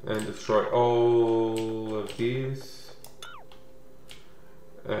 and destroy all of these.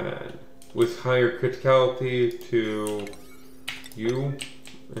 And with higher criticality to you,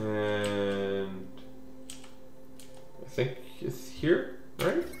 and I think it's here,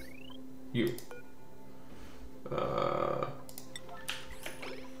 right? You.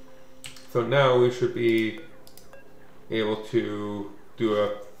 So now we should be able to do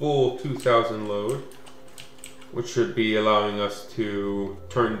a full 2000 load, which should be allowing us to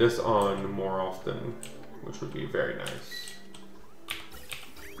turn this on more often, which would be very nice.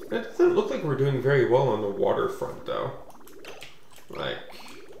 It doesn't look like we're doing very well on the waterfront though. Like,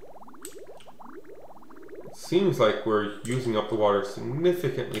 it seems like we're using up the water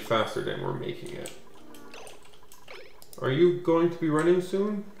significantly faster than we're making it. Are you going to be running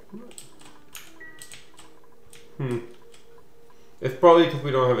soon? It's probably because we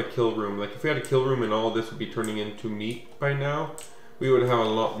don't have a kill room. Like, if we had a kill room and all this would be turning into meat by now, we would have a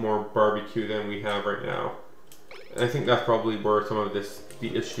lot more barbecue than we have right now. And I think that's probably where some of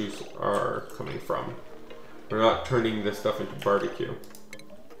the issues are coming from. We're not turning this stuff into barbecue.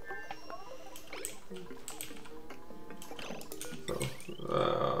 So,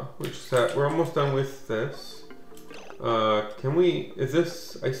 we're almost done with this. Is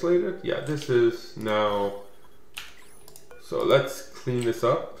this isolated? Yeah, this is now. So let's clean this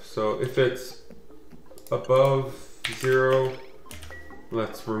up. So if it's above 0,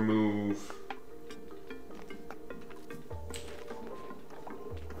 let's remove.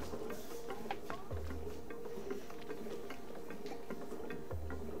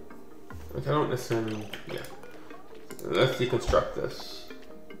 Like, I don't necessarily, yeah. Let's deconstruct this.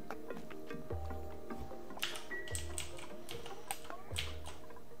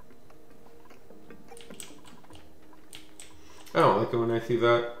 I don't like it when I see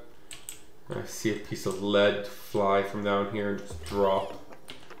that. I see a piece of lead fly from down here and just drop.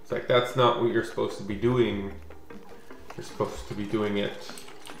 It's like, that's not what you're supposed to be doing. You're supposed to be doing it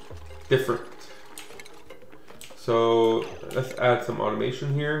different. So let's add some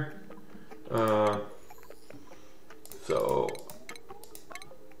automation here. So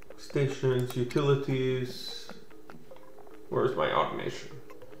stations, utilities. Where's my automation?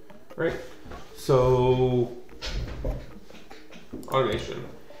 Right. So automation.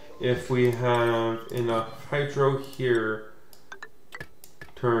 If we have enough hydro here,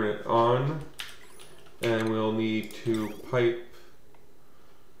 turn it on, and we'll need to pipe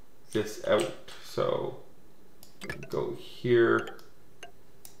this out. So go here,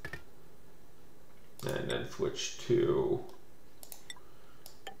 and then switch to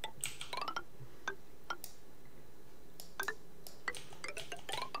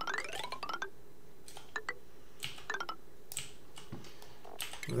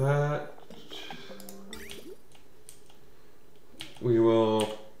that. We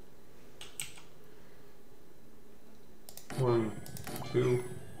will 1, 2.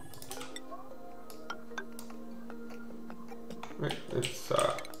 Right, it's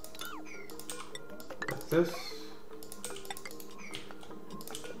like this.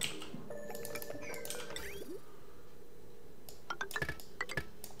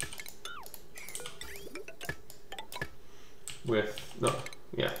 With no,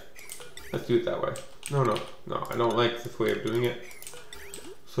 yeah. Let's do it that way. No, I don't like this way of doing it.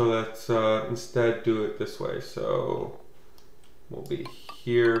 So let's instead do it this way. So we'll be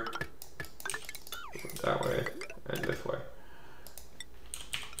here, that way, and this way.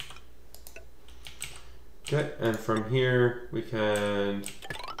 Okay, and from here we can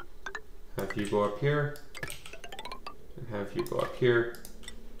have you go up here, and have you go up here.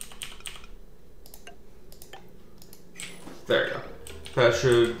 There you go. That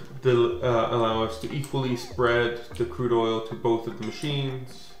should allow us to equally spread the crude oil to both of the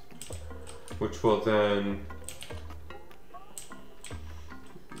machines, which will then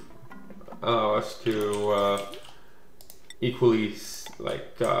allow us to equally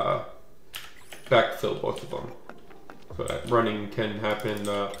backfill both of them, so that running can happen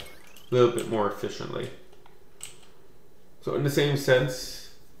a little bit more efficiently. So in the same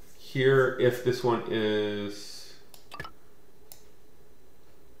sense here, if this one is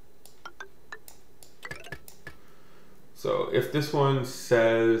So if this one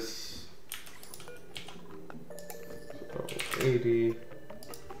says 80,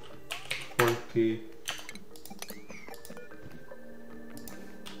 20,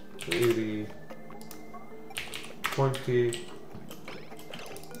 80, 20.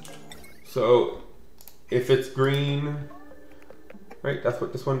 So if it's green, right, that's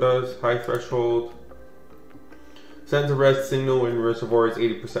what this one does, high threshold. Sends a red signal when the reservoir is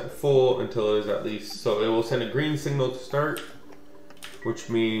 80% full until it is at least, so it will send a green signal to start, which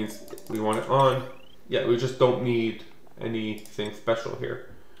means we want it on. Yeah, we just don't need anything special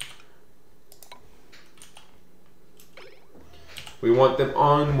here. We want them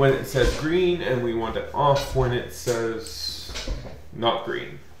on when it says green, and we want it off when it says not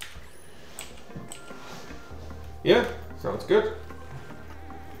green. Yeah, sounds good.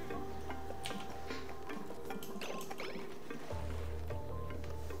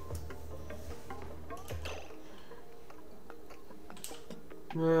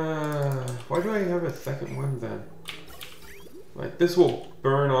 Why do I have a second one then? Like, this will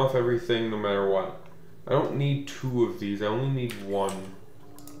burn off everything no matter what. I don't need two of these, I only need one.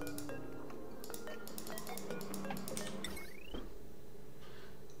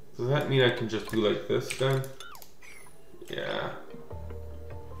 Does that mean I can just do like this then? Yeah.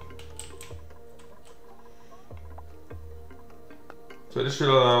 So this should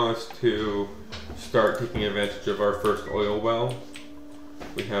allow us to start taking advantage of our first oil well.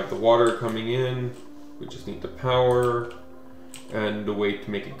 We have the water coming in, we just need the power and the way to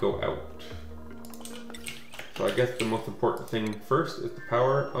make it go out. So I guess the most important thing first is the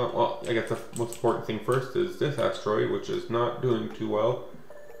power. Well, I guess the most important thing first is this asteroid, which is not doing too well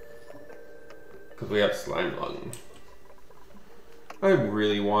because we have slime lung. I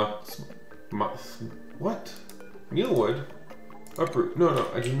really want what? Mealwood? Uproot. No,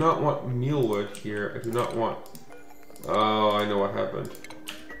 I do not want mealwood here. I do not want. Oh, I know what happened.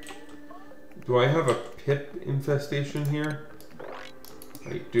 Do I have a pip infestation here?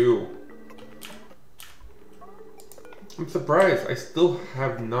 I do. I'm surprised. I still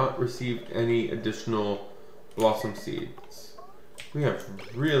have not received any additional blossom seeds. We have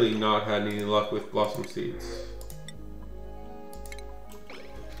really not had any luck with blossom seeds.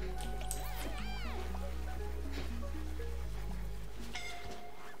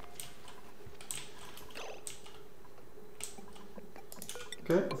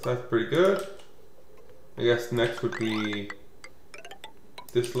 Okay, so that's pretty good. I guess next would be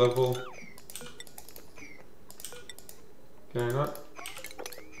this level. Can I not?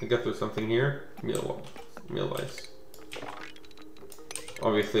 I guess there's something here. Meal ice.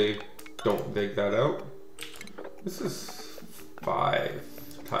 Obviously, don't dig that out. This is 5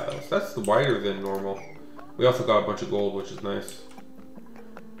 tiles. That's wider than normal. We also got a bunch of gold, which is nice.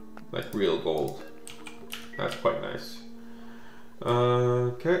 Like real gold. That's quite nice.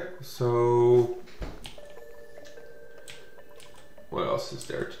 Okay, so what else is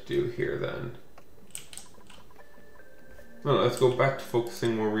there to do here then? Well, let's go back to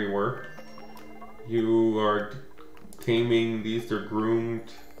focusing where we were. You are taming these, they're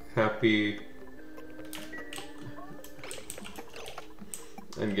groomed, happy,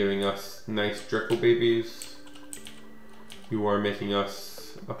 and giving us nice Draco babies. You are making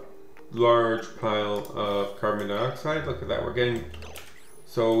us a large pile of carbon dioxide. Look at that, we're getting,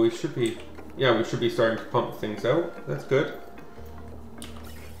 so we should be, yeah, we should be starting to pump things out. That's good.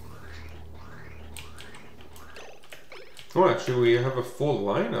 Oh, actually, we have a full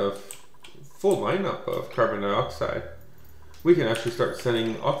lineup of carbon dioxide. We can actually start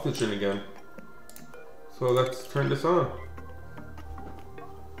sending oxygen again. So let's turn this on.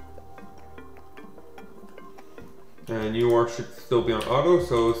 And you should still be on auto,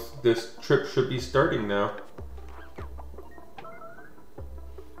 so this trip should be starting now.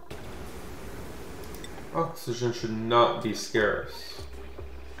 Oxygen should not be scarce.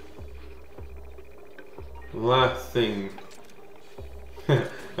 Last thing.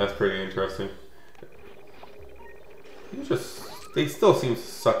 That's pretty interesting. They still seem to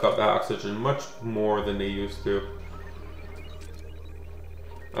suck up oxygen much more than they used to.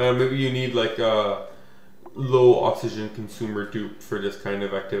 Maybe you need like a low oxygen consumer dupe for this kind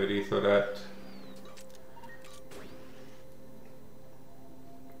of activity so that,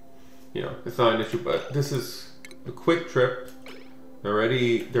 you know, it's not an issue, but this is a quick trip. They're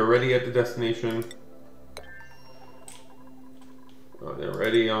ready at the destination. They're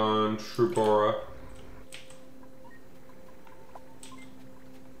ready on Shrubora,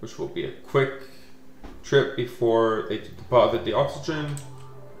 which will be a quick trip before they deposit the oxygen.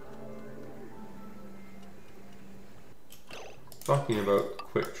 Talking about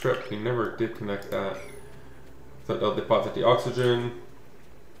quick trip, we never did connect that. So they'll deposit the oxygen.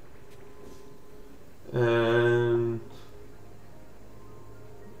 And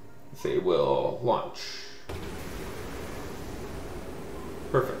they will launch.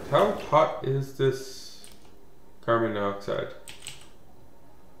 Perfect. How hot is this carbon dioxide?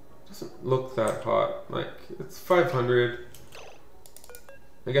 Doesn't look that hot. Like, it's 500.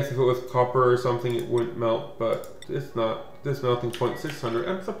 I guess if it was copper or something it wouldn't melt, but it's not. This melting point 600.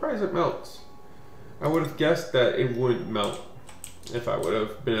 I'm surprised it melts. I would have guessed that it wouldn't melt. If I would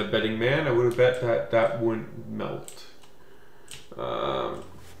have been a betting man, I would have bet that that wouldn't melt.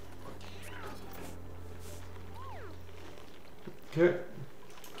 Okay.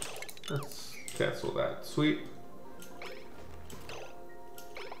 Let's cancel that. Sweep.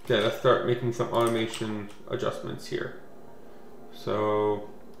 Okay, let's start making some automation adjustments here. So,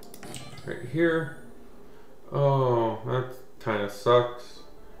 right here. Oh, that kind of sucks.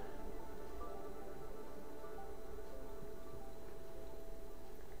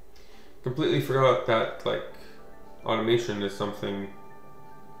 Completely forgot that, like, automation is something.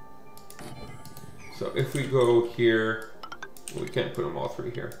 So if we go here, we can't put them all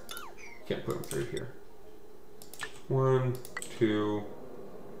three here. Can't put them three here. 1, 2.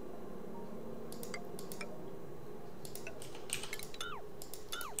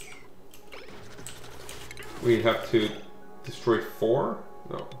 We have to destroy 4?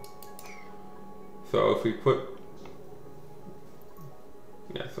 No. So if we put,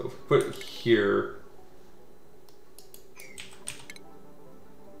 yeah, so if we put it here,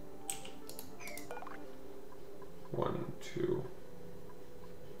 one, two.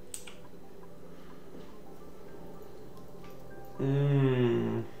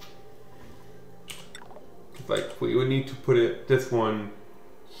 Like we would need to put it, this one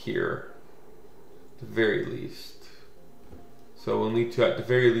here, at the very least. So we'll need to, at the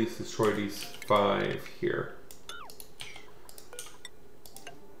very least, destroy these 5 here.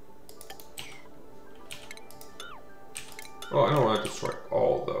 Oh, I don't want to destroy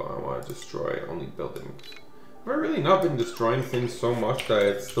all though. I want to destroy only buildings. Have I really not been destroying things so much that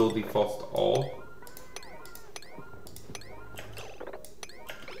it still defaults to all?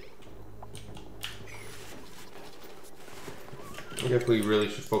 I guess we really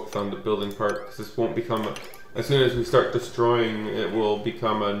should focus on the building part, because this won't become, as soon as we start destroying, it will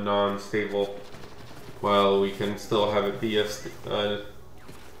become a non-stable, while we can still have it be a,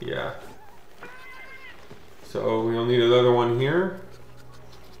 yeah. So we'll need another one here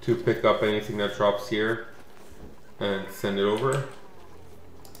to pick up anything that drops here and send it over.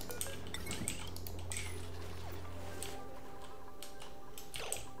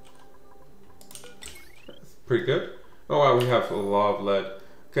 That's pretty good. Oh wow, we have a lot of lead.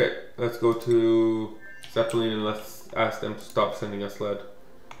 Okay, let's go to Zeppelin and let's ask them to stop sending us lead.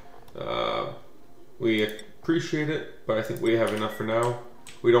 We appreciate it, but I think we have enough for now.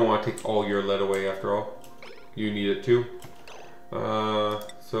 We don't want to take all your lead away after all. You need it too.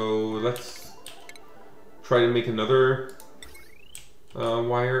 So let's try to make another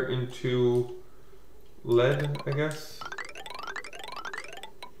wire into lead, I guess.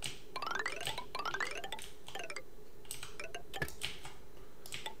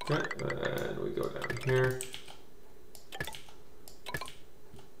 Okay, and we go down here.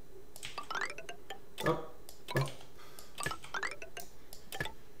 Up, up.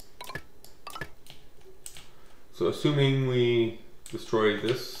 So assuming we destroy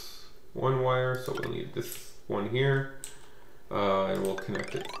this one wire, so we'll need this one here, and we'll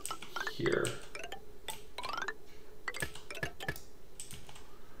connect it here.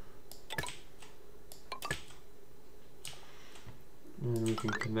 And we can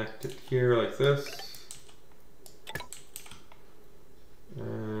connect it here like this,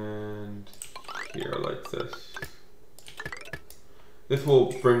 and here like this. This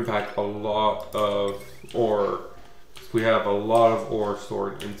will bring back a lot of ore. We have a lot of ore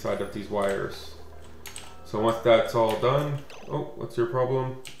stored inside of these wires. So once that's all done, oh, what's your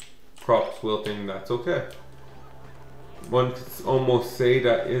problem? Crops wilting, that's okay. One could almost say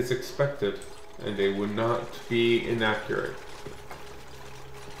that is expected, and they would not be inaccurate.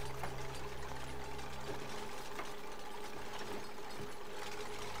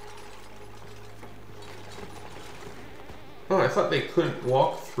 Oh, I thought they couldn't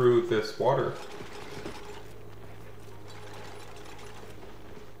walk through this water.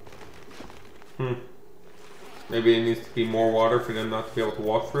 Maybe it needs to be more water for them not to be able to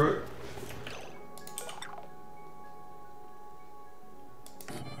walk through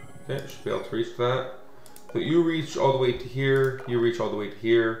it. Okay, should be able to reach that. So you reach all the way to here, you reach all the way to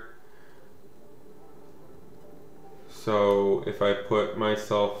here. So if I put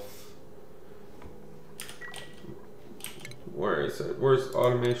myself where is it? Where's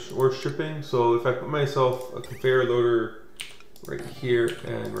automation? Where's shipping? So if I put myself a conveyor loader right here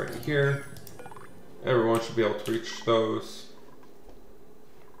and right here, everyone should be able to reach those.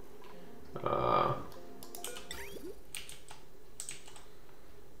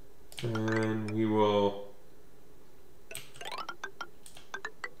 And we will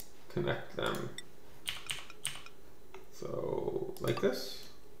connect them. So like this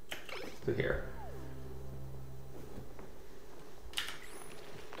to here.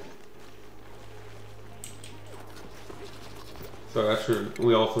 So that should,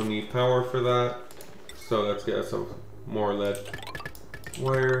 we also need power for that. So let's get some more lead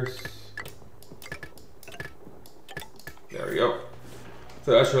wires. There we go.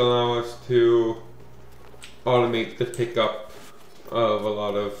 So that should allow us to automate the pickup of a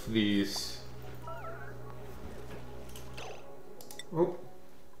lot of these. Oh.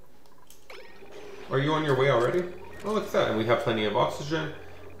 Are you on your way already? Oh, look at that. And we have plenty of oxygen.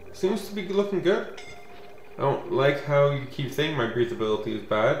 Seems to be looking good. I don't like how you keep saying my breathability is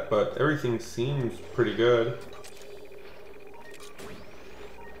bad, but everything seems pretty good.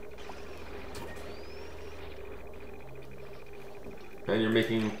 And you're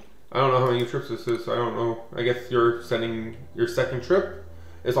making, I don't know how many trips this is, so I don't know. I guess you're sending your second trip.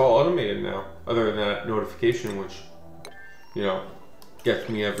 It's all automated now, other than that notification, which, you know, gets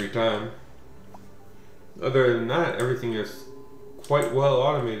me every time. Other than that, everything is quite well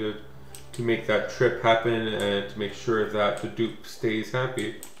automated to make that trip happen and to make sure that the dupe stays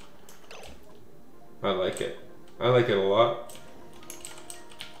happy. I like it. I like it a lot.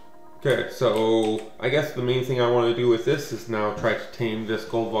 Okay, so I guess the main thing I want to do with this is now try to tame this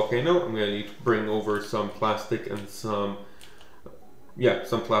gold volcano. I'm going to need to bring over some plastic and some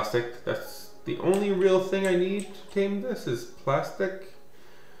plastic. That's the only real thing I need to tame this is plastic.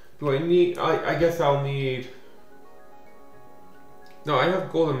 Do I need, I guess I'll need, no, I have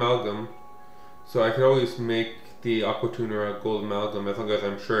gold amalgam, so I could always make the aqua tuner a gold amalgam as long as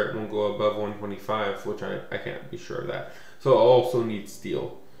I'm sure it won't go above 125, which I can't be sure of that. So I'll also need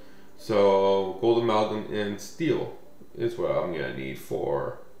steel. So gold amalgam and steel is what I'm gonna need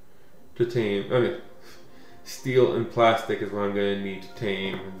to tame. I mean, steel and plastic is what I'm gonna need to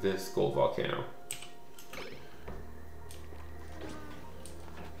tame this gold volcano.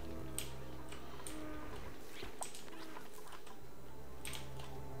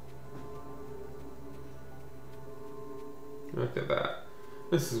 Look at that.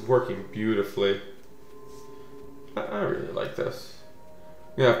 This is working beautifully. I really like this.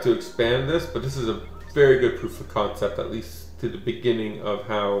 You have to expand this, but this is a very good proof of concept, at least to the beginning of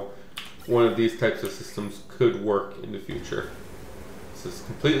how one of these types of systems could work in the future. This is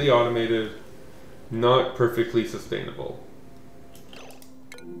completely automated, not perfectly sustainable,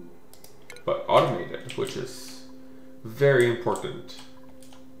 but automated, which is very important.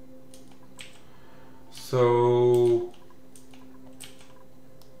 So,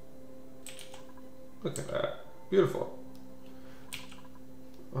 look at that, beautiful.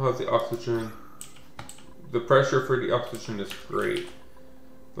 Oh, the oxygen. The pressure for the oxygen is great.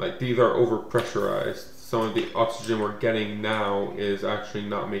 Like, these are over pressurized. Some of the oxygen we're getting now is actually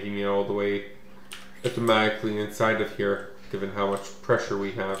not making it all the way automatically inside of here, given how much pressure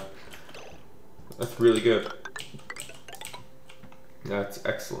we have. That's really good. That's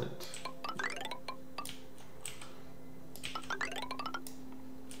excellent.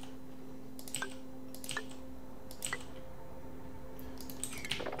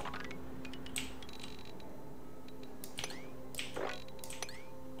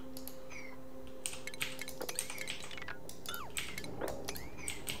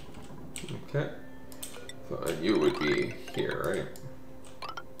 Okay, so you would be here, right?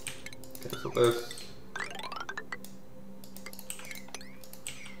 Cancel this.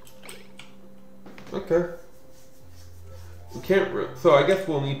 Okay. We can't so I guess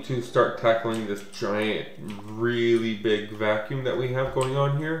we'll need to start tackling this giant, really big vacuum that we have going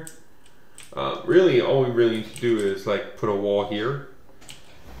on here. Really, all we really need to do is like put a wall here.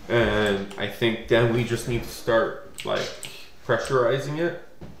 And I think then we just need to start like pressurizing it.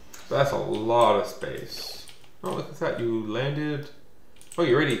 That's a lot of space. Oh, look at that. You landed. Oh,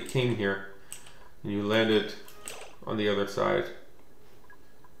 you already came here. And you landed on the other side.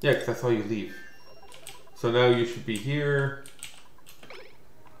 Yeah, because that's how you leave. So now you should be here.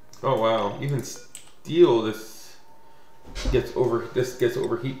 Oh, wow. Even steel, this gets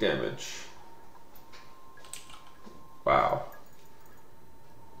overheat damage. Wow.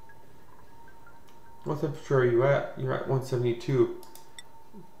 What temperature are you at? You're at 172.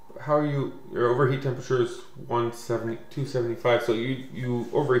 How are you? Your overheat temperature is 275. So you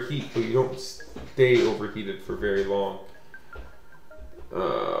overheat, but you don't stay overheated for very long.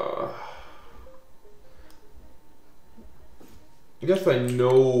 I guess I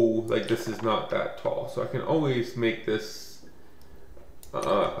know like this is not that tall, so I can always make this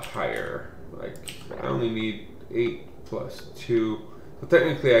higher. Like I only need 8 plus 2. So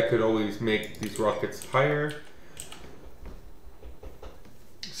technically I could always make these rockets higher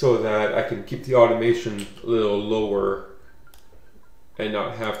so that I can keep the automation a little lower and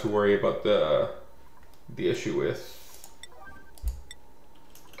not have to worry about the issue with,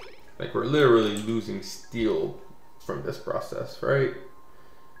 like, we're literally losing steel from this process, right?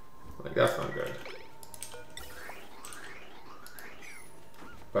 Like, that's not good.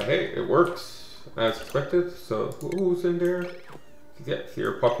 But hey, it works as expected. So who's in there? Yeah,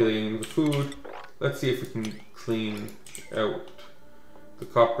 you're populating the food. Let's see if we can clean out the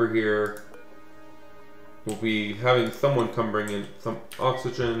copper here. We'll be having someone come bring in some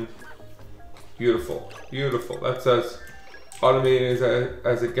oxygen. Beautiful, beautiful. That's as automated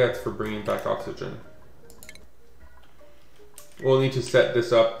as it gets for bringing back oxygen. We'll need to set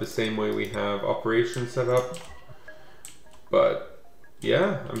this up the same way we have operations set up. But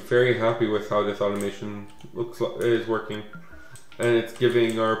yeah, I'm very happy with how this automation is working. And it's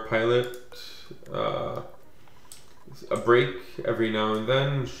giving our pilot a break every now and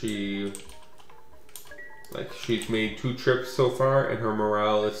then. She's made 2 trips so far and her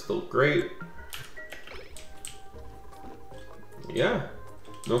morale is still great. Yeah,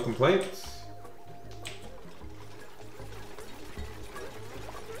 no complaints.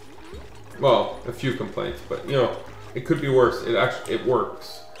 Well, a few complaints, but you know, it could be worse. It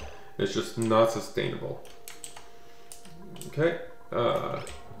works. It's just not sustainable. Okay,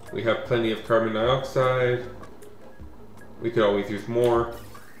 we have plenty of carbon dioxide. We could always use more,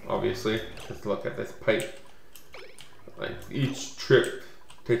 obviously. Let's look at this pipe. Like, each trip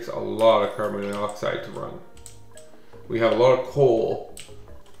takes a lot of carbon dioxide to run. We have a lot of coal,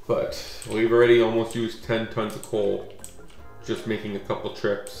 but we've already almost used 10 tons of coal just making a couple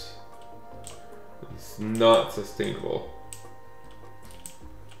trips. It's not sustainable.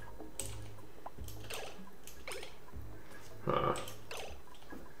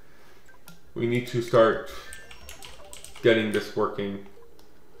 We need to start getting this working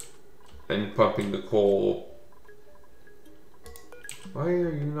and pumping the coal. Why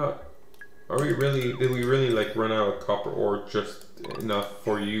are you not? Did we really like run out of copper ore just enough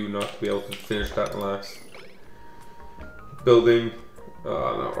for you not to be able to finish that last building?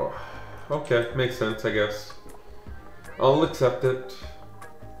 No. Okay, makes sense, I guess. I'll accept it.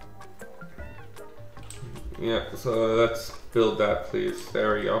 Yeah, so let's build that, please.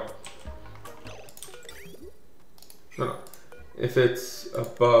 There we go. No. If it's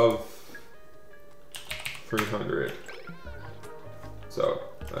above 300. So,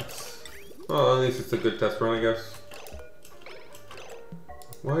 that's... Well, at least it's a good test run, I guess.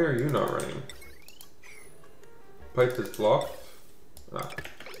 Why are you not running? Pipe is blocked? Ah.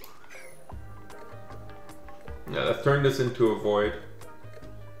 Yeah, let's turn this into a void.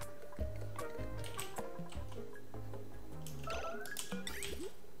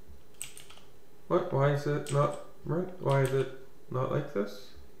 What? Why is it not right? Why is it not like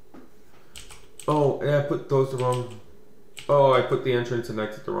this? Oh, yeah, I put those the wrong... Oh, I put the entrance and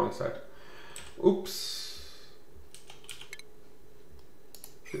exit the wrong side. Oops.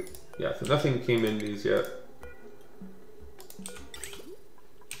 Yeah, so nothing came in these yet.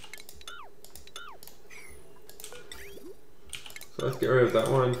 So let's get rid of that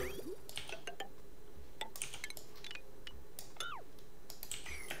one.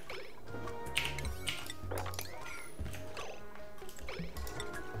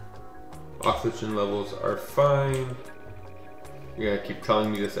 Oxygen levels are fine. You're gonna keep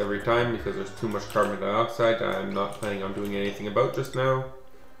telling me this every time because there's too much carbon dioxide that I'm not planning on doing anything about just now.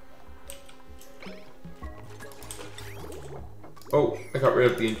 Oh, I got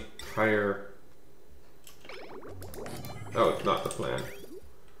rid of the entire... Oh, it's not the plan.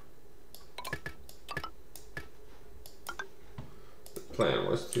 The plan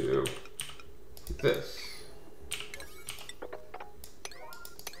was to do this.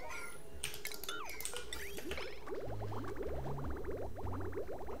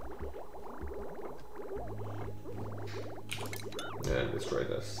 And destroy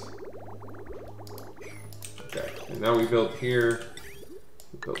this. Okay, and now we build here.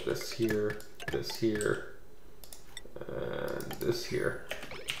 We build this here, and this here.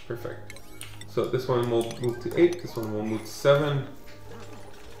 Perfect. So this one will move to 8, this one will move to 7.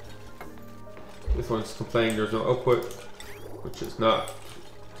 This one's complaining there's no output, which is not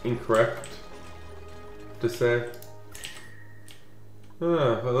incorrect to say.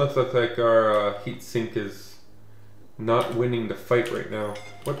 Well, it looks like our heat sink is not winning the fight right now.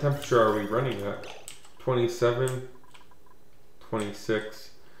 What temperature are we running at? 27,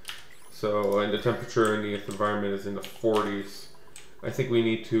 26. So, and the temperature in the environment is in the 40s. I think we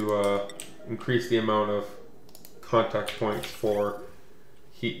need to increase the amount of contact points for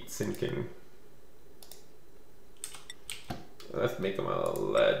heat sinking. Let's make them out of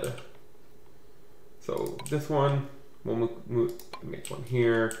lead. So this one, we'll make one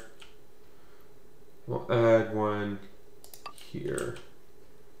here. We'll add one here,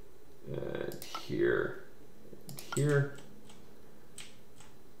 and here, and here,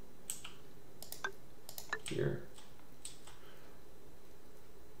 here.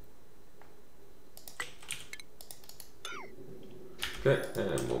 Okay,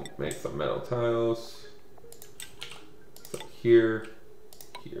 and we'll make some metal tiles. So here,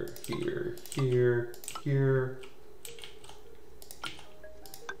 here, here, here, here.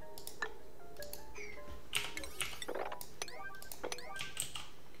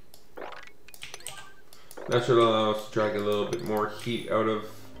 That should allow us to drag a little bit more heat out of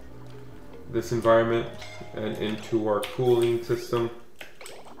this environment and into our cooling system.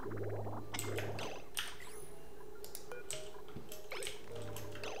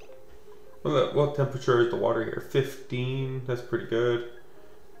 What temperature is the water here? 15, that's pretty good.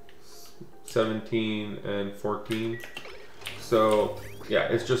 17 and 14. So yeah,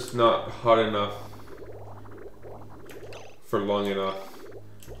 it's just not hot enough for long enough.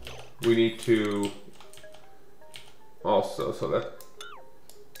 We need to also, so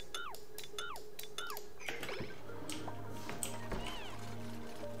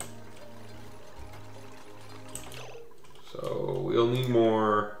we'll need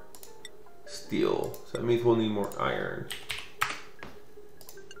more steel, so that means we'll need more iron.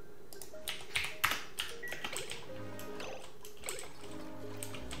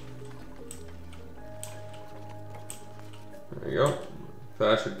 There you go. So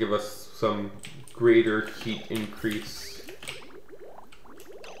that should give us some greater heat increase.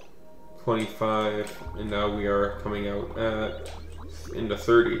 25, and now we are coming out at in the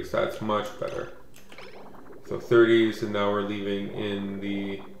 30s. That's much better. So 30s, and now we're leaving in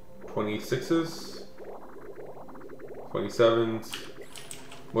the 26s, 27s.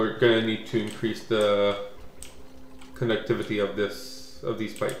 We're gonna need to increase the conductivity of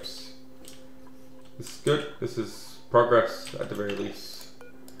these pipes. This is good. This is progress at the very least.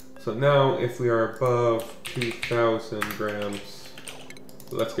 So now if we are above 2,000 grams,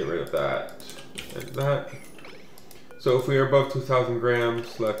 let's get rid of that and that. So if we are above 2,000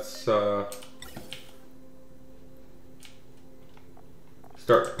 grams, let's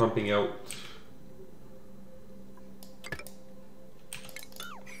start pumping out.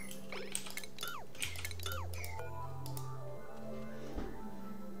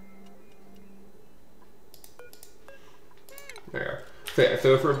 There. So yeah,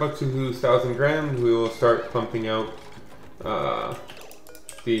 so if we're above 2,000 grams, we will start pumping out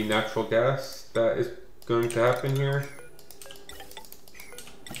the natural gas that is going to happen here.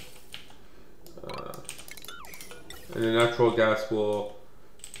 And the natural gas will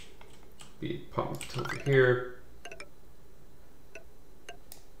be pumped over here.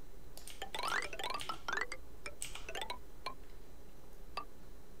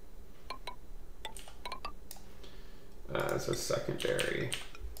 As a secondary.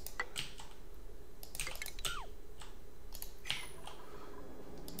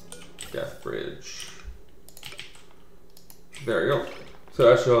 Gas bridge. There you go. So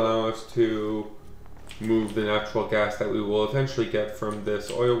that should allow us to move the natural gas that we will eventually get from this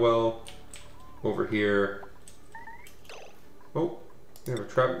oil well over here. Oh, we have a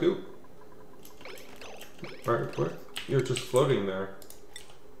trap dupe. Alright, what? You're just floating there.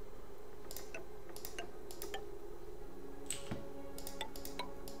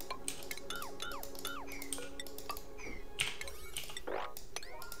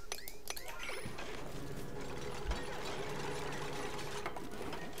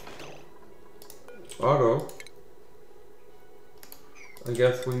 Auto. I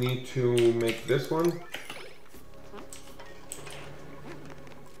guess we need to make this one.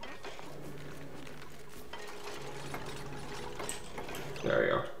 There we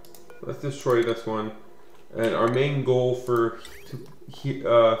go. Let's destroy this one. And our main goal for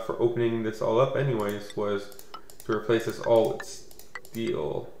opening this all up anyways was to replace this all with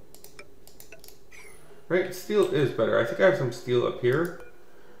steel. Right, steel is better. I think I have some steel up here.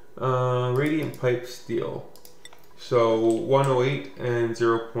 Radiant pipe steel. So 108 and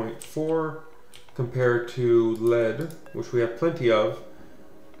 0.4 compared to lead, which we have plenty of.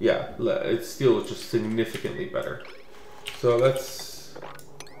 Yeah, steel is just significantly better. So let's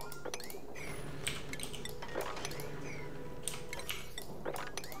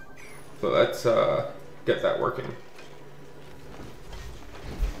So let's get that working.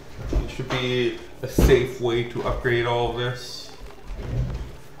 It should be a safe way to upgrade all of this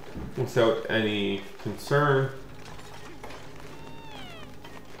without any concern.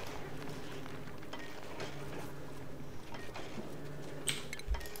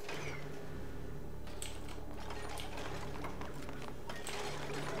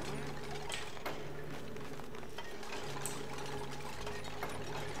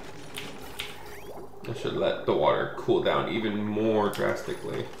 I should let the water cool down even more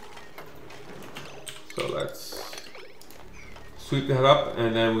drastically. So let's sweep that up,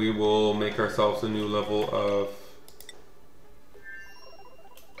 and then we will make ourselves a new level of...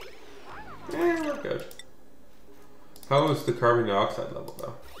 we're good. How is the carbon dioxide level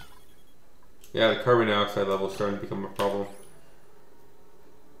though? Yeah, the carbon dioxide level is starting to become a problem.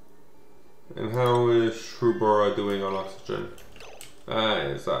 And how is Shrubora doing on oxygen? That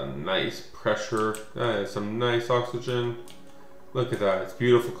is a nice pressure. That is some nice oxygen. Look at that. It's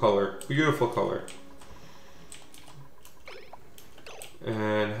beautiful color. Beautiful color.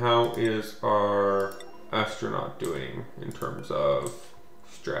 And how is our astronaut doing in terms of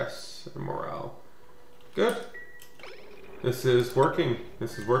stress and morale? Good. This is working.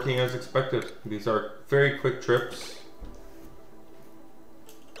 This is working as expected. These are very quick trips.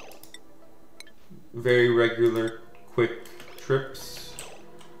 Very regular, quick trips.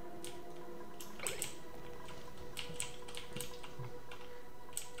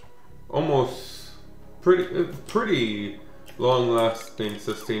 Almost pretty long-lasting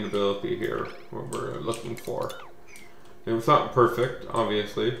sustainability here, what we're looking for. And it's not perfect,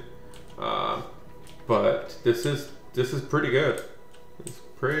 obviously, but this is pretty good. It's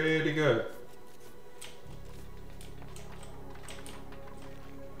pretty good.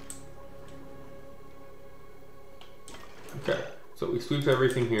 Okay, so we sweep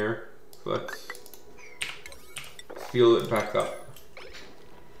everything here. So let's seal it back up.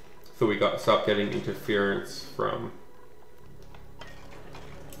 So we stop getting interference from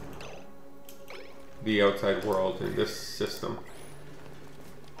the outside world in this system.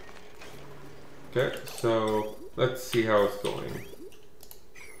 Okay, so let's see how it's going.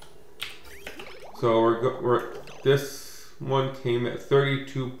 So this one came at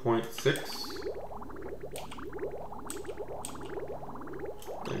 32.6.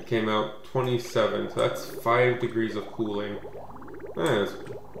 It came out 27, so that's 5 degrees of cooling. That is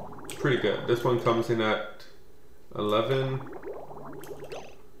pretty good. This one comes in at 11.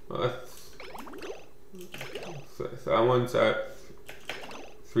 Well, so that one's at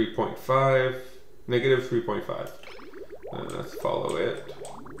 3.5, negative 3.5. And let's follow it.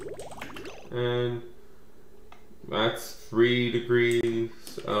 And that's 3 degrees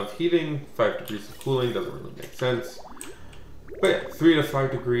of heating, 5 degrees of cooling. Doesn't really make sense. But yeah, 3 to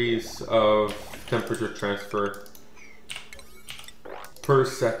 5 degrees of temperature transfer per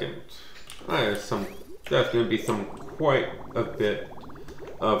second. That's going to be quite a bit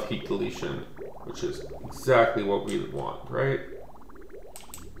of heat deletion, which is exactly what we would want, right?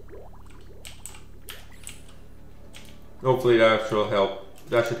 Hopefully that should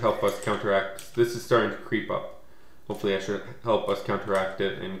help us counteract. This is starting to creep up. Hopefully that should help us counteract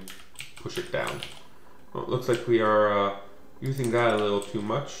it and push it down. Well, it looks like we are using that a little too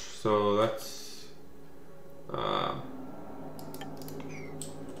much, so let's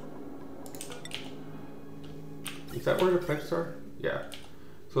is that where the pipes are? Yeah.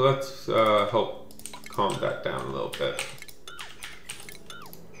 So let's help calm that down a little bit.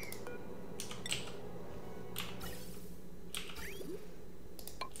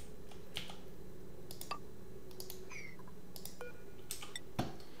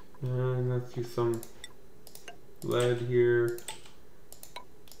 And let's use some lead here.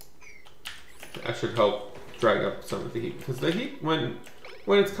 That should help drag up some of the heat, because the heat, when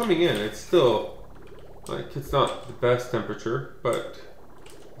it's coming in, it's still like, it's not the best temperature, but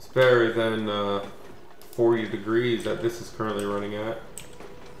it's better than 40 degrees that this is currently running at.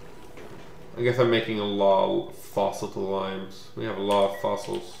 I guess I'm making a law of fossil to limes. We have a lot of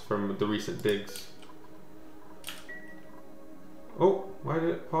fossils from the recent digs. Oh, why did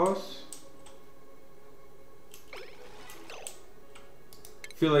it pause?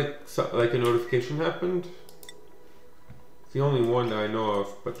 I feel like a notification happened. It's the only one that I know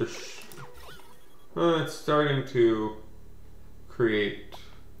of, but there's it's starting to create.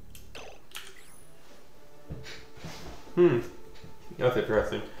 That's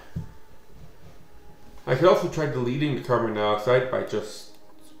interesting. I could also try deleting the carbon dioxide by just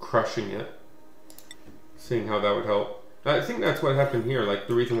crushing it, seeing how that would help. I think that's what happened here. Like,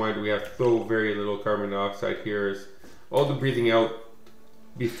 the reason why we have so very little carbon dioxide here is all the breathing out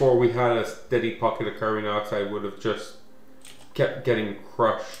before we had a steady pocket of carbon dioxide, would have just kept getting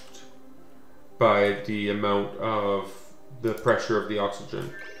crushed by the amount of the pressure of the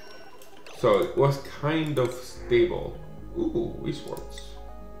oxygen. So it was kind of stable. Ooh, Weeswarts.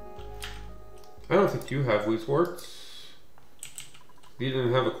 I don't think you have Weeswarts. You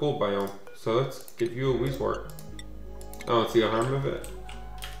didn't have a cold biome, so let's give you a Weeswart. I don't see a harm of it.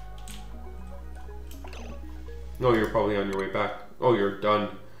 No, you're probably on your way back. Oh, you're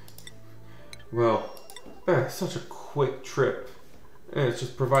done. Well, that's such a quick trip. And it's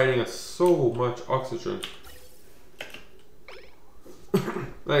just providing us so much oxygen.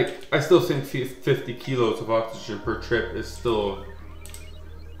 Like, I still think 50 kilos of oxygen per trip is still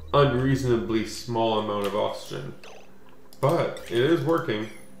unreasonably small amount of oxygen. But it is working.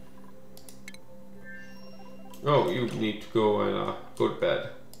 Oh, you need to go and go to bed.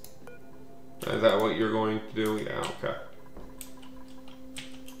 Is that what you're going to do? Yeah, okay.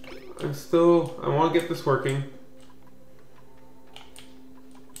 I want to get this working.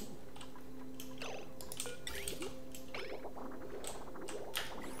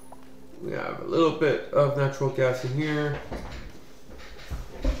 We have a little bit of natural gas in here.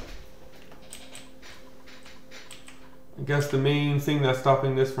 I guess the main thing that's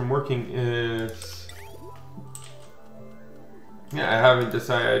stopping this from working is... yeah, I haven't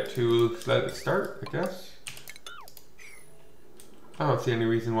decided to let it start, I guess. I don't see any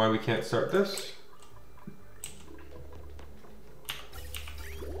reason why we can't start this.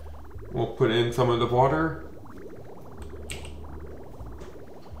 We'll put in some of the water.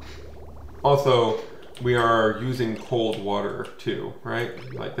 Also, we are using cold water too,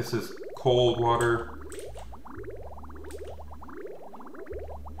 right? Like, this is cold water.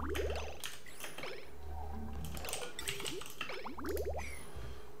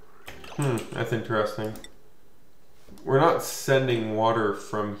 That's interesting. We're not sending water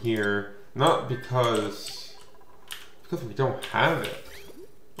from here, not because we don't have it.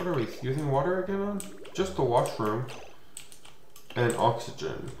 What are we using water again on? Just the washroom and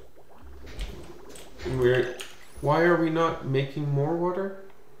oxygen. And why are we not making more water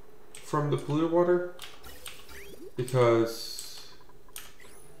from the polluted water? Because,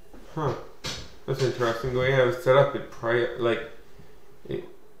 that's interesting. The way I have it set up, it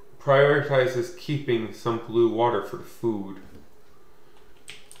prioritizes keeping some polluted water for the food.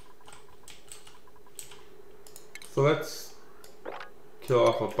 So let's kill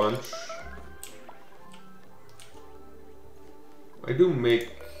off a bunch.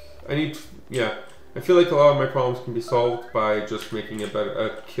 I feel like a lot of my problems can be solved by just making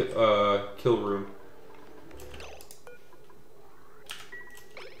a kill room.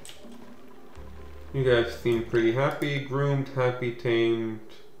 You guys seem pretty happy, groomed, happy, tamed,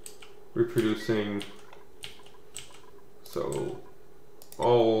 reproducing. So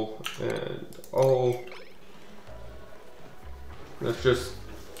all and all. Let's just,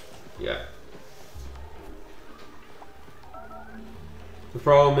 yeah. The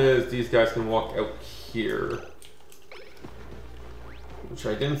problem is these guys can walk out here, which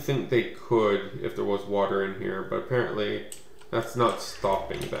I didn't think they could if there was water in here, but apparently that's not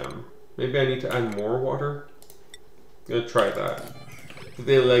stopping them. Maybe I need to add more water. I'm gonna try that. If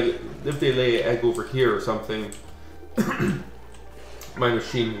they lay an egg over here or something, my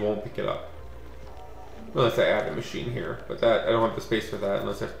machine won't pick it up. Unless I add a machine here, but that I don't have the space for that.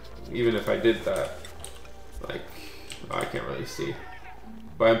 Even if I did that, like, I can't really see.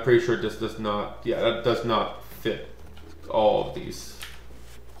 But I'm pretty sure this does not. Yeah, that does not fit all of these.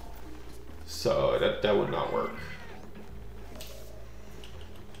 So that would not work.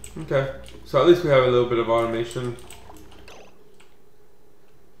 Okay, so at least we have a little bit of automation.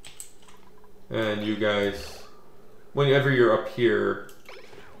 And you guys, whenever you're up here,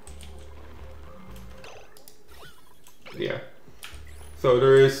 yeah. So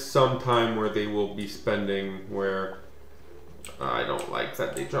there is some time where they will be spending where I don't like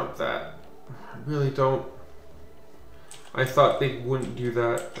that they jumped that. I really don't. I thought they wouldn't do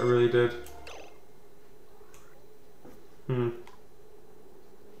that. I really did.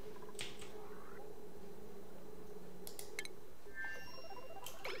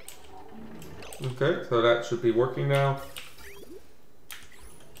 Okay, so that should be working now.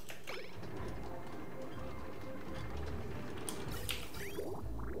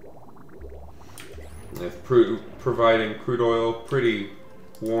 It's providing crude oil, pretty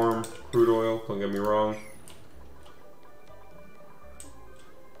warm crude oil, don't get me wrong.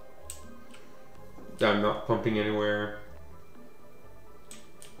 I'm not pumping anywhere.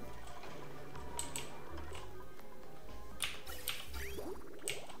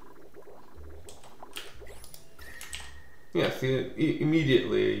 Yeah, see,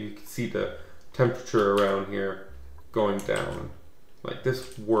 immediately you can see the temperature around here going down. Like,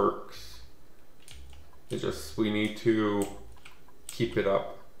 this works. It's just, we need to keep it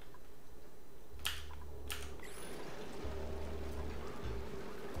up.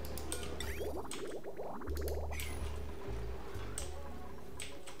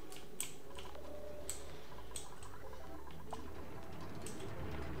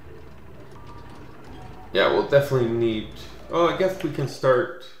 Yeah, we'll definitely need... Oh, I guess we can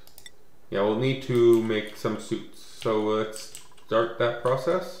start... Yeah, we'll need to make some suits. So let's start that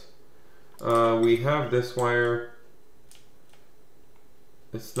process. We have this wire.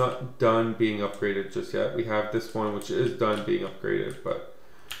 It's not done being upgraded just yet. We have this one which is done being upgraded, but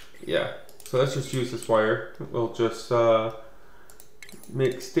yeah. So let's just use this wire. We'll just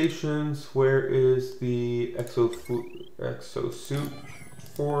make stations. Where is the exosuit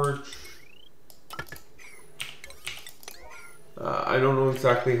forge? I don't know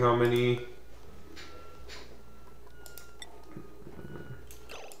exactly how many.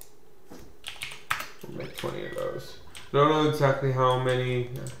 We'll make 20 of those. I don't know exactly how many.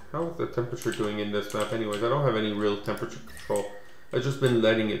 How is the temperature doing in this map anyways? I don't have any real temperature control. I've just been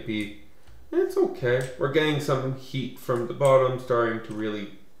letting it be. It's okay. We're getting some heat from the bottom starting to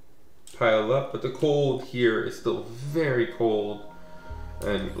really pile up, but the cold here is still very cold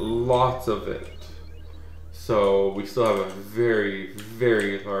and lots of it. So we still have a very,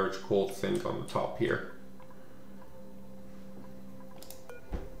 very large cold sink on the top here.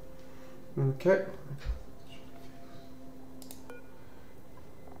 Okay.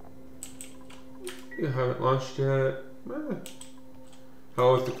 You haven't launched yet.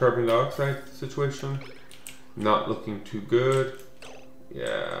 How is the carbon dioxide situation? Not looking too good.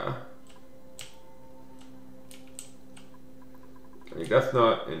 Yeah. I mean, that's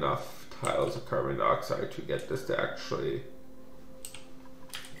not enough tiles of carbon dioxide to get this to actually...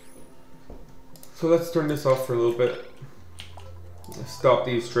 So let's turn this off for a little bit. Stop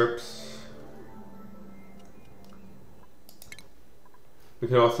these strips. We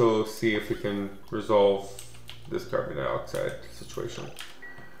can also see if we can resolve this carbon dioxide situation.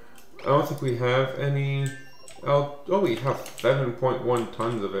 I don't think we have any... Oh, we have 7.1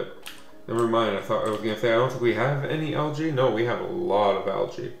 tons of it. Never mind, I thought I was going to say, I don't think we have any algae. No, we have a lot of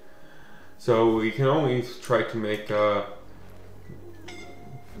algae. So we can only try to make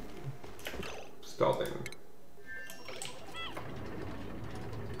scalding.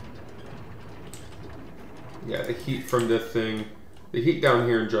 Yeah, the heat from this thing, the heat down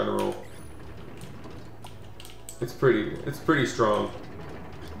here in general, it's pretty strong.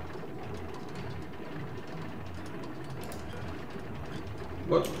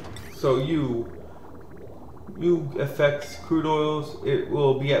 What? So you affects crude oils. It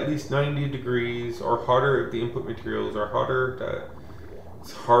will be at least 90 degrees or hotter if the input materials are hotter. That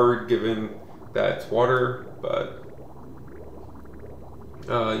it's hard given that it's water, but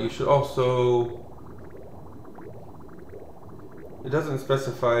you should also... It doesn't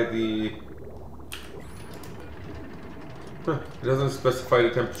specify the... It doesn't specify the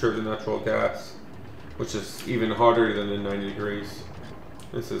temperature of the natural gas, which is even hotter than the 90 degrees.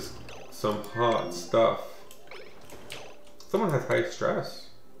 This is some hot stuff. Someone has high stress.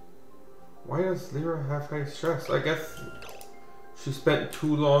 Why does Lyra have high stress? I guess she spent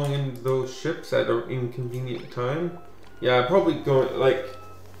too long in those ships at an inconvenient time. Yeah, probably going like...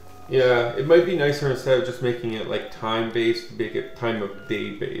 Yeah, it might be nicer instead of just making it like time-based, make it time of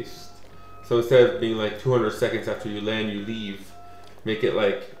day based. So instead of being like 200 seconds after you land, you leave, make it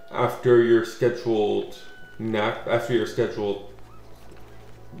like after your scheduled nap, after your scheduled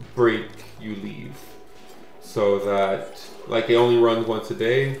break, you leave. So that like it only runs once a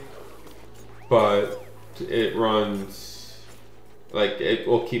day, but it runs like it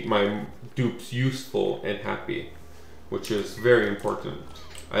will keep my dupes useful and happy, which is very important.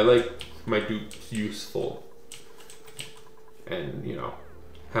 I like my dupes useful and, you know,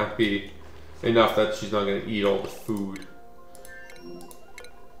 happy enough that she's not going to eat all the food.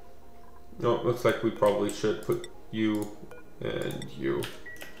 No, it looks like we probably should put you and you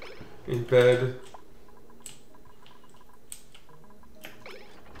in bed.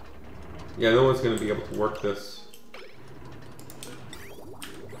 Yeah, no one's going to be able to work this.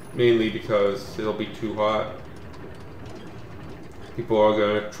 Mainly because it'll be too hot. People are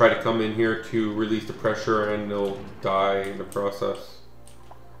going to try to come in here to release the pressure and they'll die in the process.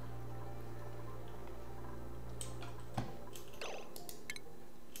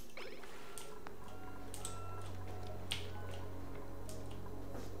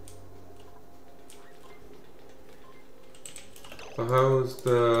 So how's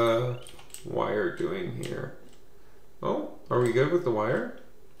the wire doing here? Oh, Are we good with the wire?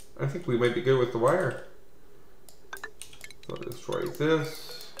 I think we might be good with the wire. So destroy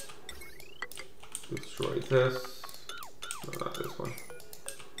this. Destroy this. No, not this one.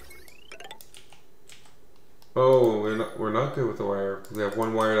 Oh, we're not good with the wire because we have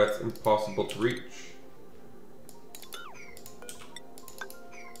one wire that's impossible to reach.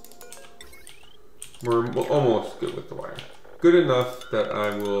 We're almost good with the wire. Good enough that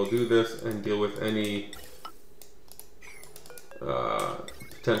I will do this and deal with any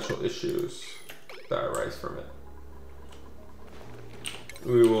potential issues that arise from it.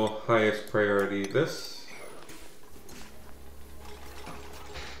 We will highest priority this.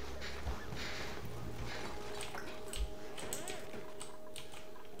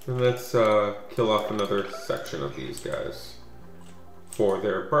 And let's kill off another section of these guys for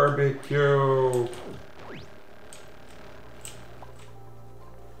their barbecue.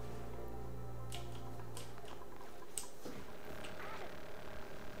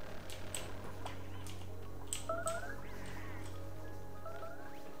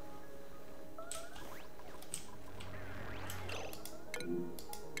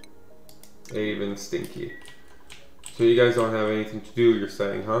 Even stinky. So you guys don't have anything to do, you're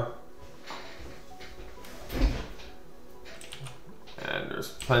saying, huh? And there's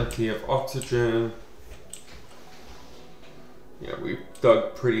plenty of oxygen. Yeah, we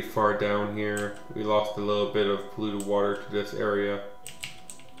dug pretty far down here. We lost a little bit of polluted water to this area.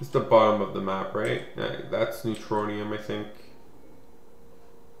 It's the bottom of the map, right? Yeah, that's neutronium, I think.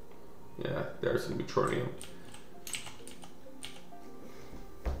 Yeah, there's some neutronium.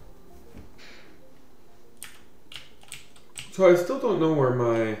 So I still don't know where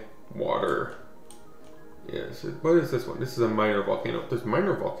my water is. What is this one? This is a minor volcano. There's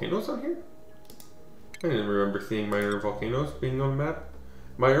minor volcanoes on here? I didn't remember seeing minor volcanoes being on the map.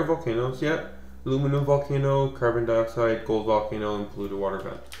 Minor volcanoes, yeah. Aluminum volcano, carbon dioxide, gold volcano, and polluted water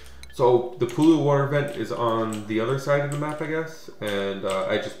vent. So the polluted water vent is on the other side of the map, I guess. And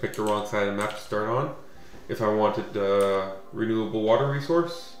I just picked the wrong side of the map to start on. If I wanted renewable water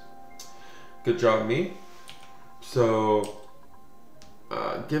resource. Good job, me. So,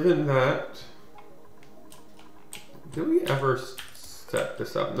 given that, did we ever set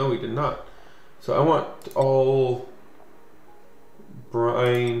this up? No, we did not. So I want all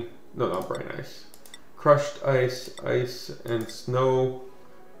brine, no, not brine ice, crushed ice, ice, and snow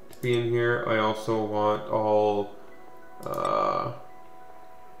to be in here. I also want all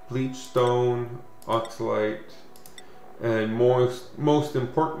bleach stone, oxalite, and most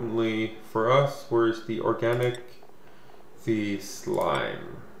importantly for us, where's the organic? The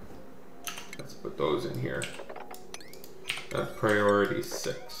slime. Let's put those in here. That's priority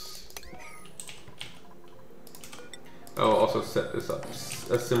 6. I'll also set this up.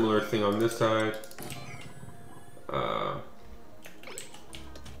 A similar thing on this side.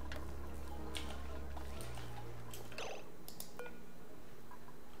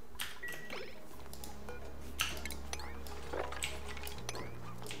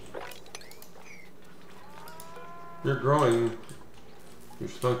 You're growing. You're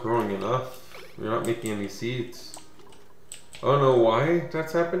just not growing enough. You're not making any seeds. I don't know why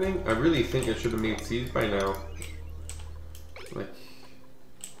that's happening. I really think I should have made seeds by now. Like,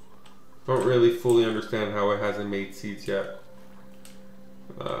 don't really fully understand how it hasn't made seeds yet.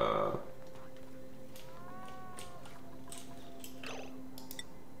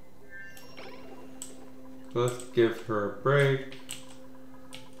 Let's give her a break.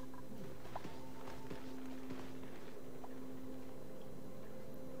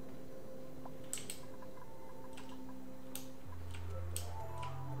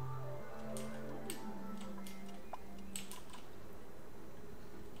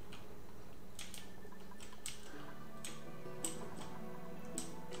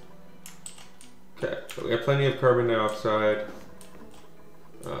 Okay, so we have plenty of carbon dioxide.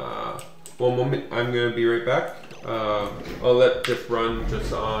 One moment, I'm going to be right back. I'll let this run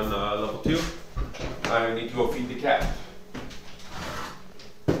just on level 2. I need to go feed the cat.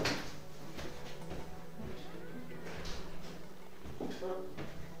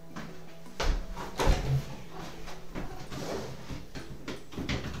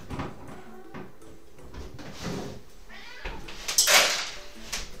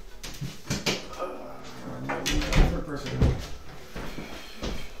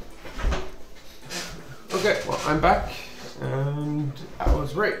 Okay, well, I'm back, and I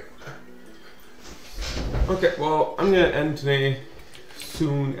was right. Okay, well, I'm gonna end today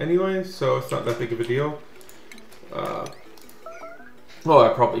soon anyway, so it's not that big of a deal. Well, I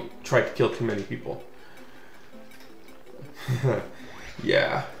probably tried to kill too many people.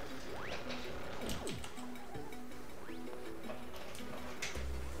 Yeah.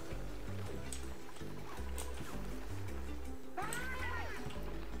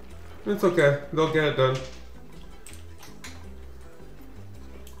 It's okay, they'll get it done.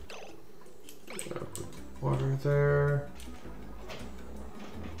 Put water there.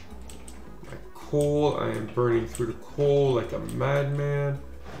 My coal, I am burning through the coal like a madman.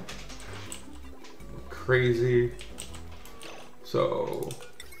 Crazy. So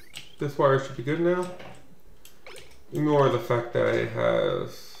this wire should be good now. Ignore the fact that it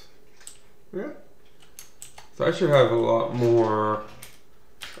has, yeah. So I should have a lot more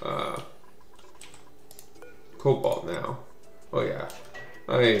cobalt now. Oh yeah,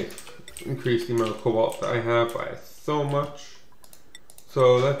 I increased the amount of cobalt that I have by so much.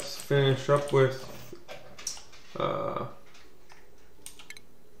 So let's finish up with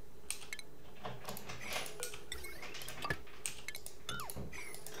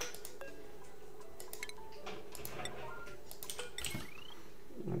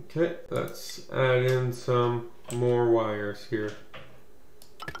okay, let's add in some more wires here.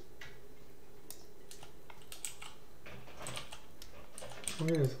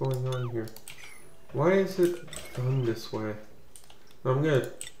 What is going on here? Why is it done this way? I'm gonna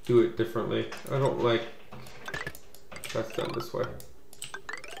do it differently. I don't like that's done this way.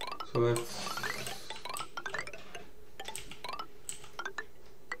 So let's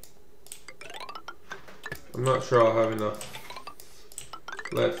I'm not sure I'll have enough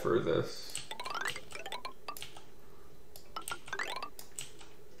lead for this.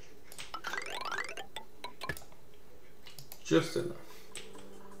 Just enough.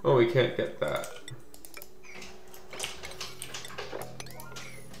 Oh, we can't get that.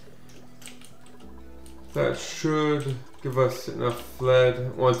 That should give us enough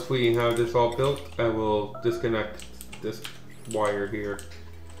lead. Once we have this all built, I will disconnect this wire here.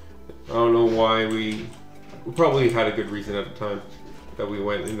 I don't know why we probably had a good reason at the time that we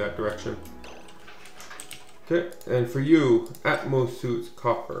went in that direction. Okay, and for you, Atmos suits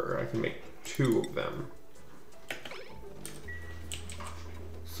copper. I can make 2 of them.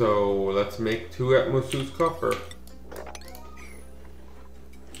 So let's make 2 Atmos suits copper.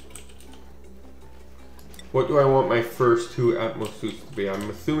 What do I want my first 2 Atmos suits to be? I'm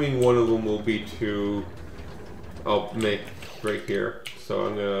assuming one of them will be to I'll make right here. So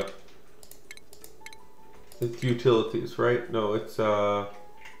I'm gonna it's utilities, right? No, it's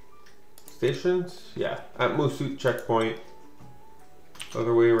stations? Yeah. Atmos suit checkpoint.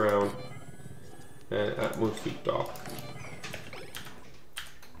 Other way around. And Atmos suit dock.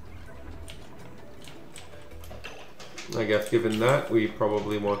 I guess given that, we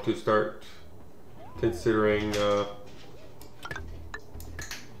probably want to start considering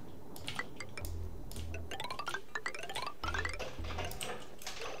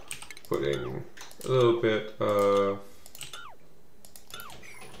putting a little bit of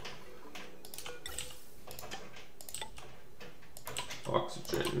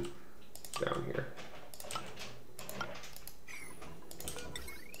oxygen down here.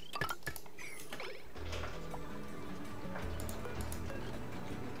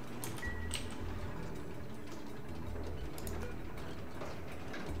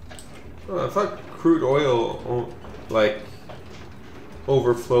 Oh, I thought crude oil like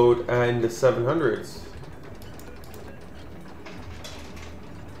overflowed and the 700s.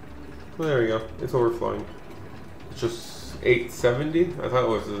 Well, there we go. It's overflowing. It's just 870. I thought it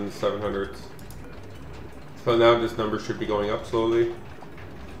was in the 700s. So now this number should be going up slowly.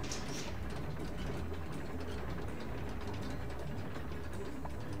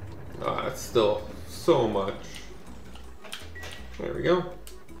 Ah, it's still so much. There we go.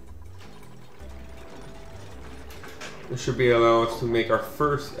 This should be allow us to make our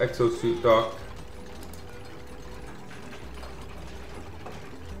first exosuit dock.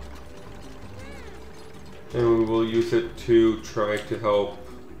 And we will use it to try to help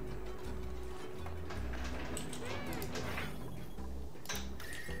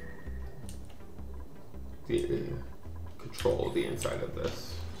control the inside of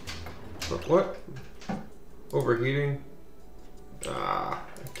this. But what? Overheating? Ah,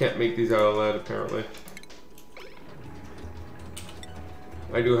 I can't make these out of lead apparently.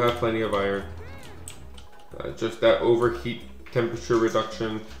 I do have plenty of iron. Just that overheat temperature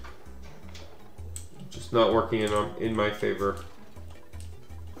reduction just not working in my favor.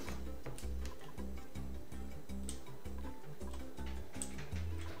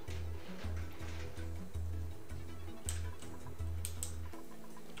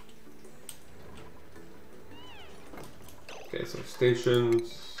 Okay, so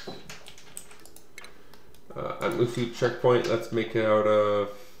stations. Atmosuit checkpoint, let's make it out of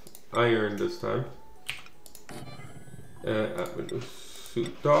iron this time.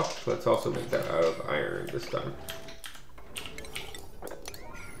 Atmosuit dock, let's also make that out of iron this time.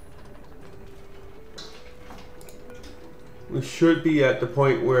 We should be at the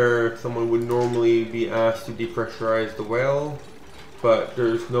point where someone would normally be asked to depressurize the well, but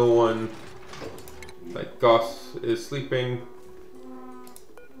there's no one. Like Goss is sleeping,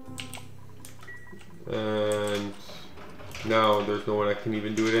 and now there's no one that can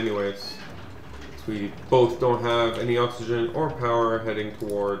even do it anyways. So we both don't have any oxygen or power heading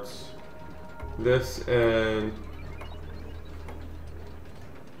towards this, and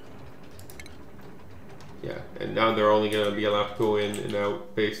yeah, and now they're only going to be allowed to go in and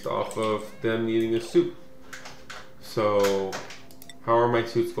out based off of them needing a suit. So how are my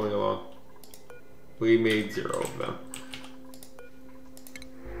suits going along? We made 0 of them.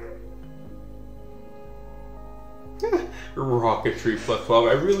 Rocketry plus 12.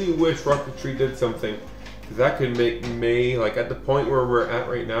 I really wish rocketry did something. Because that could make May, like at the point where we're at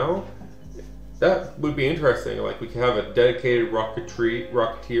right now, that would be interesting. Like we could have a dedicated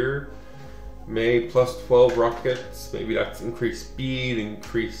rocketeer. May plus 12 rockets. Maybe that's increased speed,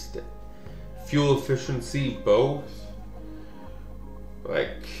 increased fuel efficiency, both.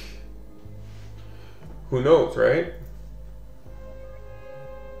 Like, who knows, right?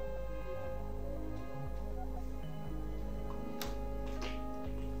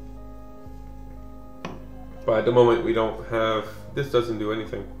 But at the moment we don't have, this doesn't do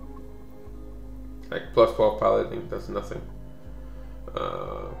anything. Like plus 12 piloting does nothing.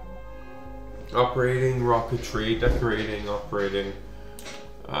 Operating, rocketry, decorating, operating.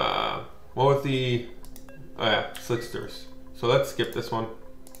 What was the, oh yeah, slicksters. So let's skip this one.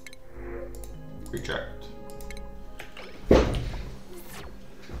 Reject.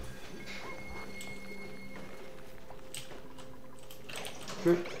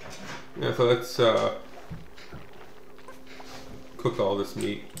 Okay. Yeah, so let's cook all this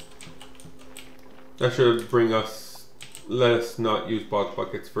meat. That should bring us, let us not use box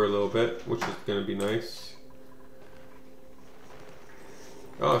buckets for a little bit, which is going to be nice.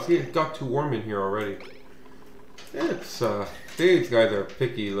 Oh, see, it got too warm in here already. It's, these guys are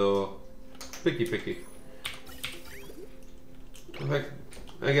picky, picky. Like,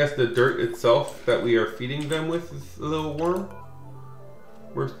 I guess the dirt itself that we are feeding them with is a little warm.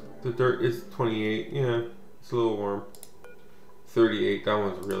 Where's the dirt is 28, yeah, it's a little warm. 38, that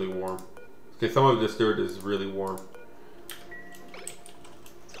one's really warm. Okay, some of this dirt is really warm.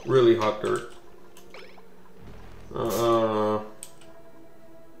 Really hot dirt.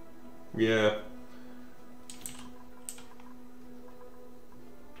 Yeah.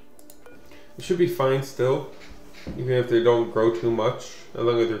 It should be fine still, even if they don't grow too much, as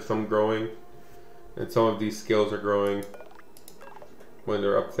long as there's some growing. And some of these scales are growing when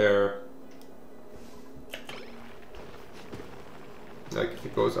they're up there. Like if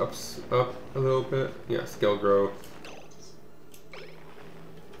it goes up a little bit, yeah, scale growth.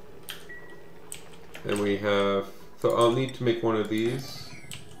 And we have, so I'll need to make one of these.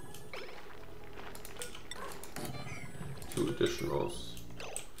 2 additionals.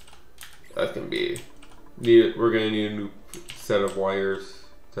 That can be needed. We're gonna need a new set of wires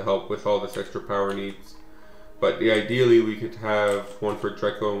to help with all this extra power needs. But ideally we could have one for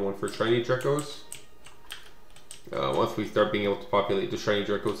Draco and one for shiny Dracos. Once we start being able to populate the shiny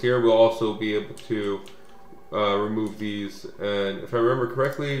Dracos here, we'll also be able to remove these. And if I remember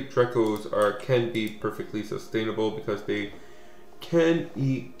correctly, Dracos can be perfectly sustainable because they can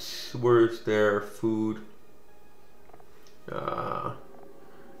eat, where's their food?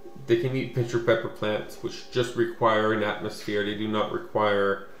 They can eat pincher pepper plants, which just require an atmosphere. They do not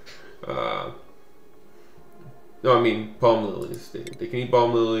require, no, I mean palm lilies. They can eat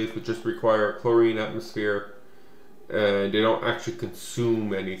palm lilies, which just require a chlorine atmosphere. And they don't actually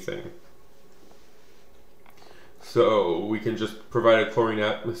consume anything. So we can just provide a chlorine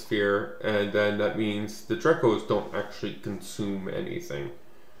atmosphere, and then that means the Dracos don't actually consume anything,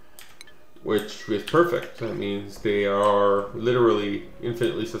 which is perfect. That means they are literally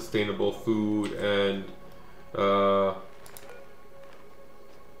infinitely sustainable food, and the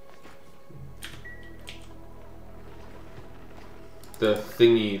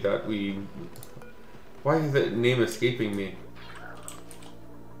thingy that we, why is that name escaping me?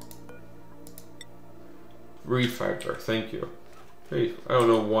 Reed fiber, thank you. Hey, I don't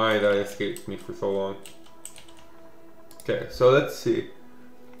know why that escapes me for so long. Okay, so let's see.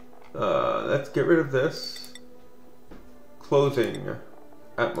 Let's get rid of this. Clothing,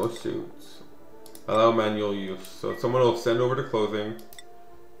 Atmos suits. Allow manual use. So someone will send over to clothing.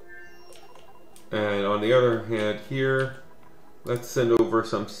 And on the other hand here, let's send over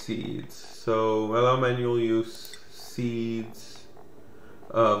some seeds. So allow manual use seeds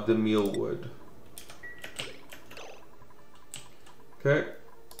of the mealwood. Okay,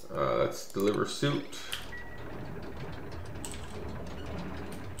 let's deliver suit.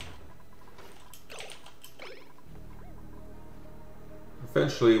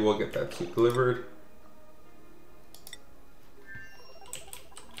 eventually we'll get that suit delivered.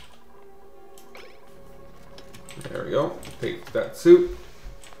 There we go. Take that suit.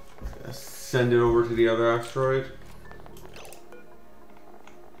 Send it over to the other asteroid.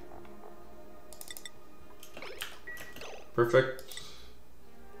 Perfect.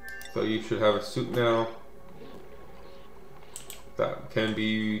 So you should have a suit now that can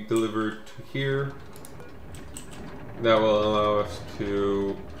be delivered to here. That will allow us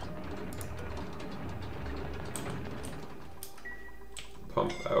to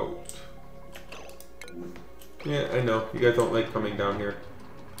pump out. Yeah, I know, you guys don't like coming down here.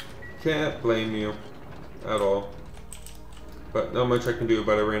 Can't blame you at all. But not much I can do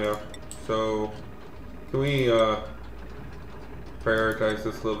about it right now. So, can we prioritize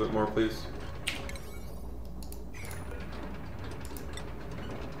this a little bit more, please?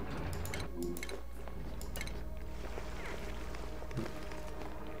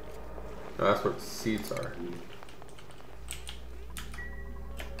 Oh, that's what seeds are.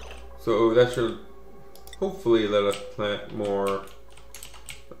 So that should hopefully let us plant more.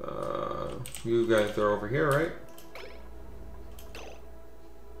 You guys are over here, right?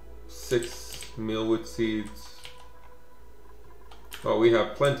 6 mealwood seeds. Oh, we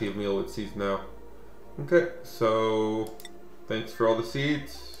have plenty of mealwood seeds now. Okay, so thanks for all the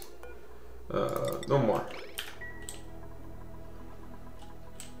seeds. No more.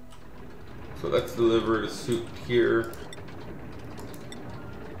 So let's deliver the suit here.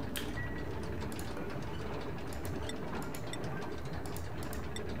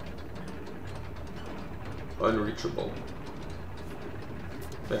 Unreachable.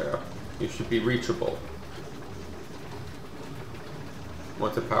 There. You should be reachable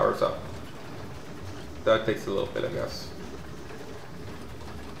once it powers up. That takes a little bit, I guess.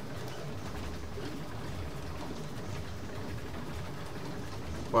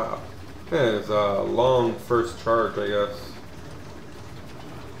 Wow. That is a long first charge, I guess.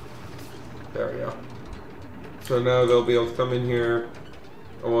 There we go. So now they'll be able to come in here.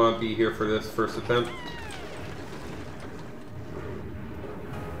 I want to be here for this first attempt.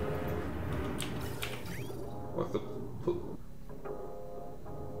 What's the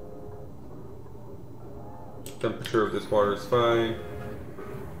temperature of this water is fine.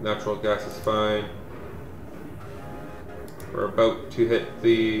 Natural gas is fine. We're about to hit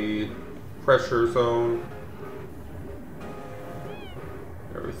the pressure zone.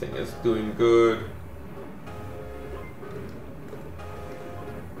 Everything is doing good.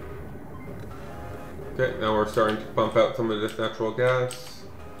 Okay, now we're starting to pump out some of this natural gas.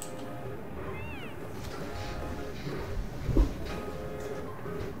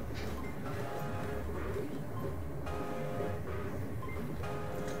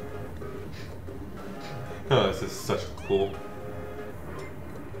 Oh, this is such cool.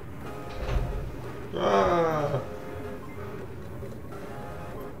 Ah.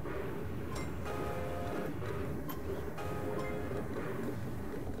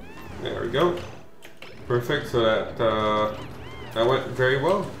 There we go. Perfect. So that went very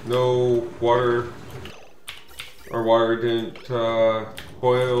well. No water. Our water didn't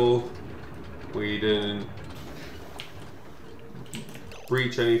boil. We didn't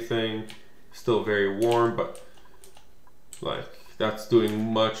breach anything. Still very warm, but like that's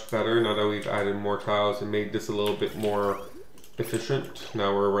doing much better now that we've added more tiles and made this a little bit more efficient.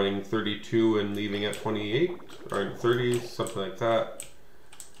 Now we're running 32 and leaving at 28 or 30, something like that.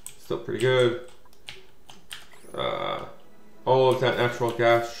 Still pretty good. All of that natural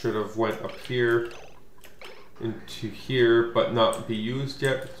gas should have went up here into here, but not be used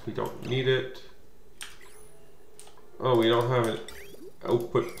yet because we don't need it. Oh, we don't have an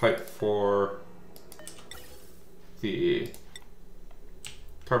output pipe for the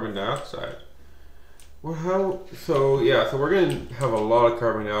carbon dioxide. Well, how? So yeah, so we're gonna have a lot of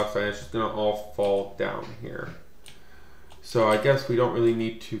carbon dioxide. It's just gonna all fall down here. So I guess we don't really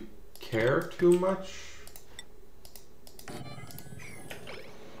need to care too much.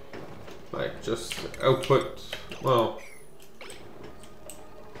 Like just output. Well,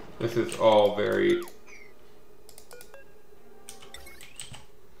 this is all very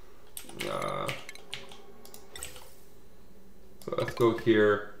so let's go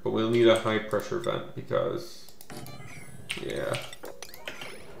here, but we'll need a high pressure vent because, yeah,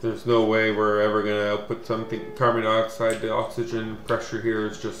 there's no way we're ever gonna output something. Carbon dioxide, the oxygen pressure here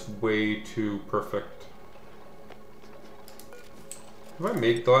is just way too perfect. Have I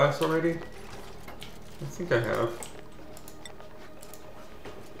made glass already? I think I have.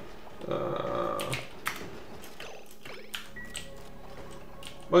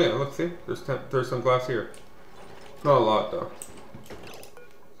 Oh yeah, look, see, there's some glass here. Not a lot though.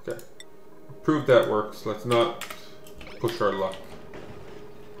 prove that works. Let's not push our luck.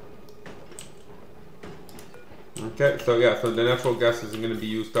 Okay, so yeah, so the natural gas isn't going to be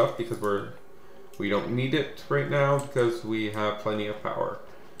used up because we don't need it right now because we have plenty of power.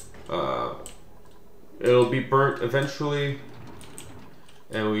 It'll be burnt eventually,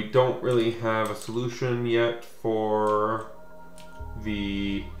 and we don't really have a solution yet for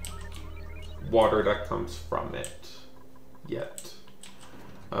the water that comes from it yet.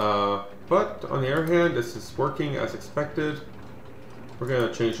 But on the other hand, this is working as expected. We're going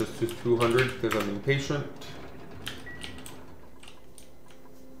to change this to 200 because I'm impatient.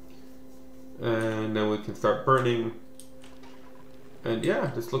 And then we can start burning. And yeah,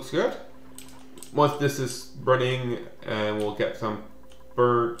 this looks good. Once this is running and we'll get some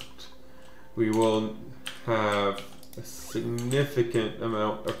burnt, we will have a significant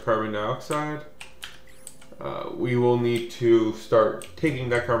amount of carbon dioxide. We will need to start taking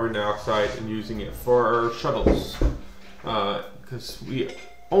that carbon dioxide and using it for our shuttles. Because we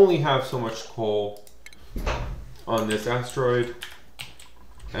only have so much coal on this asteroid.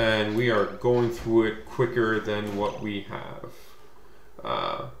 And we are going through it quicker than what we have.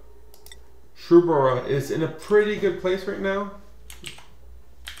 Shrubora is in a pretty good place right now,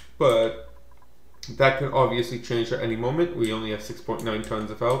 but that can obviously change at any moment. We only have 6.9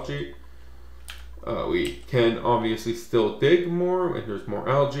 tons of algae. We can obviously still dig more, and there's more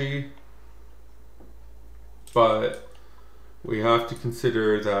algae, but we have to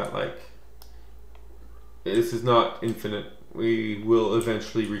consider that, like, this is not infinite. We will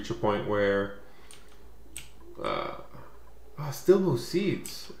eventually reach a point where still no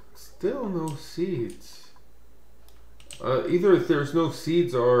seeds. Still no seeds. Either there's no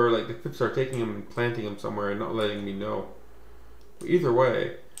seeds or like the Pips are taking them and planting them somewhere and not letting me know. But either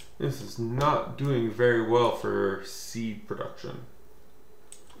way, this is not doing very well for seed production.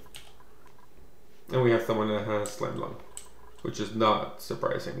 And we have someone that has slime lung, which is not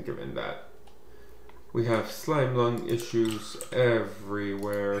surprising given that we have slime lung issues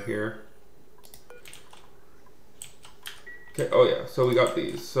everywhere here. Okay, oh yeah, so we got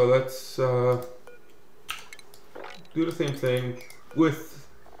these. So let's do the same thing with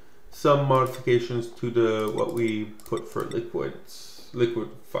some modifications to what we put for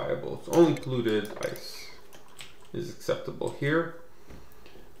liquefiables. Only polluted ice is acceptable here.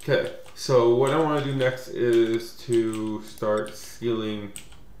 Okay, so what I want to do next is to start sealing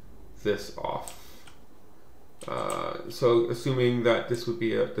this off. So assuming that this would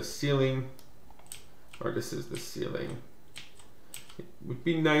be the ceiling, or this is the ceiling, it would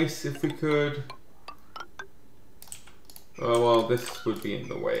be nice if we could, well, this would be in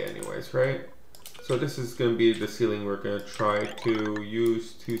the way anyways, right? So this is going to be the ceiling we're going to try to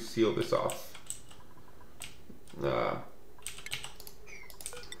use to seal this off.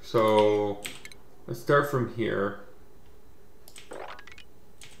 So let's start from here.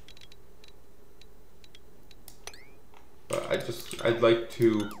 But I'd like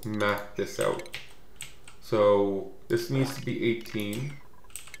to map this out. So this needs to be 18.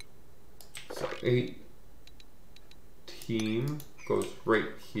 So 18 goes right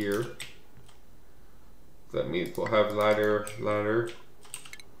here. That means we'll have ladder.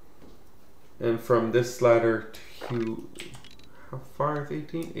 And from this ladder to, how far is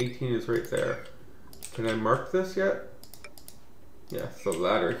 18? 18 is right there. Can I mark this yet? Yeah, so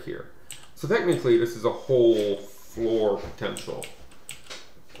ladder here. So technically this is a whole floor potential.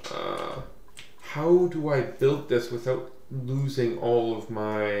 How do I build this without losing all of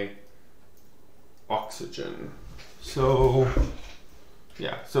my oxygen? So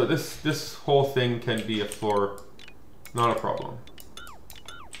yeah, so this whole thing can be a floor, not a problem.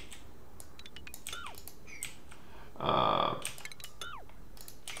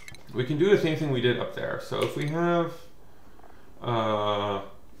 We can do the same thing we did up there. So if we have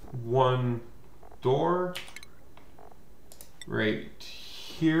one door right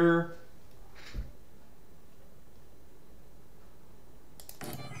here,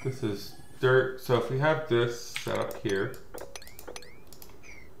 this is dirt. So if we have this set up here,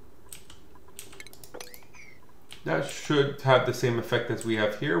 that should have the same effect as we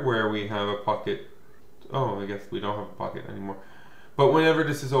have here, where we have a pocket. Oh, I guess we don't have a pocket anymore. But whenever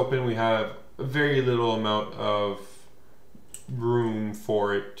this is open, we have a very little amount of room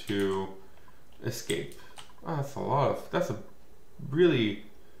for it to escape. Oh, that's a lot of,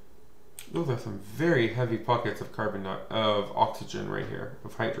 those are some very heavy pockets of of oxygen right here,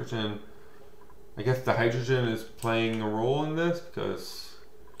 of hydrogen. I guess the hydrogen is playing a role in this because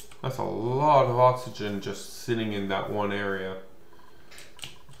that's a lot of oxygen just sitting in that one area.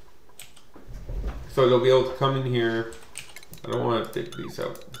 So they'll be able to come in here. I don't want to take these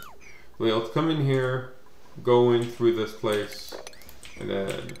out. Let's come in here, go in through this place, and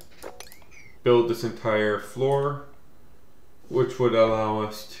then build this entire floor, which would allow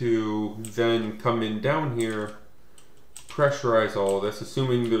us to then come in down here, pressurize all of this,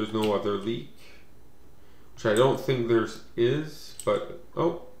 assuming there's no other leak, which I don't think there's is, but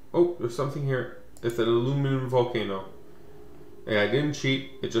oh, there's something here. It's an aluminum volcano. And I didn't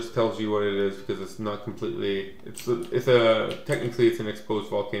cheat, it just tells you what it is because it's not completely, technically it's an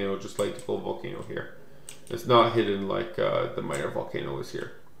exposed volcano, just like the full volcano here. It's not hidden like the minor volcano is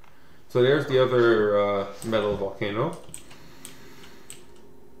here. So there's the other metal volcano.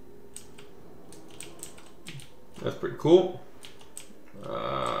 That's pretty cool.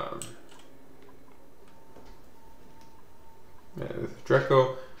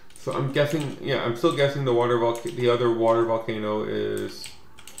 Draco. So I'm guessing, yeah, I'm still guessing the other water volcano is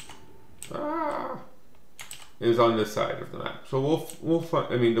on this side of the map. So we'll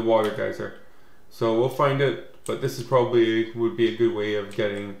find. I mean, the water geyser. So we'll find it. But this is probably would be a good way of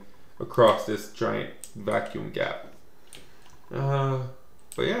getting across this giant vacuum gap. But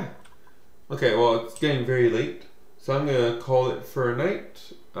yeah. Okay. Well, it's getting very late, so I'm gonna call it for a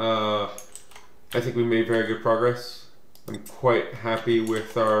night. I think we made very good progress. I'm quite happy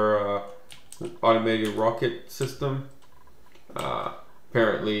with our automated rocket system.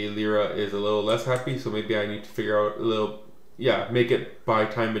 Apparently Lyra is a little less happy, so maybe I need to figure out a little, make it by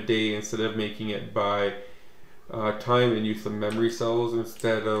time of day instead of making it by time, and use some memory cells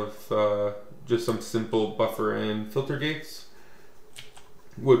instead of just some simple buffer and filter gates.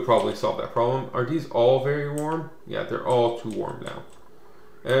 Would probably solve that problem. Are these all very warm? Yeah, they're all too warm now.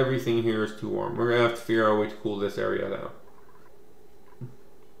 Everything here is too warm. We're gonna have to figure out a way to cool this area down.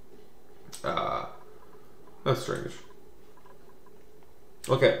 That's strange.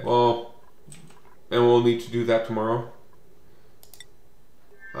 Okay, well, and we'll need to do that tomorrow.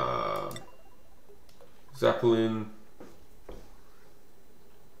 Zeppelin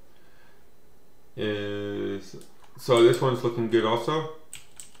is, so this one's looking good also.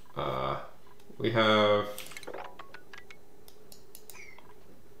 We have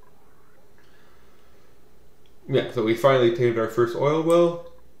so we finally tamed our first oil well.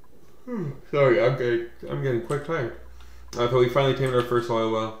 Sorry, I'm getting quite tired. So we finally tamed our first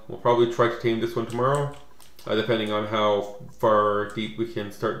oil well. We'll probably try to tame this one tomorrow, depending on how far deep we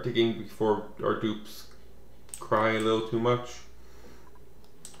can start digging before our dupes cry a little too much.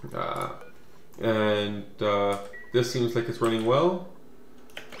 This seems like it's running well.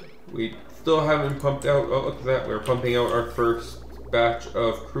 We still haven't pumped out, oh look at that, we're pumping out our first batch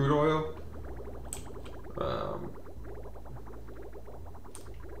of crude oil.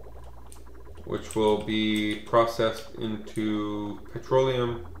 Which will be processed into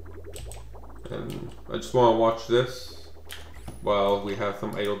petroleum, and I just want to watch this while we have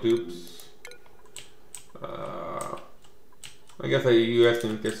some idle dupes. I guess you guys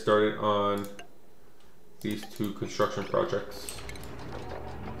can get started on these two construction projects.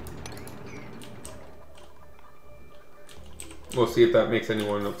 We'll see if that makes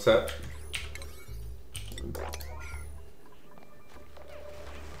anyone upset.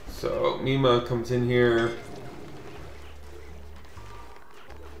 So Mima comes in here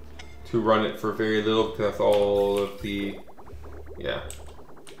to run it for very little because that's all of the,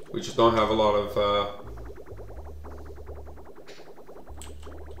 we just don't have a lot of,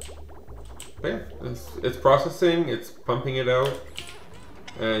 it's processing, it's pumping it out,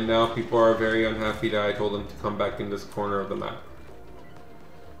 and now people are very unhappy that I told them to come back in this corner of the map.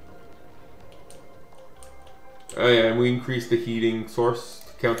 And we increased the heating source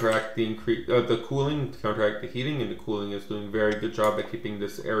to counteract the the cooling, to counteract the heating, and the cooling is doing a very good job at keeping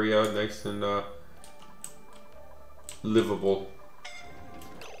this area nice and livable.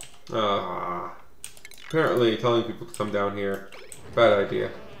 Apparently telling people to come down here, bad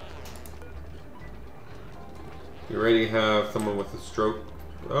idea. We already have someone with a stroke.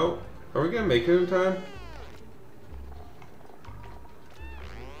 Oh, are we gonna make it in time?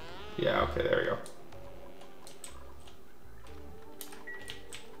 Yeah, okay, there we go.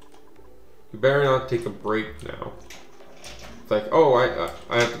 You better not take a break now. It's like, oh,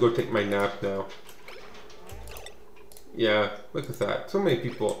 I have to go take my nap now. Yeah, look at that. So many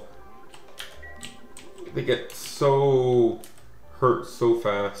people, they get so hurt so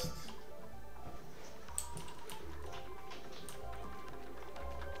fast.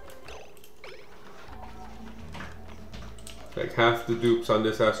 Like half the dupes on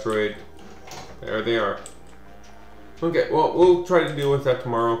this asteroid, there they are. Okay, well, we'll try to deal with that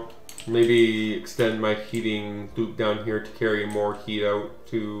tomorrow. Maybe extend my heating loop down here to carry more heat out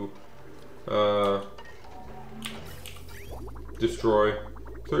to destroy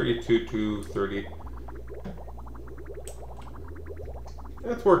 32 to 30.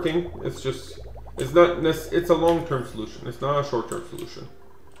 It's working. It's just, it's not, it's a long-term solution. It's not a short-term solution.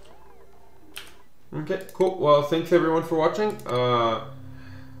 Okay, cool. Well, thanks everyone for watching.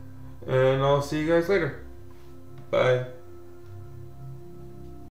 And I'll see you guys later. Bye.